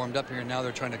really warmed up here, and now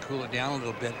they're trying to cool it down a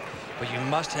little bit, but you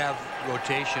must have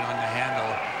rotation on the handle,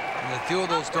 and the few of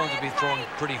those stones will be thrown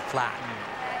pretty flat.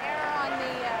 Error on the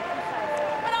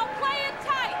inside. But I'll play it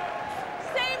tight.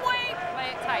 Same way.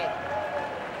 Play it tight.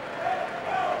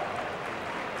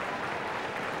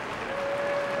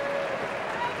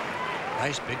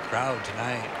 Nice big crowd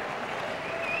tonight.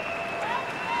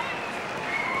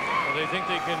 They think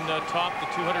they can top the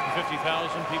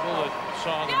 250,000 people that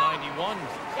saw the 91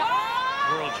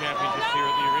 World Championships here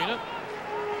at the arena.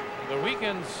 The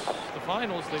weekends, the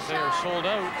finals, they say are sold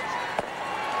out.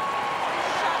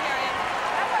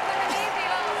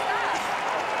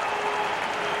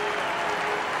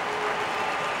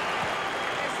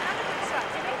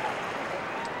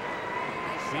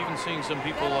 We're even seeing some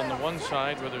people on the one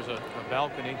side where there's a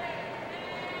balcony.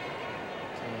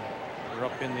 They're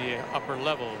up in the upper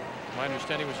level. My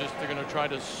understanding was just they're going to try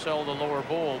to sell the lower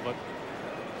bowl, but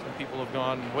some people have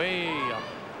gone way up.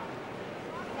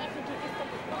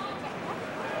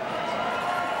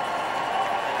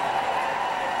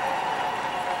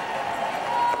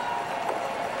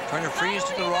 Trying to freeze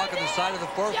to the rock on the side of the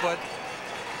forefoot.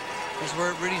 This is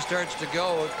where it really starts to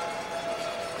go.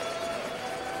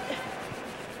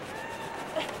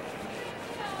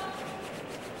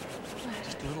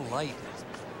 Just a little light.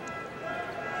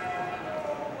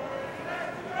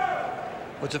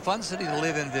 Well, it's a fun city to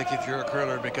live in, Vic, if you're a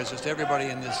curler, because just everybody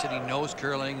in this city knows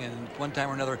curling and one time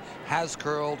or another has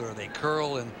curled or they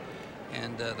curl,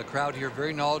 and the crowd here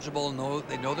very knowledgeable,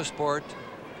 they know the sport,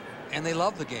 and they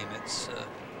love the game. It's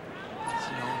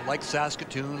you know, like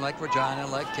Saskatoon, like Regina,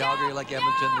 like Calgary, like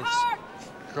Edmonton.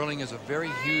 Curling is a very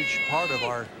huge part of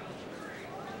our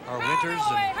winters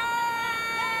and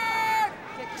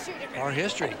our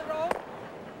history.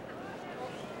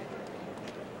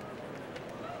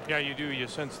 Yeah, you do. You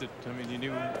sense that. I mean, you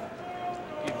knew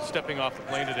even stepping off the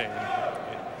plane today.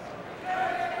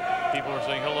 People were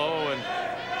saying hello and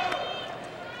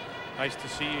nice to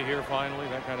see you here finally,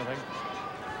 that kind of thing.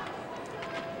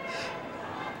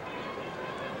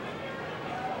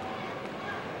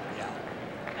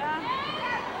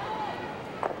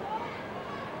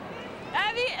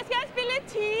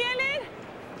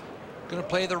 Going to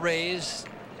play the raise.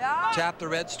 Tap the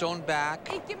redstone back.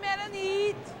 Ikke mer enn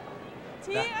hit.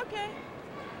 10, okay.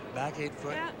 Back 8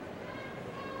 foot. Yeah.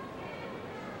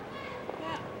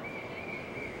 Yeah.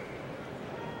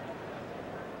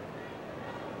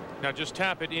 Now just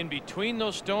tap it in between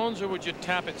those stones, or would you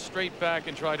tap it straight back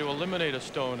and try to eliminate a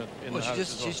stone in the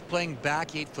house? She's playing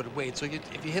back 8 foot weight. So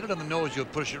if you hit it on the nose, you'll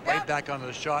push it right back onto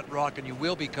the shot rock and you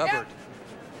will be covered.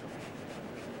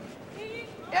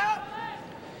 Yep.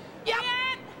 Yep.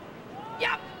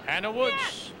 Yep. Hannah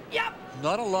Woods. Yep.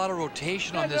 Not a lot of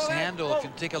rotation on this handle. If you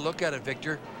take a look at it,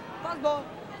 Victor,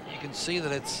 you can see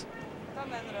that it's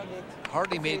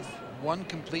hardly made one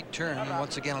complete turn, and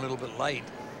once again a little bit light.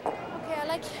 Okay, I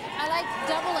like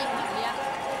doubling them, yeah.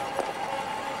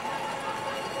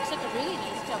 Looks like a really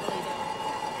nice doubling.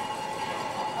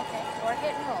 Okay, or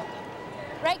hit and roll.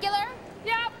 Regular?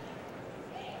 Yep.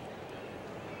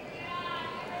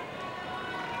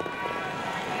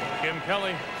 Kim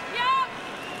Kelly. Yep.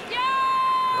 Yep.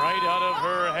 Right out of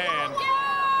her hand.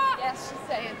 Yeah. Yes, she's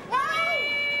saying.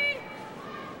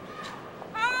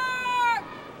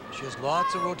 She has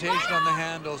lots of rotation on the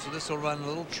handle, so this will run a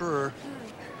little truer.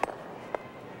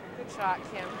 Good shot,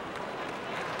 Kim.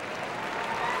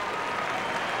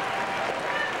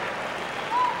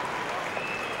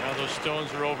 Now those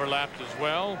stones are overlapped as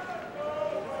well.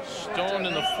 Stone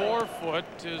in the forefoot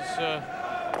is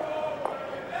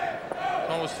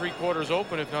almost 3/4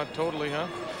 open, if not totally, huh?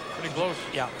 Pretty close.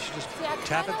 Yeah, she just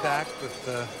tap it back with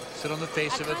sit on the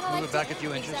face of it, move it back a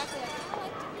few inches. Exactly.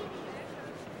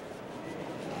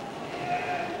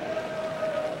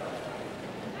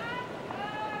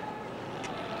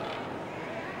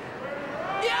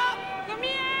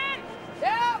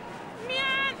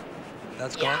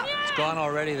 That's gone. It's gone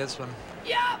already, this one.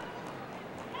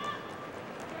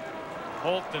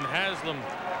 Holt and Haslam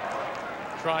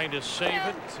trying to save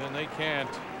it, and they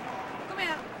can't. Kom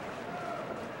igjen.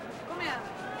 Kom igjen.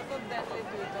 Så det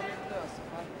litt ut og litt løs.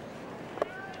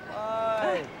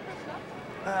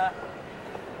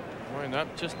 Boy, not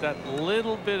just that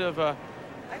little bit of a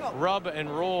rub and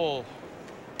roll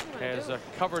has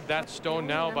covered that stone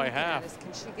now by half.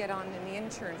 Can she get on in the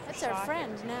intern? That's our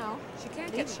friend now. She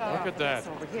can't get shot. Look at that.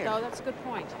 Over here. No, that's a good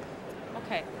point.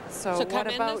 Okay. So come what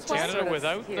in about this way? Canada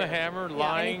without the hammer,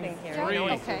 lying anything here? three. No,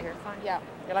 Okay. Here, fine. Yeah.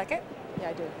 You like it? Yeah,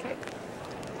 I do. Okay.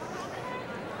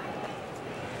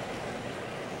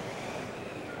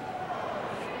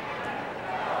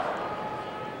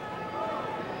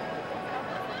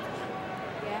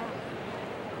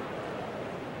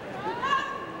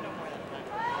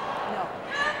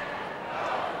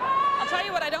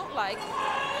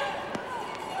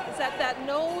 That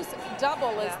nose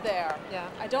double is there. Yeah.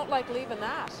 I don't like leaving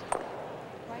that.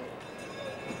 Right.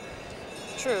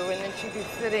 True, and then she'd be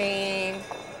sitting.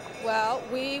 Well,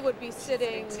 we would be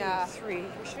sitting 2, 3.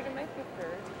 We should have made the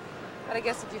third. But I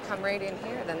guess if you come right in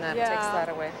here, then that Yeah. takes that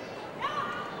away.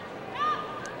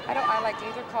 I like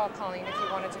either call, Colleen, if you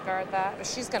wanted to guard that. But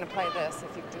she's going to play this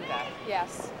if you do that.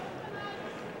 Yes.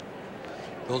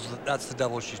 That's the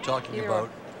double she's talking about,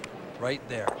 right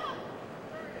there.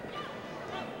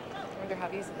 I wonder how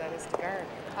easy that is to guard.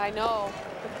 I know.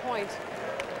 Good point.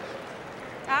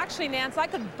 Actually, Nance, I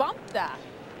could bump that,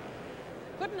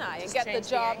 couldn't I, and Just get the change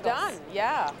the job angles. done?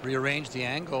 Yeah. Rearrange the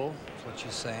angle That's what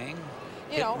she's saying.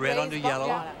 You Hit know, red onto raise bump yellow.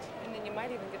 on it. And then you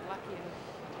might even get lucky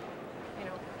and,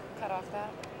 cut off that.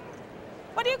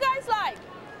 What do you guys like?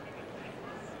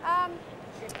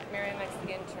 Marianne likes the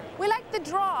intern. We like the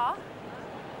draw.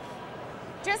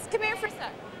 Just come here for a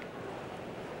sec.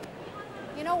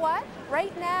 You know what?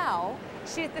 Right now,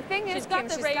 The thing is, She's got Kim,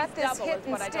 the she's raised got this double hit is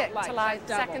and what I don't stick like. to lie She's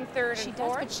double. second, third, she and does,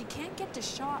 fourth. but she can't get to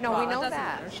shot. No, Well, we it know doesn't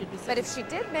that. matter. She'd be But if sitting-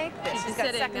 she did make this, She'd be she's got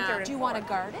sitting, second, third, and Do you fourth. want to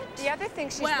guard it? The other thing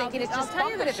she's Well, thinking is I'll just tell bump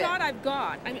you it the a bit. shot I've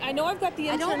got. I know I've got the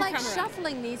I intern don't like coming.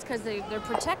 shuffling these because they're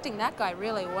protecting that guy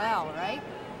really well, right?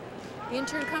 The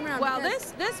intern coming around. Well,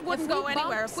 because this wouldn't if we go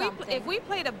anywhere. bump If we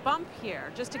played a bump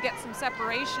here just to get some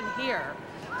separation here,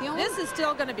 this is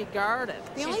still going to be guarded.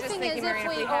 The She's only just thing thinking, is Marianne,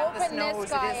 if if we we have this open nose, this it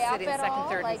is guy up sitting at second, all,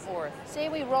 third, and like fourth. say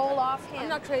we roll off him,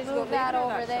 not crazy to go move that leave it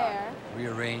at over that there.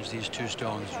 Rearrange these two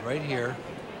stones right here.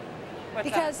 What's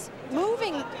Because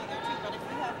moving,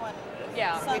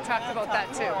 Yeah, we talked about that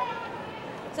too.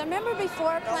 so remember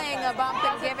before playing a bump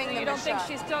and giving So them you don't a think shot.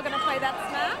 she's still going to play that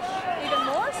smash? Even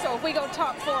more so if we go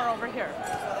top 4 over here.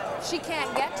 She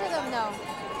can't get to them though.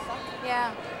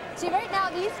 Yeah. See, right now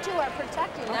these two are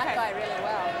protecting that guy really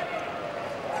well.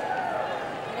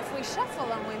 And if we shuffle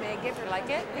them, we may give her Like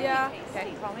it? Yeah.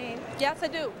 Okay, Colleen. Yes, I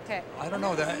do. Okay. I don't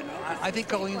know that. I think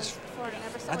Colleen's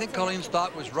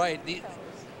thought was right.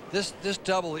 This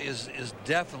double is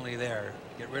definitely there.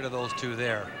 Get rid of those two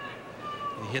there.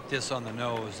 You hit this on the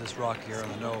nose, this rock here on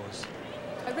the nose.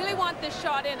 I really want this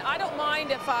shot in. I don't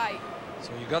mind if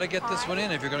So you got to get this one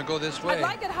in if you're going to go this way. I'd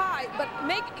like it high, but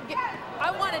I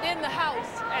want it in the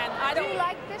house, and I don't. Do you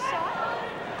like this shot?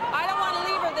 I don't want to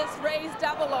leave her this raised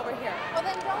double over here. Well,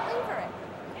 then don't leave her it.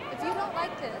 If you don't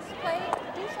like this,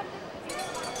 do something. If you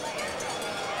don't want to play it.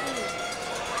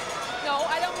 No,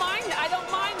 I don't mind. I don't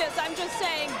mind this. I'm just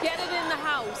saying, get it in the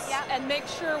house and make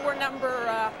sure we're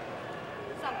number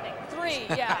Something.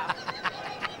 3. Yeah,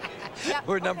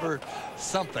 We're number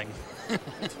something.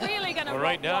 it's really gonna. Well,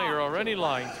 right now rock. you're already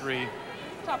line 3.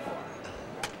 Top 4.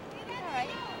 All right.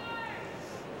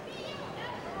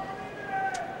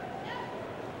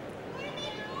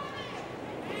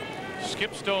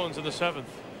 Skip stones in the 7th.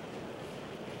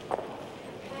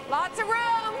 Lots of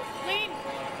room. Lean.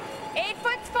 8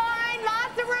 foot's fine.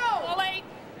 Lots of room. Full 8.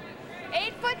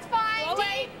 8 foot's fine. Full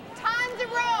 8. Tons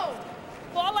of room.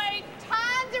 Full 8.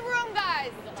 Tons of room,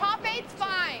 guys. Top 8's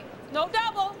fine. No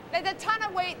double. There's a ton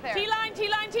of weight there. T-line,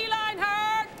 T-line, T-line.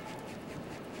 Hard.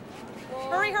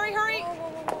 Hurry, hurry, hurry.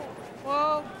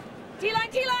 Whoa. T-line,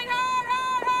 T-line. Hard,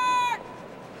 hard, hard.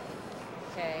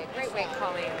 Okay, great weight,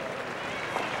 Colleen.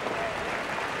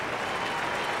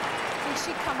 Can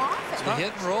she come off it? The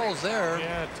hit and rolls there.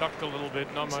 Yeah, tucked a little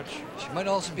bit, not much. She might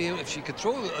also be able, if she could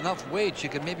throw enough weight, she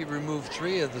could maybe remove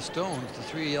 3 of the stones, the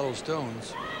 3 yellow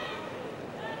stones.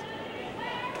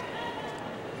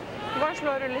 Var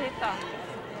slår du hit då?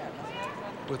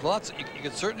 With lots, you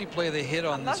could certainly play the hit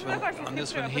on this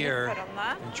one here,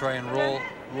 and try and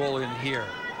roll in here.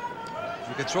 If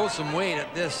you could throw some weight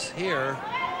at this here,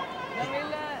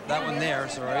 that one there,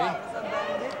 sorry.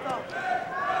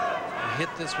 And hit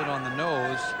this one on the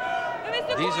nose.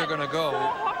 These are going to go.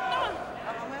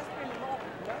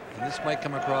 And this might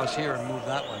come across here and move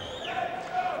that one.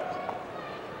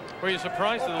 Were you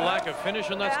surprised at the lack of finish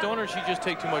on that stone, or did she just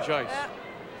take too much ice?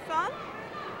 Sånn.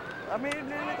 Da blir det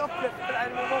litt oppløft. Er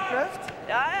det noe oppløft?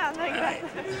 Ja, det er greit.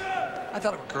 I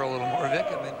thought it would curl a little more, Vic.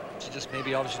 I mean, she just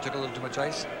maybe obviously took a little too much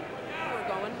ice. 2 are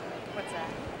going. What's that?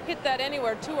 Hit that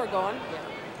anywhere. 2 are going.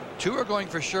 2 are going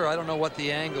for sure. I don't know what the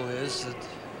angle is.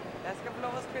 Jeg skal få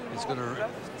lov å spille It's med going to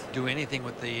oppløft. do anything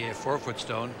with the 4-foot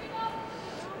stone.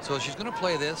 So she's going to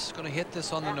play this, going to hit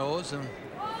this on the nose, and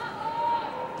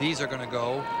these are going to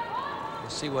go. We'll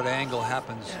see what angle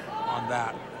happens on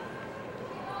that.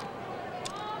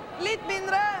 Litt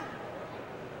mindre.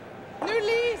 Null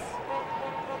is.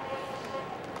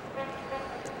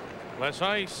 Less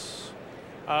ice.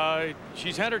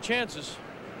 She's had her chances.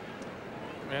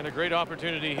 And a great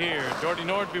opportunity here. Jordy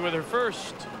Nordby with her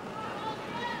first.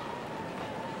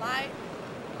 Nei.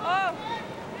 Oh.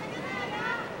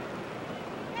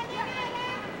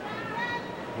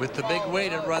 With the big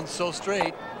weight, it runs so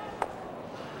straight.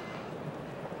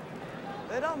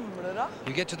 Det ramler da.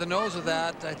 You get to the nose of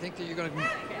that, I think that you're going to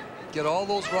get all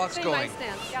those rocks Same my going.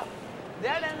 stance. Ja. Det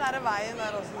er den der veien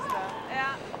der også.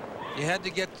 Ja. You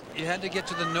had to get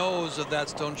to the nose of that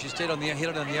stone. She stayed on the hit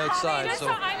it on the outside. So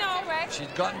I know, right? if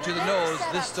she'd gotten to the nose,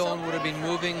 this stone would have been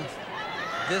moving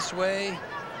this way.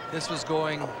 This was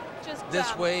going Just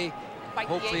this way. by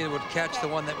Hopefully gate. it would catch the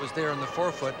one that was there on the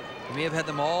 4-foot. We may have had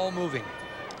them all moving.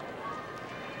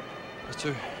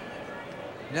 Mr.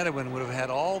 Netherwin would have had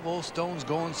all those stones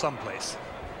going someplace.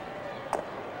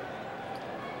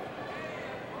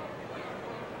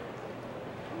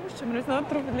 morsommere hvis hun hadde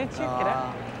truffet litt tjukkere.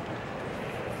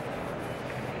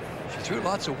 She threw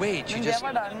lots of weight. She Men just. det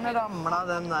var der den ramla,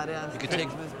 den der. You could take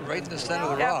right in the center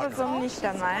of the Ja, på rock. sånn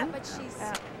Nishan-veien. But she's,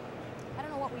 I don't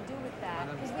know what we do with that.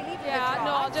 Because we leave her Yeah, the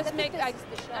no, draw. I'll just make, I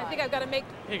think I've got to make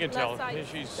You can less tell ice.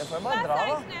 she's Det får jeg bare dra,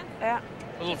 da. Ja.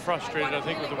 a little frustrated, I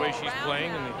think, with the way she's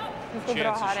playing and Hun the skal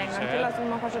dra chances her en she's gang til, had. altså hun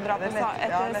må kanskje dra på Det er lett, ja,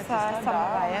 etter lettest er samme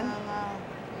der, veien. men,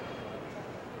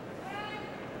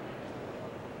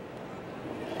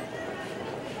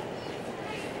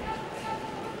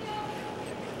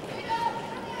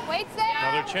 Weights there.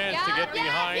 Another chance to get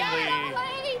behind the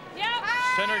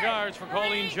Yeah. center guards for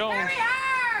Colleen Jones.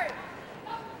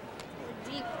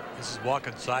 Deep. This is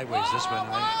walking sideways. This one,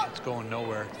 it's going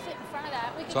nowhere. Sit in front of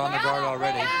that. We It's can on the grab guard it.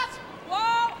 already.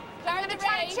 Whoa! I'm gonna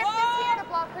try to chip this here to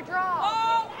block her draw.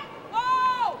 Whoa!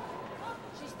 Whoa!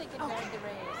 She's thinking guard the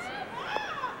raise.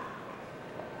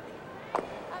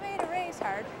 I made a raise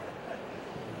hard.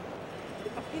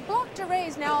 You blocked a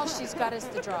raise, now all she's got is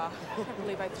the draw. I can't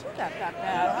believe I threw that back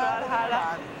there. Her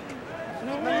da.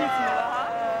 Nå må vi små ha.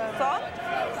 Sånn.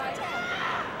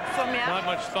 Som igjen. Not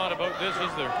much thought about this,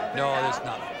 is there? No, there's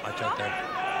not much out there.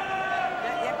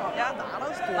 ja, der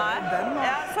da står Nei. den, da.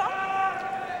 Ja, sånn.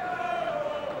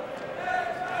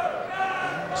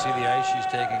 See the ice she's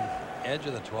taking, edge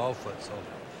of the 12-foot, so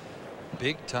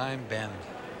big time bend.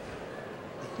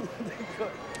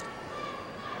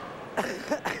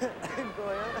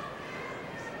 Går jo.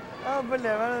 Ja, på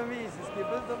leveren den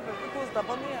viseskippen, så først kostet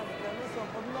på den ene plenen, så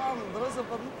på den andre, og så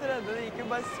på den tredje. Det gikk jo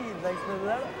bare sidelengs nede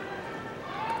der, da.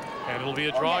 And it'll be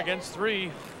a draw against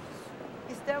 3.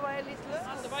 I sted var jeg litt løs.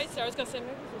 On the vice there, I was going to say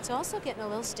maybe. It's also getting a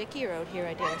little stickier out here,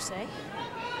 I dare say.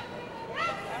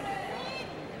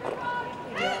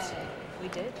 We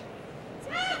did.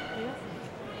 Yeah.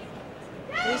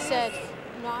 We said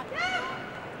not.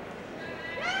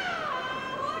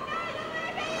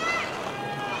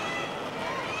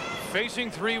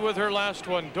 Facing 3 with her last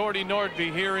one,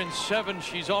 Nordby here in 7.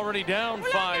 She's already down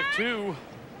 5-2.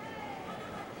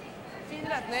 Fin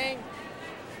retning.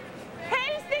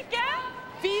 Helst ikke.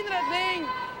 Fin retning.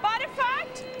 Bare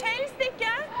fart. Helst ikke.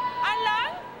 Er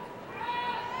lang.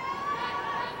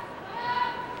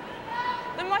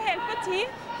 Den må helt på 10.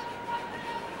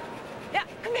 Ja,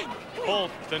 kom igjen.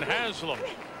 Bolt and Haslam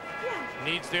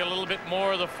needs to get a little bit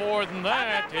more of the 4 than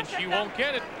that, and she won't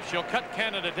get it. She'll cut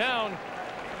Canada down.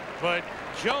 But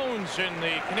Jones and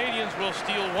the Canadians will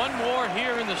steal one more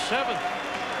here in the 7th.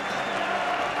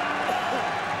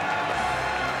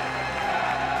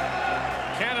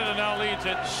 Canada now leads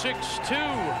at 6-2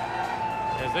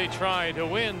 as they try to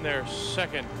win their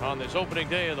second on this opening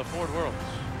day of the Ford Worlds.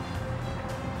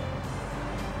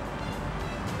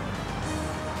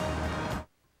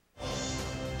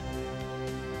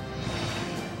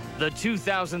 The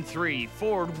 2003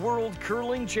 Ford World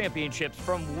Curling Championships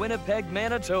from Winnipeg,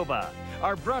 Manitoba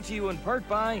are brought to you in part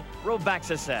by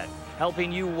Robaxaset,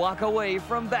 helping you walk away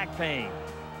from back pain.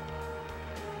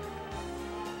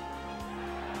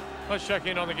 Let's check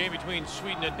in on the game between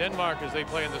Sweden and Denmark as they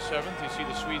play in the 7th. You see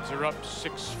the Swedes are up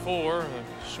 6-4.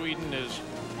 Sweden is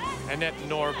Annette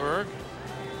Norberg.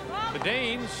 The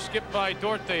Danes skip by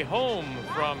Dorte Holm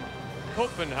from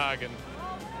Copenhagen.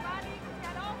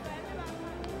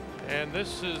 And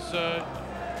this is not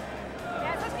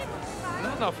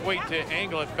enough weight to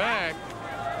angle it back.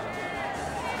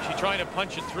 She trying to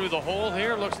punch it through the hole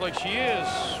here. Looks like she is,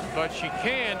 but she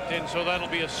can't, and so that'll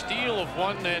be a steal of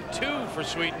 1 and 2 for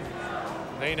Sweden.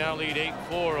 They now lead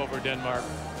 8-4 over Denmark.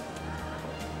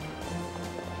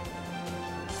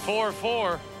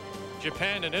 4-4,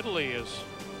 Japan and Italy as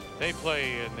they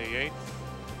play in the 8th.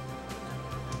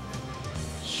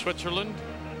 Switzerland,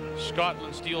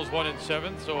 Scotland steals 1 and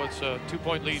 7th, so it's a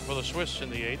 2-point lead for the Swiss in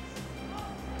the 8th.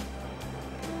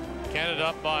 Canada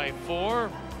up by 4.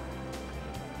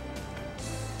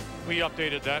 We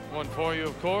updated that one for you,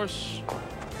 of course.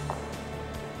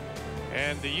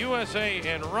 And the USA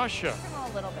and Russia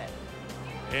A little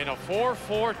bit. in a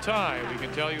 4-4 tie, we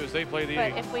can tell you, as they play the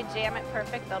But 8th. if we jam it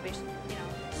perfect, they'll be, you know,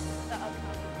 the outcome.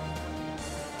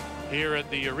 Here at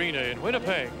the arena in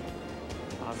Winnipeg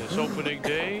on this opening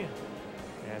day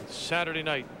and Saturday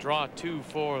night, draw 2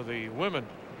 for the women.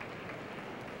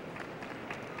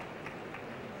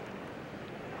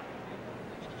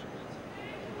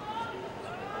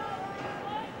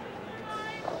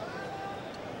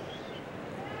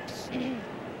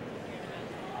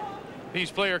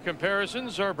 These player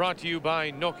comparisons are brought to you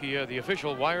by Nokia, the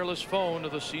official wireless phone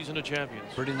of the Season of Champions.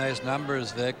 Pretty nice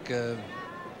numbers, Vic.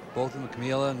 Both of them,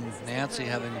 Camila and Nancy,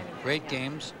 having great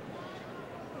games.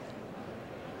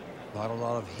 Not a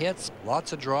lot of hits,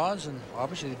 lots of draws, and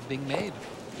obviously being made.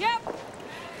 Yep.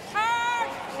 Hard.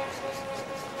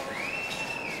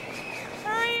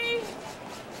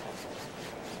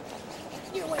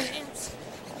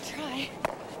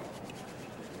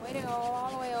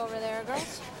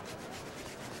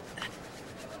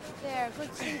 There,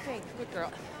 good sleeping. Good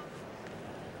girl.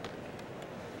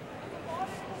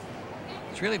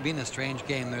 It's really been a strange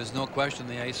game. There's no question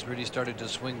the ice really started to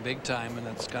swing big time, and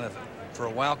it's kind of, for a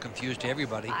while, confused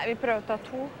everybody. Nei, vi prøver å ta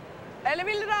 2. Eller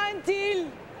vil dere ha en til?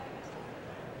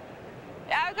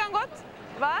 Ja, vi kan godt.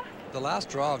 Hva? The last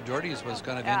draw of Jordy's was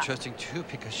kind of interesting too,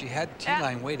 because she had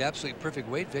T-line weight, absolutely perfect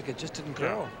weight, Vic. It just didn't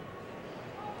curl.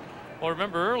 Well,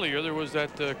 remember earlier there was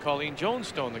that Colleen Jones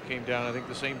stone that came down, I think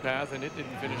the same path, and it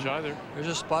didn't finish either. There's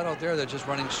a spot out there that's just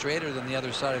running straighter than the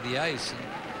other side of the ice. And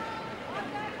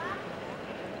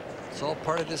it's all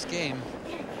part of this game.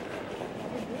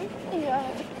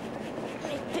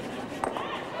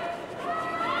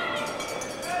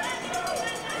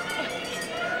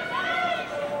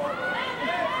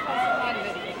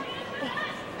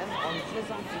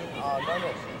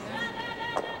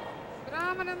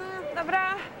 Det er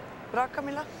bra. Bra,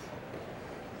 Camilla.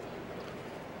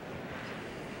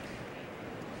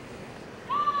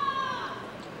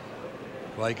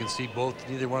 Well, you can see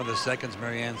neither one of the seconds,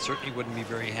 Marianne certainly wouldn't be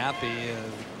very happy you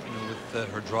know, with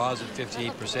her draws at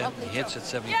 58% and hits at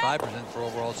 75% for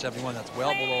overall 71. That's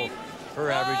well below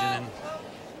her average, and then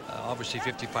obviously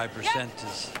 55%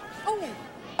 is Oh,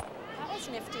 that was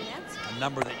nifty, Nance. a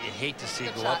number that you hate to see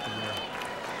go up when you're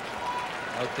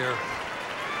out there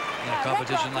in a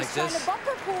competition like this. Trying to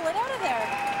bunker pool it out of there.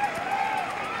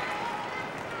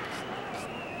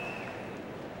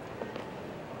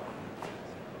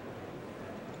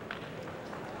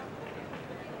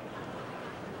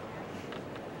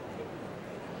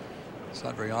 It's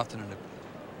not very often in a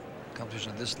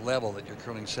competition at this level that you're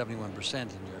curling 71%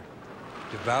 and you're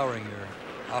devouring your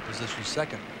opposition's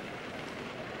second.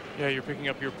 Yeah, you're picking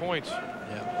up your points.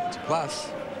 Yeah, it's a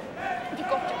plus. You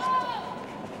got it.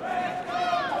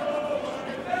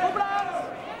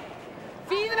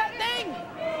 Feed that thing!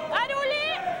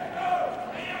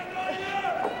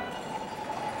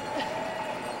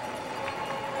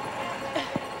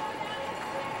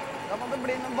 Da må det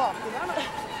bli noe baki der, da.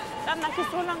 Den er ikke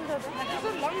så lang, det. Den er ikke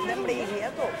så lang, den blir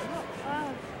helt åpen, da.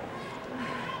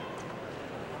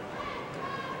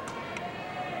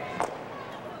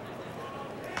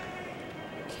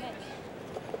 Okay.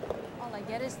 All I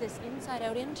get is this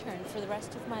inside-out intern for the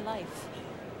rest of my life.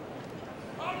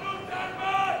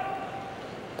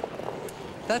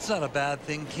 That's not a bad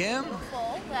thing, Kim.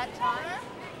 Full that time.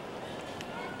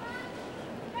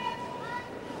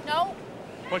 No.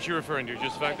 What's you referring to?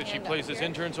 Just the fact that she plays this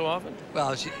intern so often?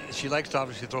 Well, she likes to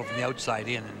obviously throw from the outside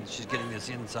in, and she's getting this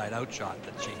inside-out shot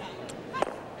that she.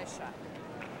 Nice shot.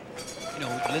 You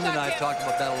know, Linda and I have talked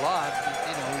about that a lot.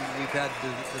 You know, we've had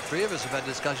the three of us have had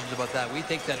discussions about that. We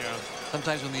think that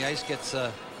sometimes when the ice gets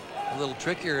a little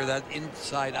trickier, that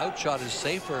inside-out shot is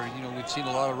safer. You know, we've seen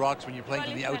a lot of rocks when you're playing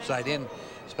from the outside in,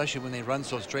 especially when they run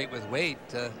so straight with weight.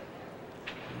 You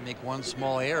make one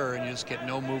small error and you just get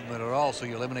no movement at all, so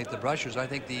you eliminate the brushers. I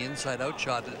think the inside-out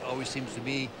shot always seems to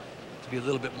be a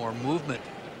little bit more movement,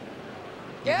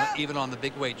 even on the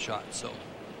big weight shot. So,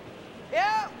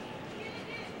 I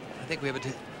think we have a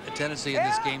tendency in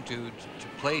this game to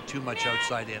play too much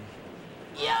outside in.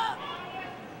 Ja!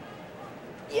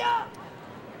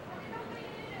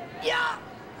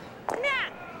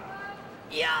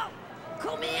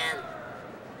 Kom igjen!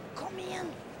 Kom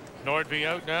igjen! Nordby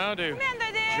out now to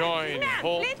join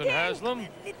Holt and Haslam.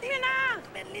 Litt til!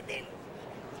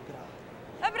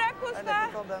 Det er bra, kos Jeg er nødt til deg.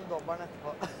 å ta den dobbelen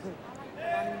etterpå.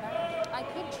 I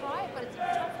could try, but it's a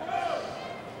tough one.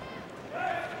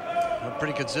 A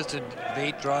pretty consistent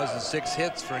 8 draws and 6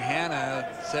 hits for Hannah,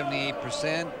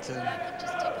 78%. And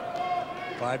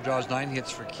 5 draws, 9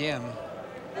 hits for Kim.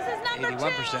 This is number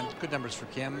 81%. Good numbers for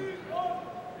Kim.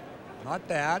 Not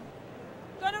bad.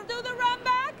 Gonna do the run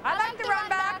back? I like the run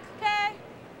back. Okay.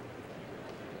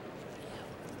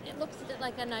 It looks a bit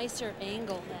like a nicer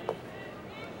angle then.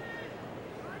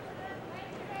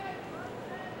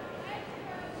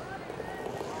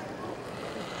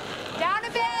 Down a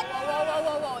bit.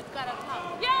 Whoa. It's got to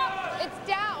come. Yeah. It's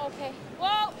down. Okay.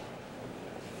 Whoa.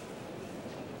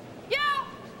 Yeah.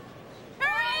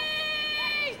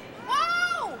 Hurry!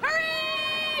 Whoa!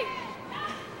 Hurry!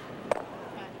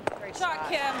 Great Shot,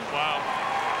 Kim. Wow.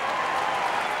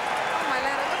 Oh my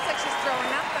lord, it looks like she's throwing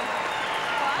nothing.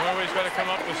 Norway's got to come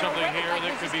up with something here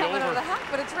that could be over. Out of the hat,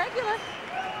 but it's regular.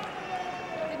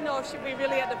 Didn't know if we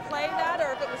really had to play that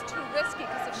or if it was too risky,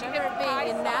 because if she hit Remember, her high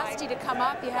being side. nasty to come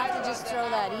up, you have to just throw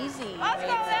that easy. Let's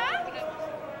go, man.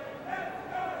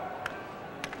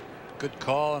 Good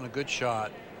call and a good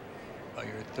shot.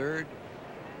 Your third.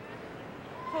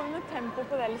 Får vi noe tempo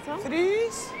på det, liksom?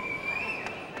 Frys!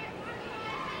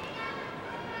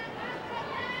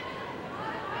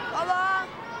 Hva da?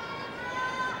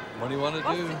 What do you want to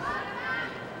do?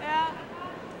 Ja.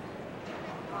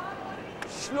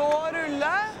 Slå og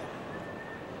rulle.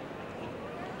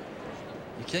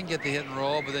 You can get the hit and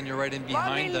roll, but then you're right in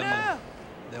behind them. And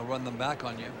they'll run them back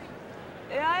on you.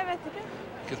 Ja, jeg vet ikke.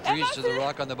 You could freeze to the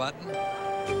rock on the button.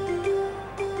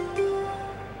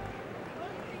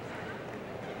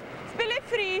 Spille i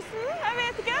frysen, jeg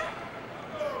vet ikke.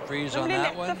 Freeze Det on blir that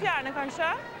lett å one. fjerne, kanskje.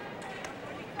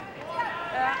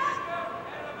 Ja.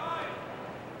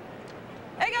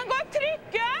 Jeg kan godt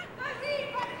trykke.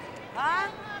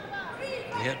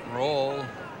 The hit and roll,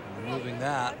 removing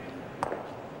that.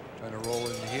 Trying to roll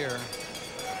into here.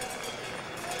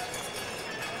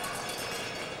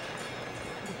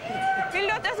 Vil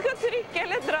du at jeg skal trykke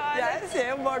eller dra? Jeg ser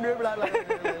jo bare du ble.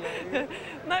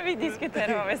 Nei, vi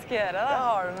diskuterer hva vi skal gjøre, da. Da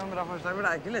har du noen bra forslag, for det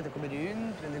er ikke lett å komme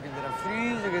rundt, men du kan dra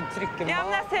frys, du kan trykke Ja,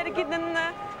 men jeg ser ikke den,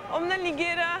 om den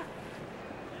ligger...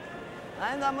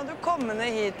 Nei, da må du komme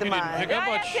ned hit til You didn't meg. pick up jeg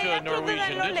much ser, jeg trodde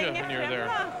Norwegian, den lå did you, lenger when you were frem, there?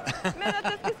 da. Men at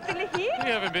jeg skal spille hit?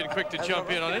 You haven't been quick to jump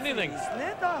in on anything.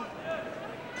 Litt, da.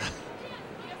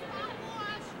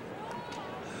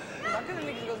 Da kunne du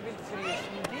like godt spilt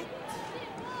frysen ditt.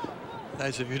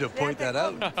 Nice of you to point that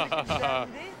out.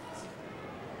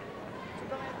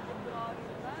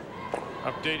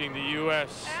 Updating the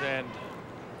U.S. and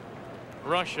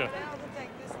Russia.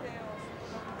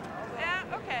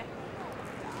 Ja, ok.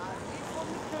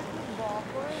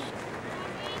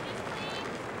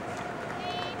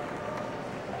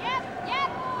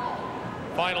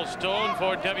 Final stone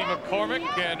for Debbie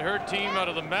McCormick and her team out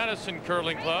of the Madison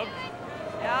Curling Club.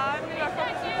 Ja, men i hvert fall...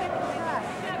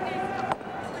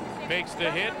 Makes the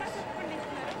hit.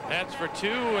 That's for 2,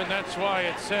 and that's why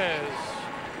it says...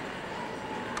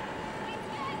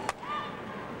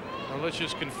 Well, let's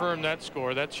just confirm that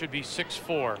score. That should be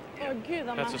 6-4.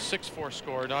 That's a 6-4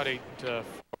 score, not 8-4.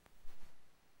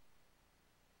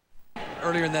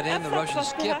 Earlier in that end, the Russian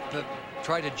skip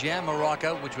tried to jam a rock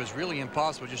out, which was really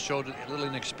impossible. Just showed a little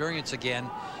inexperience again.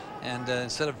 And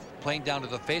instead of playing down to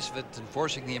the face of it and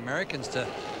forcing the Americans to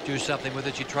do something with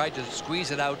it, she tried to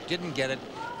squeeze it out, didn't get it.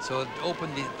 So it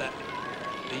opened the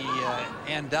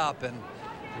end up, and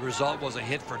the result was a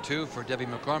hit for 2 for Debbie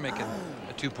McCormick and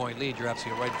a 2-point lead. You're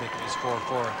absolutely right, Vic. It's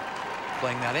 4-4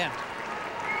 playing that end.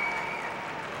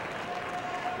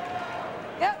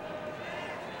 Ja.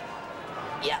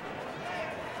 Ja.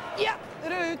 Ja.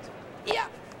 Rød ut. Ja.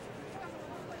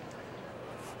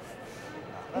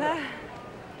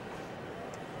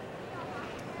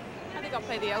 I think I'll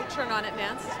play the out turn on it,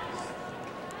 Nance.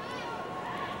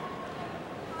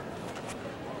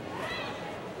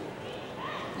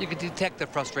 You can detect the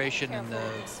frustration in the,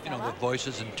 the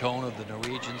voices and tone of the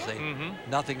Norwegians.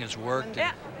 Nothing has worked.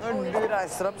 Når du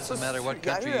reiser opp, så Doesn't matter what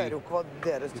country jeg hører jo ikke hva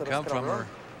dere you står og come from skravler or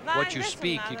om. what you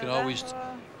speak, you can always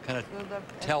kind of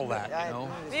tell that, you know.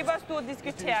 Vi bare stod og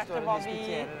diskuterte hva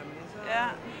vi... Ja.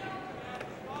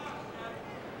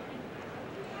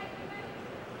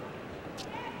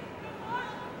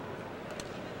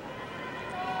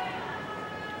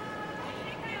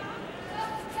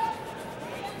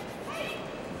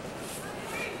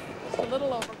 A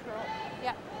little over curl.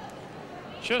 Yeah.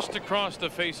 Just across the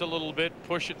face a little bit,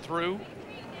 push it through.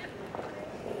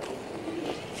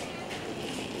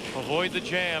 Avoid the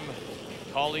jam.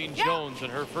 Colleen Jones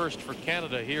and her first for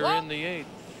Canada here in the 8th.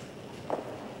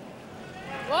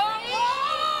 Whoa,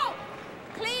 whoa!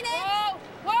 Clean it! Whoa,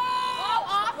 whoa!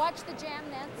 Off. Watch the jam,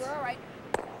 Nance. We're all right.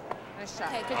 Nice shot.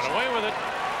 Okay, good Got shot. away with it.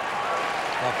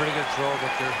 Well, pretty good throw,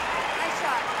 Victor. Nice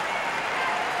shot.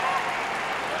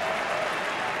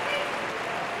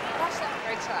 Watch that.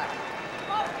 Great shot.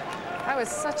 That was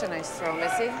such a nice throw,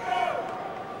 Missy.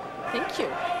 Thank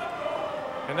you.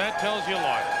 And that tells you a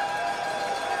lot.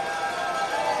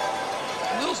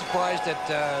 I'm a little surprised that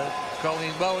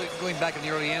Colleen, well, going back in the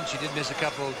early end, she did miss a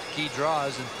couple of key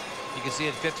draws, and you can see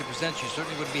at 50%, she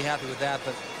certainly wouldn't be happy with that,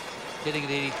 but hitting at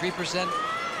 83%,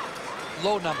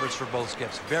 low numbers for both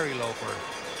skips, very low for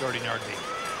Doherty Nordby.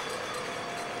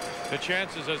 The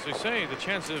chances, as they say, the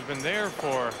chances have been there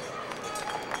for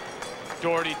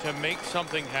Doherty to make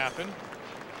something happen.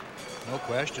 No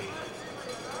question.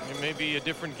 It may be a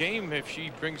different game if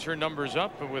she brings her numbers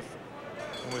up, but with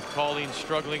Colleen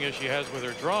struggling as she has with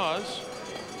her draws.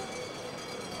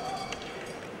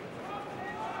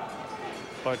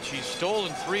 But she's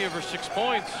stolen 3 of her 6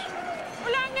 points.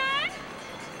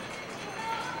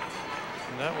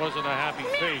 And that wasn't a happy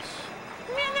face.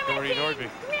 Doherty Nordby.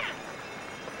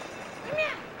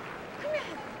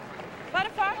 Bare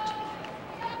fart.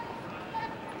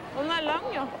 Og den er lang,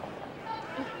 jo.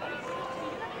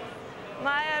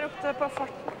 Nei, jeg ropte på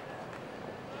farten.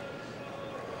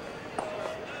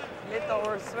 Litt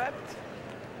oversvept.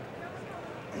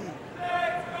 I'm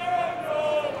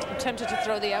tempted to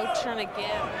throw the out turn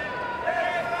again.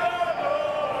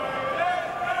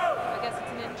 I guess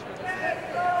it's an in turn, isn't it?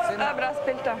 Det bra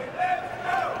spilt da.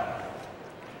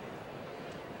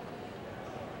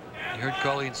 You heard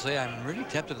Colleen say, I'm really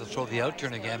tempted to throw the out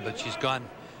turn again, but she's gone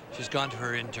to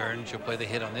her in turn. She'll play the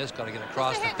hit on this, got to get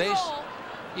across the face.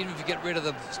 Even if you get rid of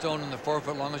the stone in the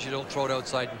 4-foot, long as you don't throw it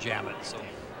outside and jam it. So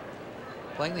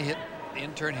playing the hit, the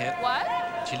in turn hit. What?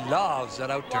 She loves that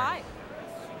out turn. Why?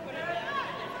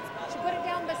 She put it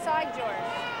down beside yours.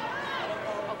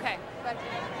 Okay. But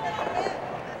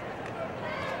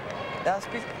Jeg har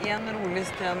spilt en rolig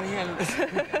sten hele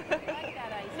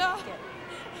No.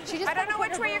 she just I don't know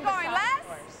which way you're going. Les?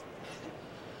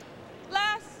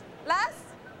 Les. Les?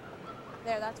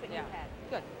 There, that's what you Yeah. had.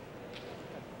 Good.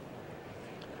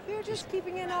 You're just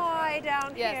keeping an eye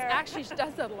down Yes, here. actually she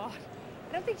does that a lot.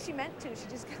 I don't think she meant to. She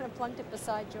just kind of plunked it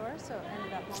beside yours, so it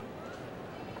ended up long.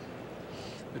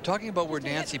 We're talking about where Just a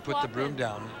hit Nancy and put the flop broom in.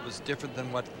 down. It was different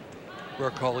than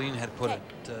where Colleen had put it.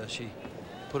 She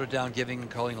put it down, giving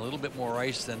Colleen a little bit more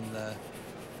ice than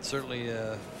certainly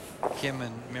Kim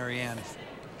and Marianne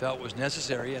felt was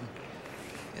necessary. And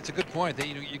it's a good point.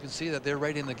 You can see that they're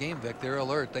right in the game, Vic. They're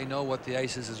alert. They know what the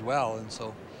ice is as well. And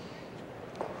so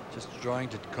just drawing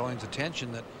to Colleen's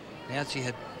attention that Nancy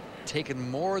had taken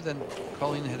more than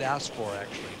Colleen had asked for,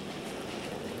 actually.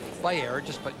 By error,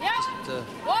 just by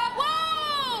Whoa,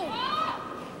 whoa!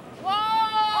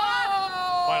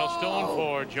 Whoa! Final stone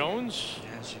for Jones.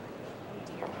 yes,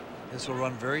 this will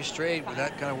run very straight with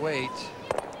that kind of weight.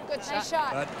 Good Nice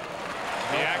shot. But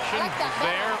The action I like that is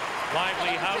there.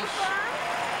 Lively house.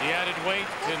 The added weight,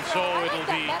 and so it'll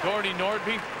be Gordy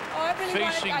Nordby Oh, I really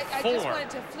facing wanted, I just four wanted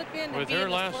to flip in with and be her in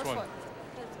the last 4-foot. one.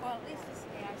 Well, at least this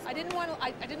I didn't want to.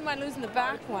 I didn't mind losing the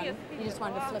back one. you just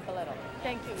wanted to flip a little.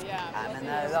 Thank you. Yeah. Men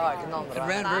det var ikke noe it andre.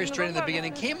 ran very straight in the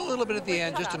beginning. Came a little bit at the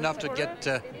end, just enough to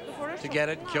get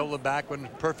it, kill the back one.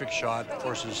 Perfect shot.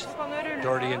 Forces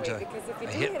Doherty into a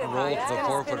hit and roll to the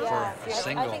 4-foot for a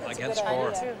single against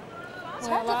 4. It's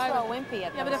hard to throw wimpy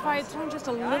at Yeah, but if I had thrown just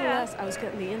a little less, I was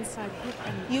getting the inside hit.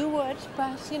 You would,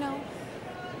 but you know,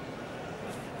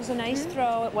 it was a nice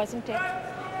throw. It wasn't it.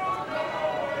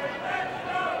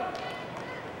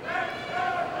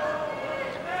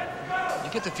 You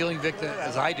get the feeling, Vic, that,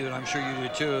 as I do, and I'm sure you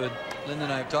do too, and Linda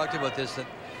and I have talked about this, that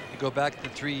you go back to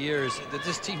 3 years, that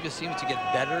this team just seems to get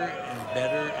better and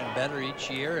better and better each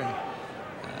year, and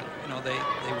you know, they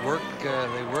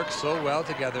work so well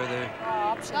together.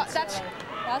 That's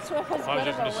what was I was good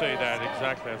just going to about say it. that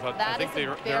exactly. I That think is a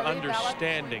their very valid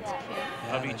understanding point.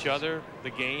 of each other, the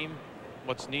game,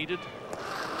 what's needed.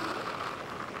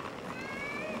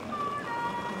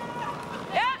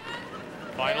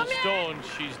 Final stone.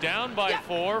 She's down by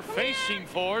 4, facing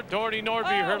 4. Doherty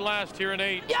Nordby, her last here in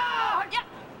 8.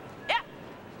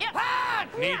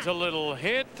 Needs a little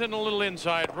hit and a little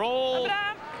inside roll.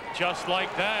 Just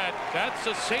like that. That's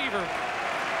a saver.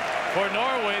 For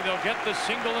Norway, they'll get the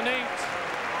single and 8.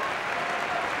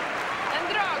 Den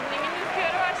dragningen du skal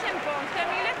gjøre var kjempevanskelig. Det er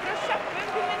mye lettere å kjappe.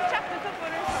 Kunne kjappe så får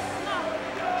du sjansen da.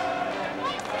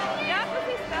 Ja, på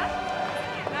siste.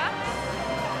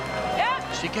 Ja.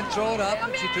 She can throw it up,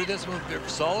 and she threw this one with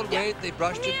solid weight. They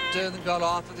brushed it and got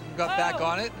off it and got back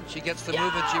on it, and she gets the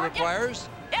movement she requires.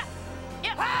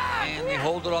 And they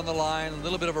hold it on the line, a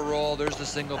little bit of a roll. There's the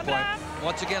single point.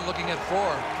 Once again, looking at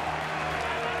 4.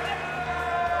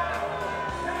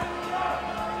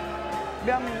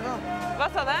 Blir han mindre da? Hva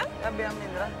sa du? Jeg blir han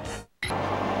mindre.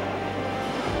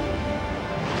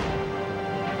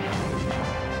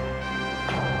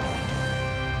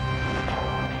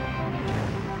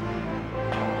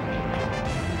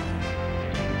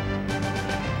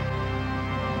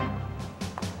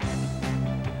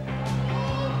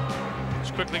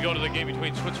 Let's quickly go to the game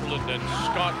between Switzerland and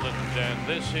Scotland, and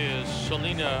this is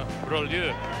Selina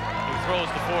Brolieu, who throws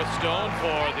the 4th stone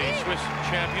for the Swiss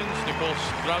champions. Nicole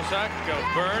Strausak of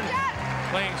Bern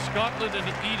playing Scotland, and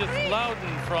Edith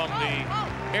Loudon from the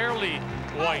Airlie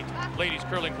White Ladies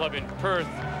Curling Club in Perth.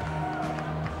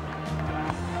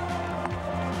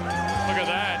 Look at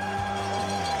that.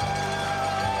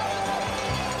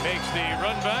 Makes the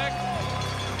run back,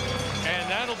 and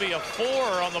that'll be a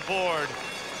 4 on the board.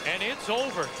 And it's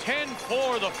over.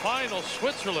 10-4 the final.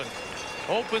 Switzerland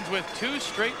opens with 2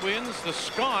 straight wins. The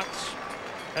Scots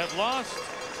have lost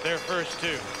their first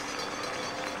 2.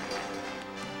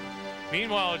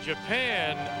 Meanwhile,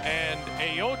 Japan and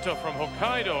Ayota from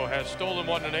Hokkaido has stolen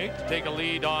 1 and 8 to take a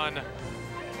lead on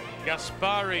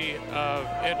Gaspari of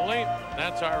Italy.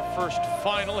 That's our first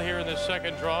final here in the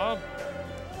second draw.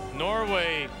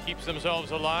 Norway keeps themselves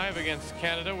alive against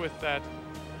Canada with that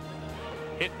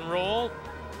hit and roll.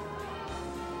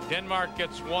 Denmark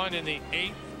gets one in the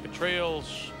 8th. It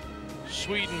trails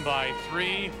Sweden by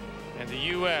 3. And the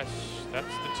U.S., that's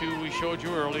the 2 we showed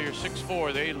you earlier,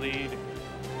 6-4. They lead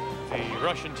the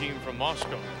Russian team from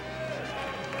Moscow.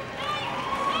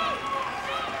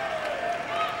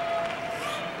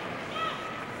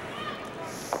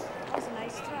 That was a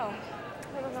nice throw.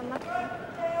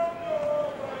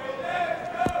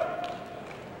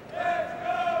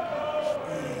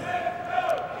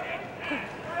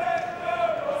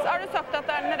 Så har du sagt at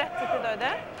det er den rette til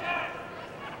døde?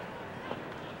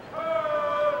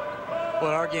 Well,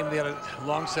 in our game, they had a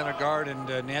long center guard, and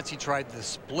Nancy tried the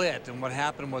split. And what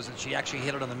happened was that she actually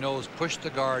hit it on the nose, pushed the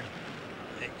guard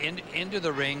into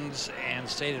the rings, and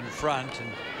stayed in front.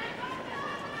 And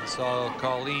I saw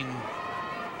Colleen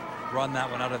run that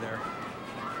one out of there.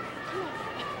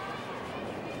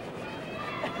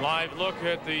 Live look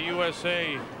at the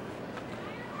USA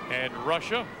and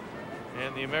Russia.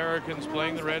 And the Americans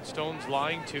playing the Redstones,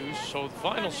 lying 2. So the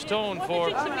final stone for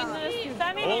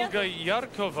Olga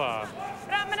Yarkova.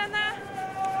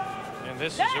 And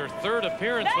this is her 3rd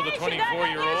appearance for the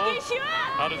 24-year-old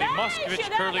out of the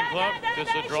Moskvich Curling Club. This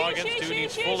is a draw against 2,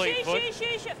 needs full 8 foot.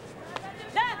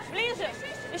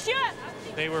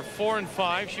 They were 4 and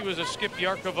 5. She was a skip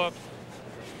Yarkova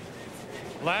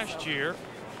last year.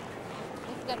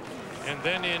 And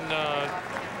then in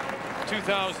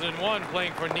 2001,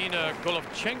 playing for Nina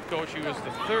Golovchenko, she was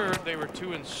the 3rd. They were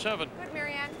 2 and 7.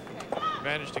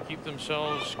 Managed to keep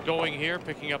themselves going here,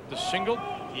 picking up the single.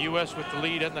 U.S. with the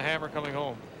lead and the hammer coming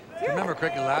home. If you remember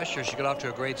correctly, last year she got off to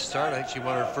a great start. I think she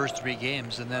won her first 3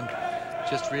 games, and then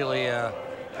just really it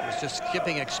was just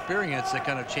skipping experience that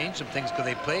kind of changed some things because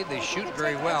they shoot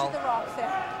very well.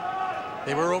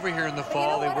 They were over here in the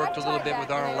fall. They worked a little bit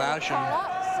with Arnold Lash, and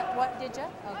what did you?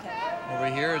 Okay. over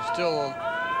here it's still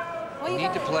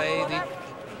need to play.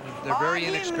 They're very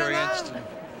inexperienced,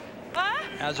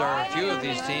 as are a few of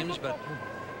these teams, but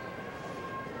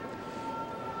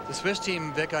the Swiss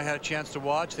team, Vic, I had a chance to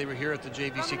watch. They were here at the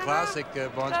JVC Classic,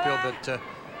 Bonspiel, that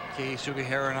Kei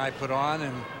Sugihara and I put on,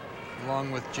 and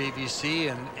along with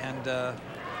JVC, and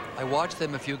I watched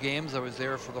them a few games. I was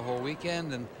there for the whole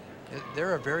weekend, and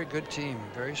they're a very good team,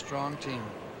 very strong team.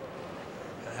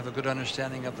 I have a good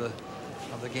understanding of the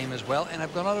game as well, and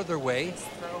have gone out of their way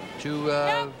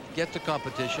to get the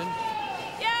competition.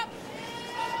 Yep.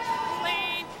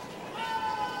 Clean.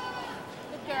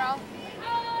 Good girl.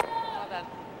 Well done.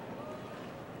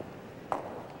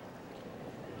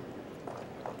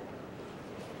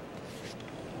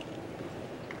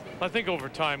 I think over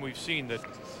time we've seen that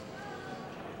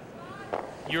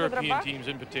European teams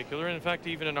in particular, and in fact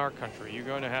even in our country, you're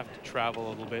going to have to travel a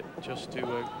little bit just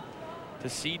to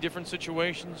see different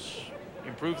situations,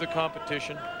 improve the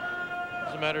competition.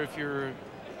 Doesn't matter if you're a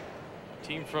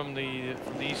team from the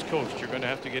East Coast, you're going to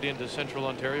have to get into Central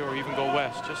Ontario or even go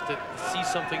west just to see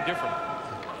something different.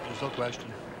 There's no question.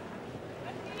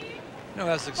 You know,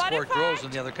 as the sport grows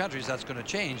in the other countries, that's going to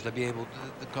change. They'll be able to,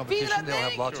 the competition, they'll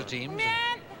have lots of teams.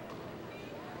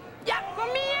 Yep, kom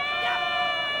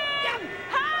igjen!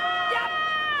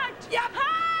 Hardt! Yep!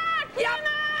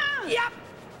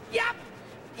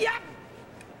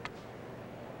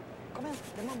 Kom igjen,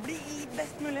 det må bli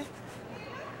best mulig.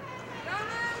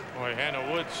 Boy,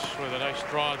 Hannah Woods with a nice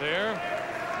draw there.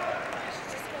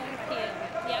 She's just going cute.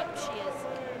 Yep, she is.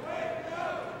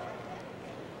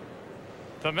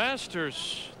 The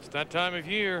Masters, it's that time of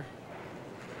year.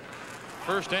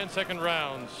 First and second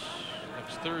rounds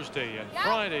next Thursday and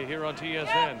Friday here on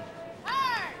TSN.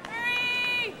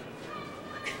 Hurry!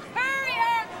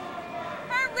 Hurry!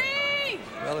 Hurry!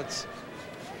 Well, it's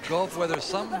golf weather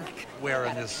somewhere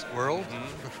in this world.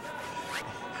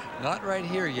 Not right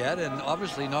here yet, and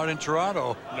obviously not in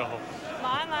Toronto. No.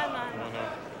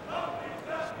 No.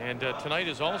 And tonight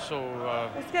is also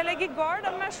the night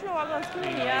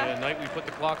we put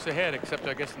the clocks ahead, except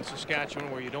I guess in Saskatchewan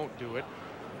where you don't do it.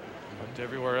 But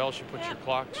everywhere else you put your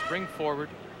clock spring forward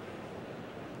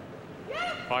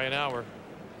by an hour.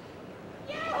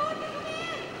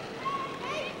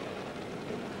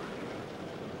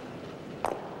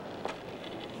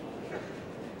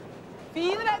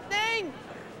 Fin retning!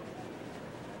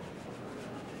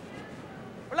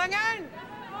 Hvor lang er den?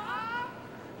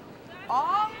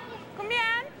 A. Kom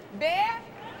igjen! B.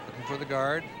 Looking for the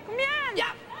guard. Kom igjen!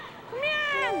 Ja! Kom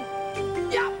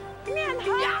igjen! Ja! Kom igjen,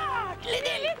 hardt! Litt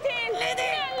til! Litt til! Litt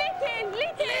til! Kom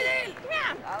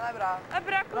igjen! Ja, det er bra. Det er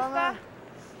bra, Kosta.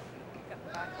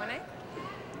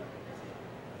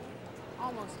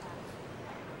 Almost half.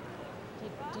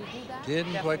 Do you do that?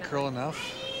 Didn't quite curl enough.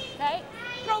 Okay.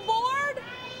 Throw board.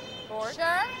 Board.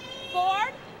 Sure.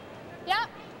 Board. Yep.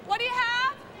 What do you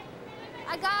have?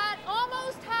 I got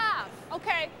almost half.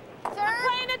 Okay. Third. I'm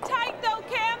playing it tight though,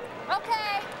 Kim.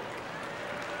 Okay.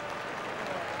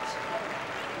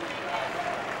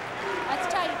 That's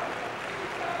tight.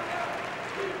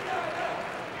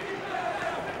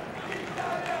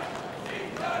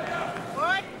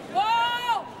 Forward.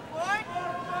 Whoa! Forward.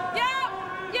 Yep!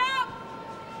 Yep!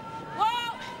 Whoa!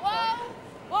 Whoa.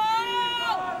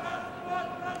 Whoa!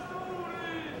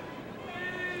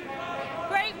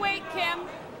 Great weight, Kim.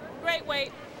 Great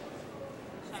weight.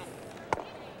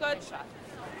 Good shot.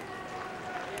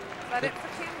 Is that it for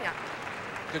Kim? Yeah.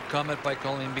 Good comment by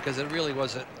Colleen, because it really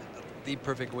was the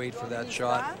perfect weight for that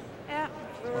shot. Yeah.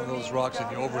 One of those rocks, if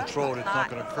you overthrow it, it's not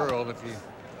going to curl. If you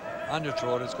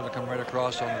underthrow it, it's going to come right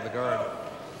across onto the guard.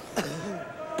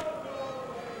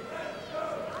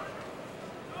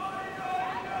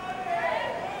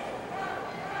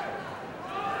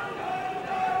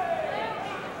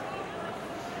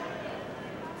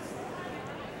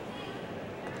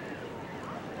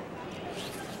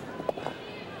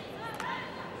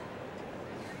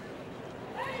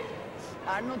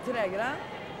 Er det noe tregere?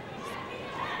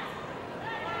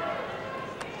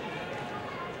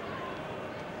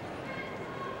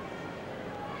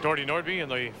 Nordby in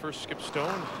the first skip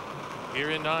stone.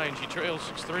 Here in 9, she trails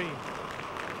 6-3.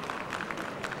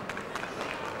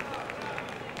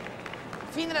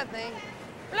 Fin retning.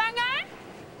 Langeren!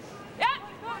 Ja!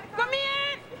 Kom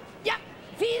igjen! Ja!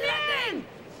 Fin retning!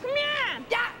 Kom igjen!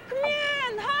 Ja! Kom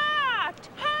igjen! Hardt!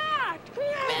 Hardt! Kom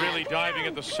igjen! Really diving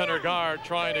at the center guard,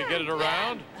 trying to get it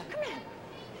around.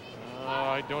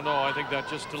 I don't know. I think that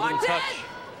just a little touch.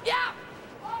 Ja!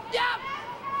 Ja!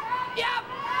 Ja!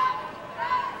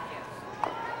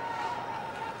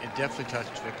 It definitely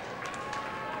touched Vic.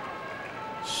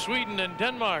 Sweden and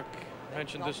Denmark. I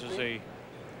mentioned this is a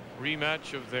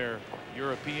rematch of their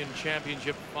European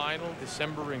Championship final,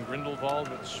 December in Grindelwald,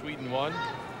 that Sweden won.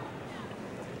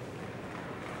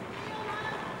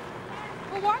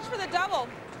 Well, watch for the double.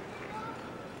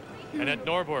 And at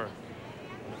Norway,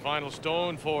 the final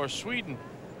stone for Sweden.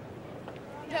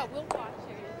 Yeah, we'll watch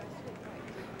it.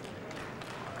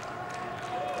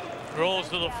 Rolls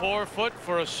to the 4-foot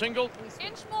for a single.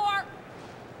 Inch more.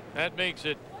 That makes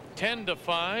it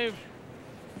 10-5.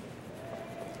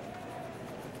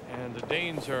 And the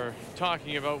Danes are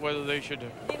talking about whether they should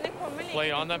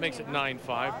play on. That makes it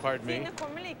 9-5, pardon me. Dine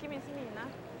kommer like mye som mine.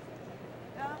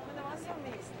 Ja, men det var samme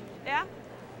isen. Ja.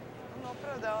 Nå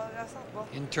prøvde jeg satt på.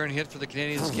 In-turn hit for the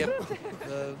Canadian skip.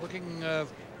 Looking,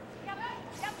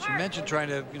 she mentioned trying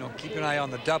to, keep an eye on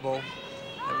the double.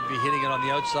 That would be hitting it on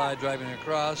the outside, driving it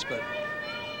across, but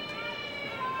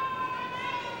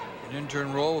an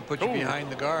in-turn roll will put you behind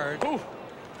the guard. Ooh.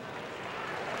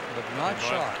 But not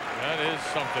shot. That is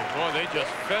something. Boy, they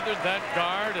just feathered that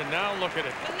guard, and now look at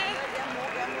it.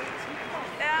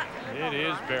 Ja. It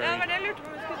is Det buried. var det jeg lurte på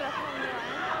om vi skulle dra på den veien.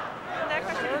 Men det er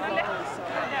kanskje ikke noe lett.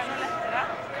 Det er noe lettere.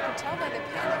 Tell by the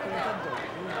panic that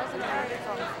doesn't hurt it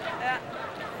from. Ja.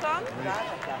 Sånn.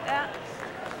 Ja.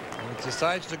 When it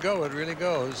decides to go, it really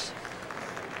goes.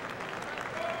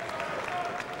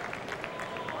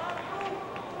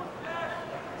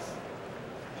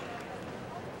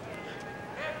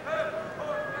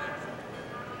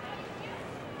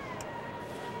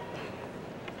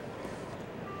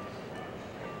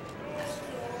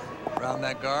 Around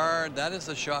that guard, that is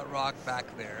the shot rock back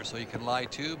there. So you can lie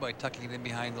to by tucking it in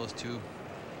behind those two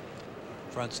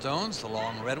front stones, the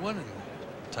long red one and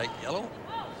tight yellow.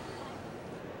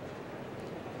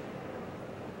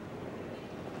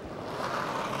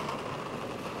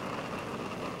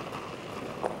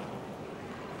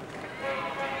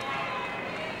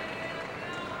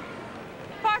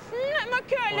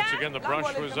 Once again, the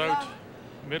brush was out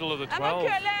middle of the 12.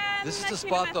 This is the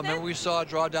spot, though. Remember, we saw a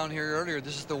draw down here earlier.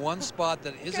 This is the one spot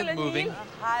that isn't moving.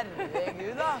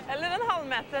 Herregud, da. Eller en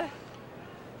halvmeter.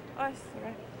 Oi,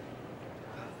 sorry.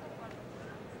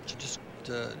 Just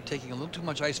taking a little too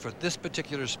much ice for this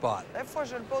particular spot. Det er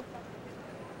forskjell på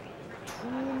 2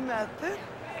 meter.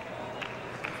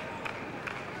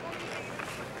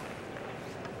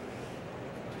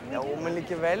 Jo, men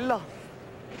likevel, da.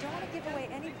 You don't want to give away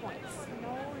any points.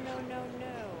 No, no, no, no.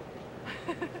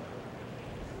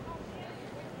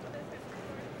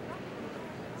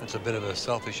 That's a bit of a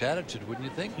selfish attitude, wouldn't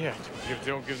you think? Yeah,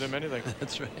 don't give them anything.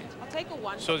 That's right. I'll take a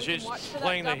one. So we can she's watch for that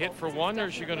playing the double, hit for 'cause one, it's or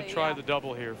is she going to definitely, try the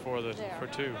double here for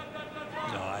two?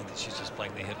 No, I think she's just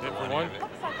playing the hit for Hit for one. one? here.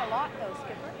 Looks like a lot, though,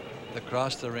 Skipper. The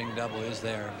cross the ring double is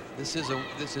there. This is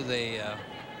a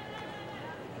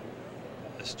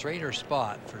straighter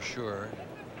spot for sure.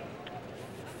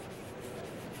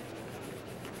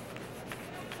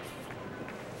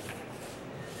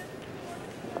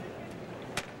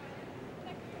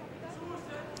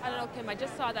 I don't know, Kim, I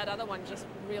just saw that other one just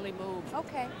really move.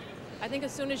 Okay. I think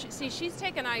as soon as you see, she's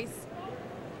taken ice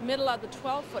middle of the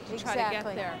 12-foot to try to get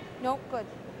there. Nope, good.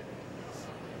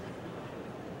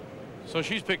 So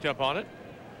she's picked up on it.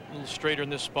 A little straighter in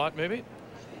this spot, maybe.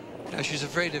 Now she's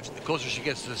afraid if the closer she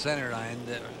gets to the center line,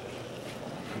 the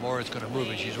more it's going to move,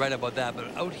 and she's right about that.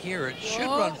 But out here, it should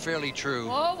run fairly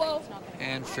true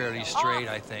and fairly straight,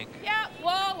 I think. Yeah,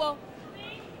 whoa.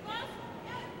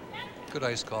 Good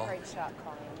ice call. Great shot,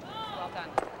 Colleen. Well done.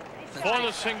 For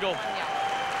the single.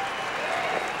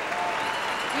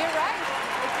 You're right.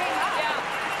 It came up.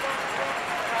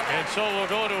 Yeah. And so we'll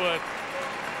go to a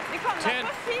Vi kommer 10.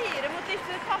 på 4 mot disse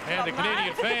And the tassene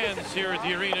Canadian fans here at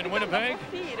the arena in Winnipeg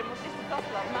Vi kommer på 4 mot disse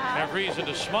tassene her. have reason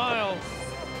to smile.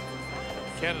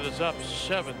 Canada's up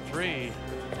 7-3.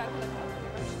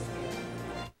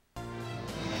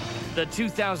 The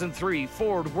 2003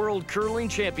 Ford World Curling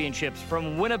Championships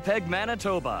from Winnipeg,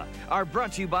 Manitoba are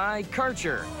brought to you by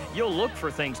Karcher. You'll look for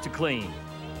things to clean.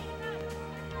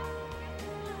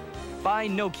 By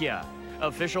Nokia,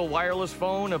 official wireless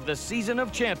phone of the Season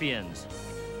of Champions.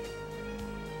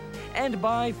 And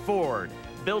by Ford,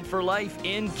 built for life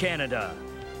in Canada.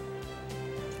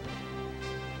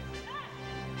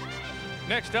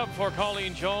 Next up for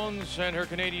Colleen Jones and her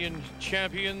Canadian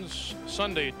champions,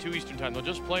 Sunday at 2 Eastern Time. They'll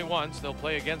just play once. They'll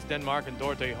play against Denmark and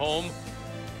Dorte home.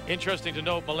 Interesting to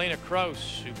note, Malena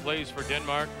Kraus, who plays for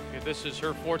Denmark, this is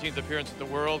her 14th appearance at the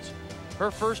Worlds.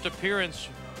 Her first appearance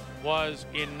was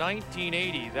in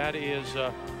 1980. That is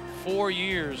 4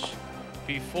 years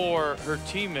before her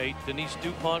teammate, Denise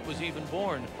DuPont, was even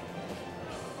born.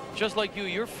 Just like you,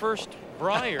 your first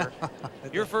Brier,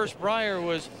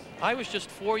 was, I was just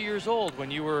 4 years old when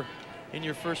you were in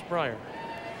your first Brier.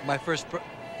 My first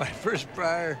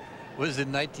Brier was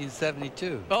in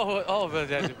 1972. Oh, but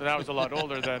that was a lot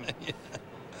older then.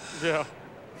 Yeah.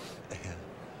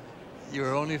 You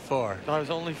were only 4. I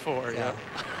was only 4, yeah.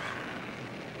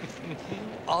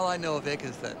 All I know, Vic,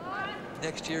 is that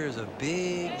next year is a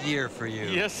big year for you.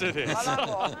 Yes, it is.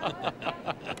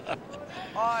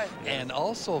 And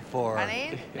also for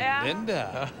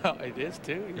Linda. It is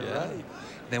too, you're right.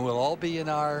 Then we'll all be in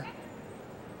our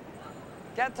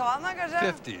Skal jeg ta den da, kanskje?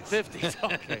 50s. 50s,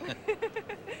 okay.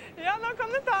 Ja, nå kan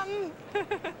du ta den.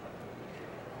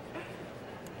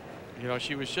 You know,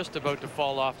 she was just about to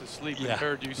fall off to sleep and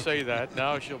heard you say that.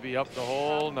 Now she'll be up the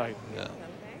whole night. Yeah.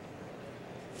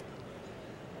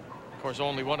 Of course,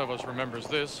 only one of us remembers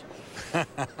this.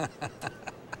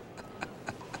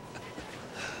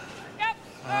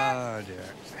 Oh,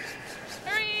 dear.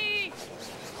 Hurry!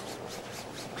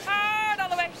 Hard all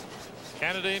the way.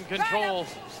 Canada in control.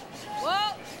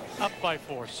 Whoa. Up by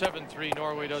 4, 7-3.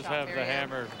 Norway does have the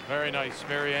hammer. Very nice,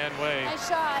 Marianne Way. Nice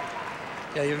shot.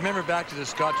 Yeah, you remember back to the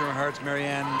Scott Durham Hearts,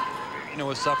 Marianne, you know,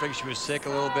 was suffering. She was sick a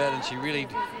little bit, and she really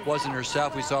wasn't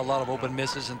herself. We saw a lot of open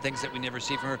misses and things that we never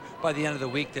see from her. By the end of the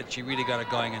week, that she really got it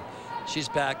going, and she's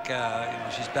back. You know,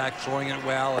 she's back throwing it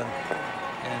well,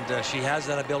 and she has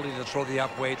that ability to throw the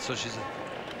up weight. So she's an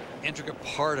intricate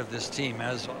part of this team,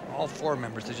 as all 4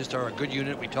 members. They just are a good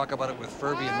unit. We talk about it with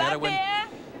Furby and Netawin.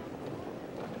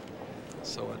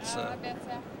 So it's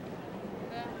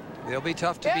they'll be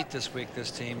tough to beat this week.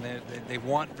 This team, they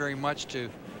want very much to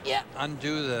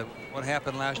undo what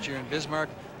happened last year in Bismarck.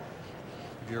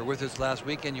 If you were with us last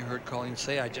weekend, you heard Colleen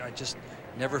say, I just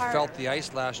never felt the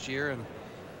ice last year, and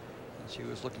she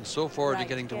was looking so forward to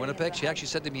getting to Winnipeg. She actually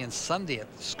said to me on Sunday at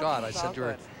Scott, I said to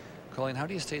her, Colleen, how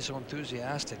do you stay so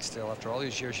enthusiastic still after all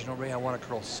these years? You know, Ray, I want to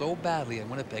curl so badly in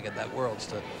Winnipeg at that Worlds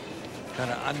to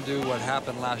kind of undo what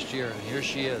happened last year, and here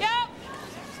she is.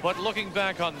 But looking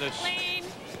back on this,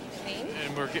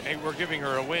 and we're giving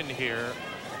her a win here.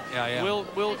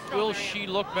 Will she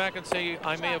look back and say,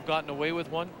 I may have gotten away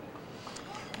with one?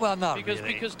 Well, not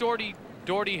really. Because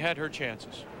Doherty had her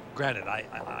chances. Granted,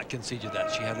 I concede you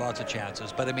that she had lots of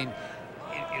chances, but I mean,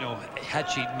 you know, had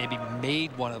she maybe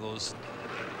made one of those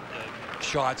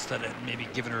shots that had maybe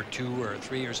given her 2 or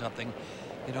 3 or something,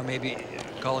 you know, maybe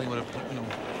Colleen would have, you know,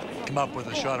 come up with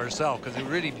a shot herself, because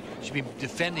she'd be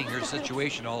defending her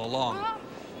situation all along.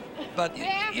 But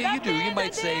you do. You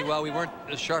might say, well, we weren't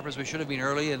as sharp as we should have been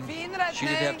early, and she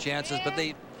did have chances, but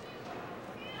they're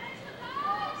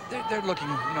looking,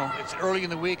 you know, it's early in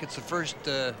the week. It's the first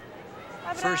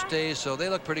day, so they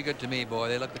look pretty good to me, boy.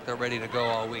 They look like they're ready to go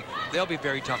all week. They'll be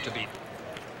very tough to beat.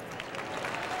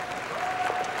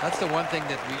 That's the one thing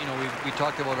that we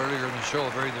talked about earlier in the show,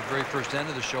 the very first end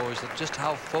of the show, is that just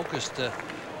how focused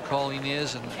Colleen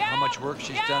is, and how much work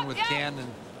she's done with Ken. And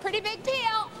pretty big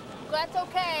peel. That's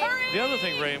okay. The other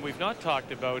thing, Ray, and we've not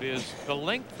talked about, is the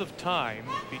length of time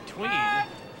between,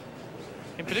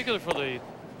 in particular for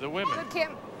the women,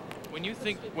 when you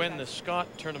think when the Scott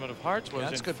Tournament of Hearts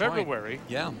was in good February. Point.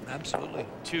 Yeah, absolutely.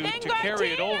 To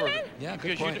carry it over. Yeah,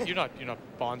 good because point. you're not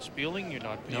bond spieling. You're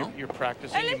not. No. You're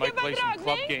practicing. You might play some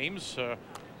club games or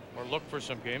look for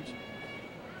some games.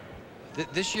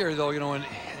 This year, though, you know, when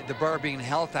the bar being in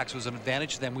Halifax was an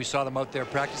advantage to them. We saw them out there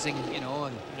practicing, you know,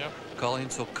 and Colleen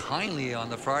so kindly on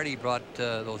the Friday brought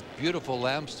those beautiful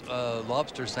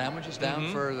lobster sandwiches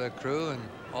down for the crew and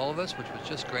all of us, which was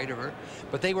just great of her.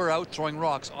 But they were out throwing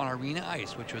rocks on arena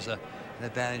ice, which was an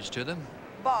advantage to them.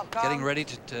 Getting ready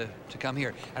to come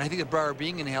here. And I think the bar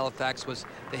being in Halifax was,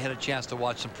 they had a chance to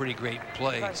watch some pretty great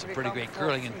play, some pretty great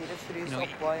curling. And, you know,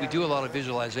 we do a lot of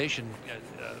visualization.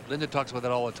 Linda talks about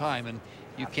that all the time. And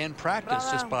you can practice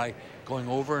just by going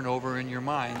over and over in your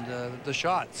mind the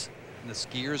shots. And the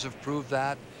skiers have proved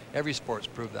that. Every sport's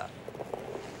proved that.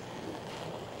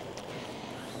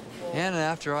 And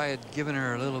after I had given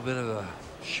her a little bit of a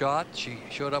shot, she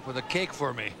showed up with a cake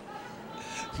for me.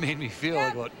 Made me feel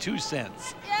like about 2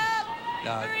 cents.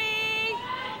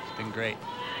 It's been great.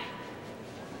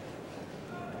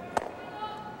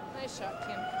 Nice shot,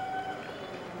 Kim.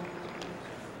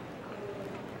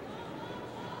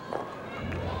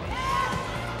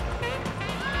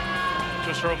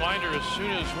 Just a reminder, as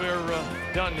soon as we're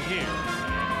done here,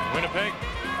 Winnipeg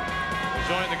will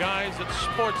join the guys at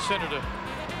Sports Center to get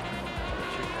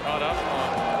you caught up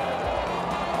on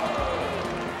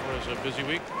what is a busy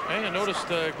week. Hey, I noticed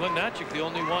Glenn Natchik, the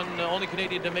only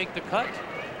Canadian to make the cut.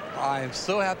 I'm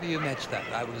so happy you mentioned that.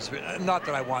 I was not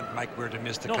that I want Mike Weir to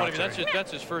miss the cut. No, I mean,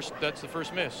 that's his first. That's the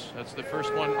first miss. That's the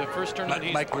first one. The first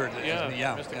tournament. Mike Weir,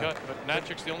 missed the cut. But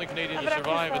Natchik's the only Canadian to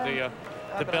survive at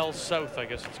the Bell South, I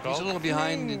guess it's called. He's a little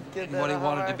behind in what he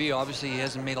wanted to be. Obviously, he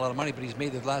hasn't made a lot of money, but he's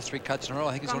made the last 3 cuts in a row.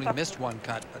 I think he's only missed 1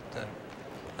 cut, but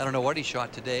I don't know what he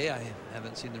shot today. I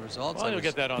haven't seen the results. Well, you'll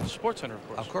get that on SportsCenter, of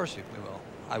course. Of course we will.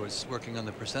 I was working on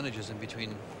the percentages in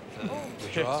between the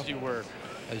draw. Yes, you were.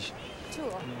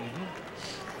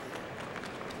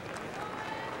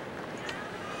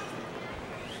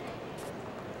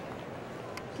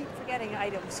 Keep forgetting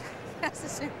items.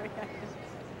 Necessary items.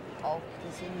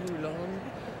 Alltid sin julehånd.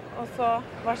 Og så,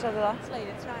 hva skjedde da? It's late,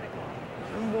 it's 9 o'clock.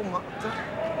 En bomma.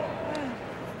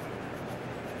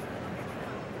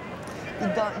 I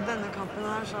denne kampen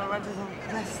her så har det vært sånn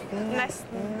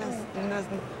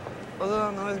nesten. Og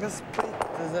så når vi skal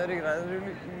splitte så er det greit å rulle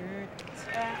ut.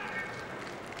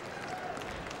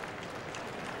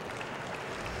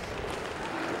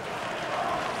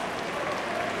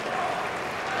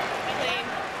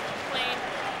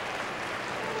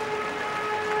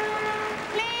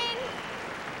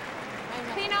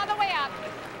 Clean all the way up.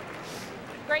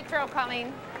 Great throw,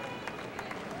 Colleen.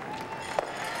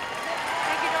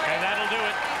 And that'll do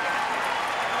it.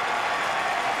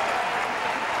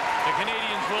 The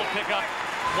Canadians will pick up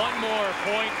 1 more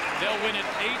point. They'll win it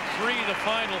 8-3 the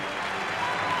final.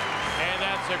 And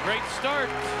that's a great start.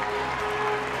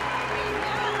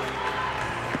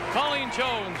 Colleen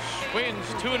Jones wins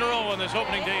 2 in a row on this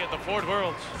opening day at the Ford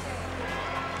Worlds.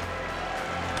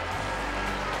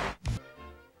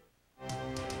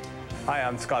 Hi,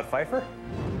 I'm Scott Pfeiffer.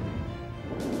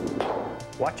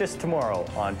 Watch us tomorrow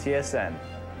on TSN.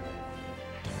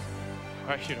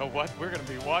 Well, you know what? We're going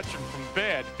to be watching from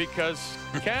bed because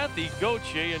Kathy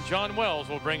Gauthier and John Wells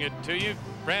will bring it to you.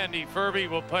 Randy Furby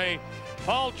will play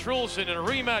Paul Trulson in a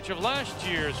rematch of last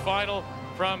year's final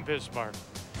from Bismarck.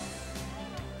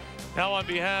 Now, on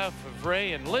behalf of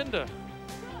Ray and Linda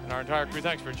and our entire crew,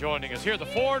 thanks for joining us here at the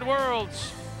Ford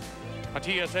Worlds on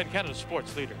TSN, Canada's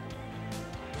sports leader.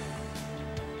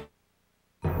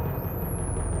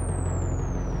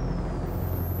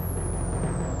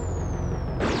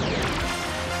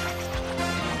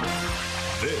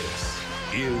 This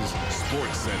is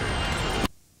SportsCenter.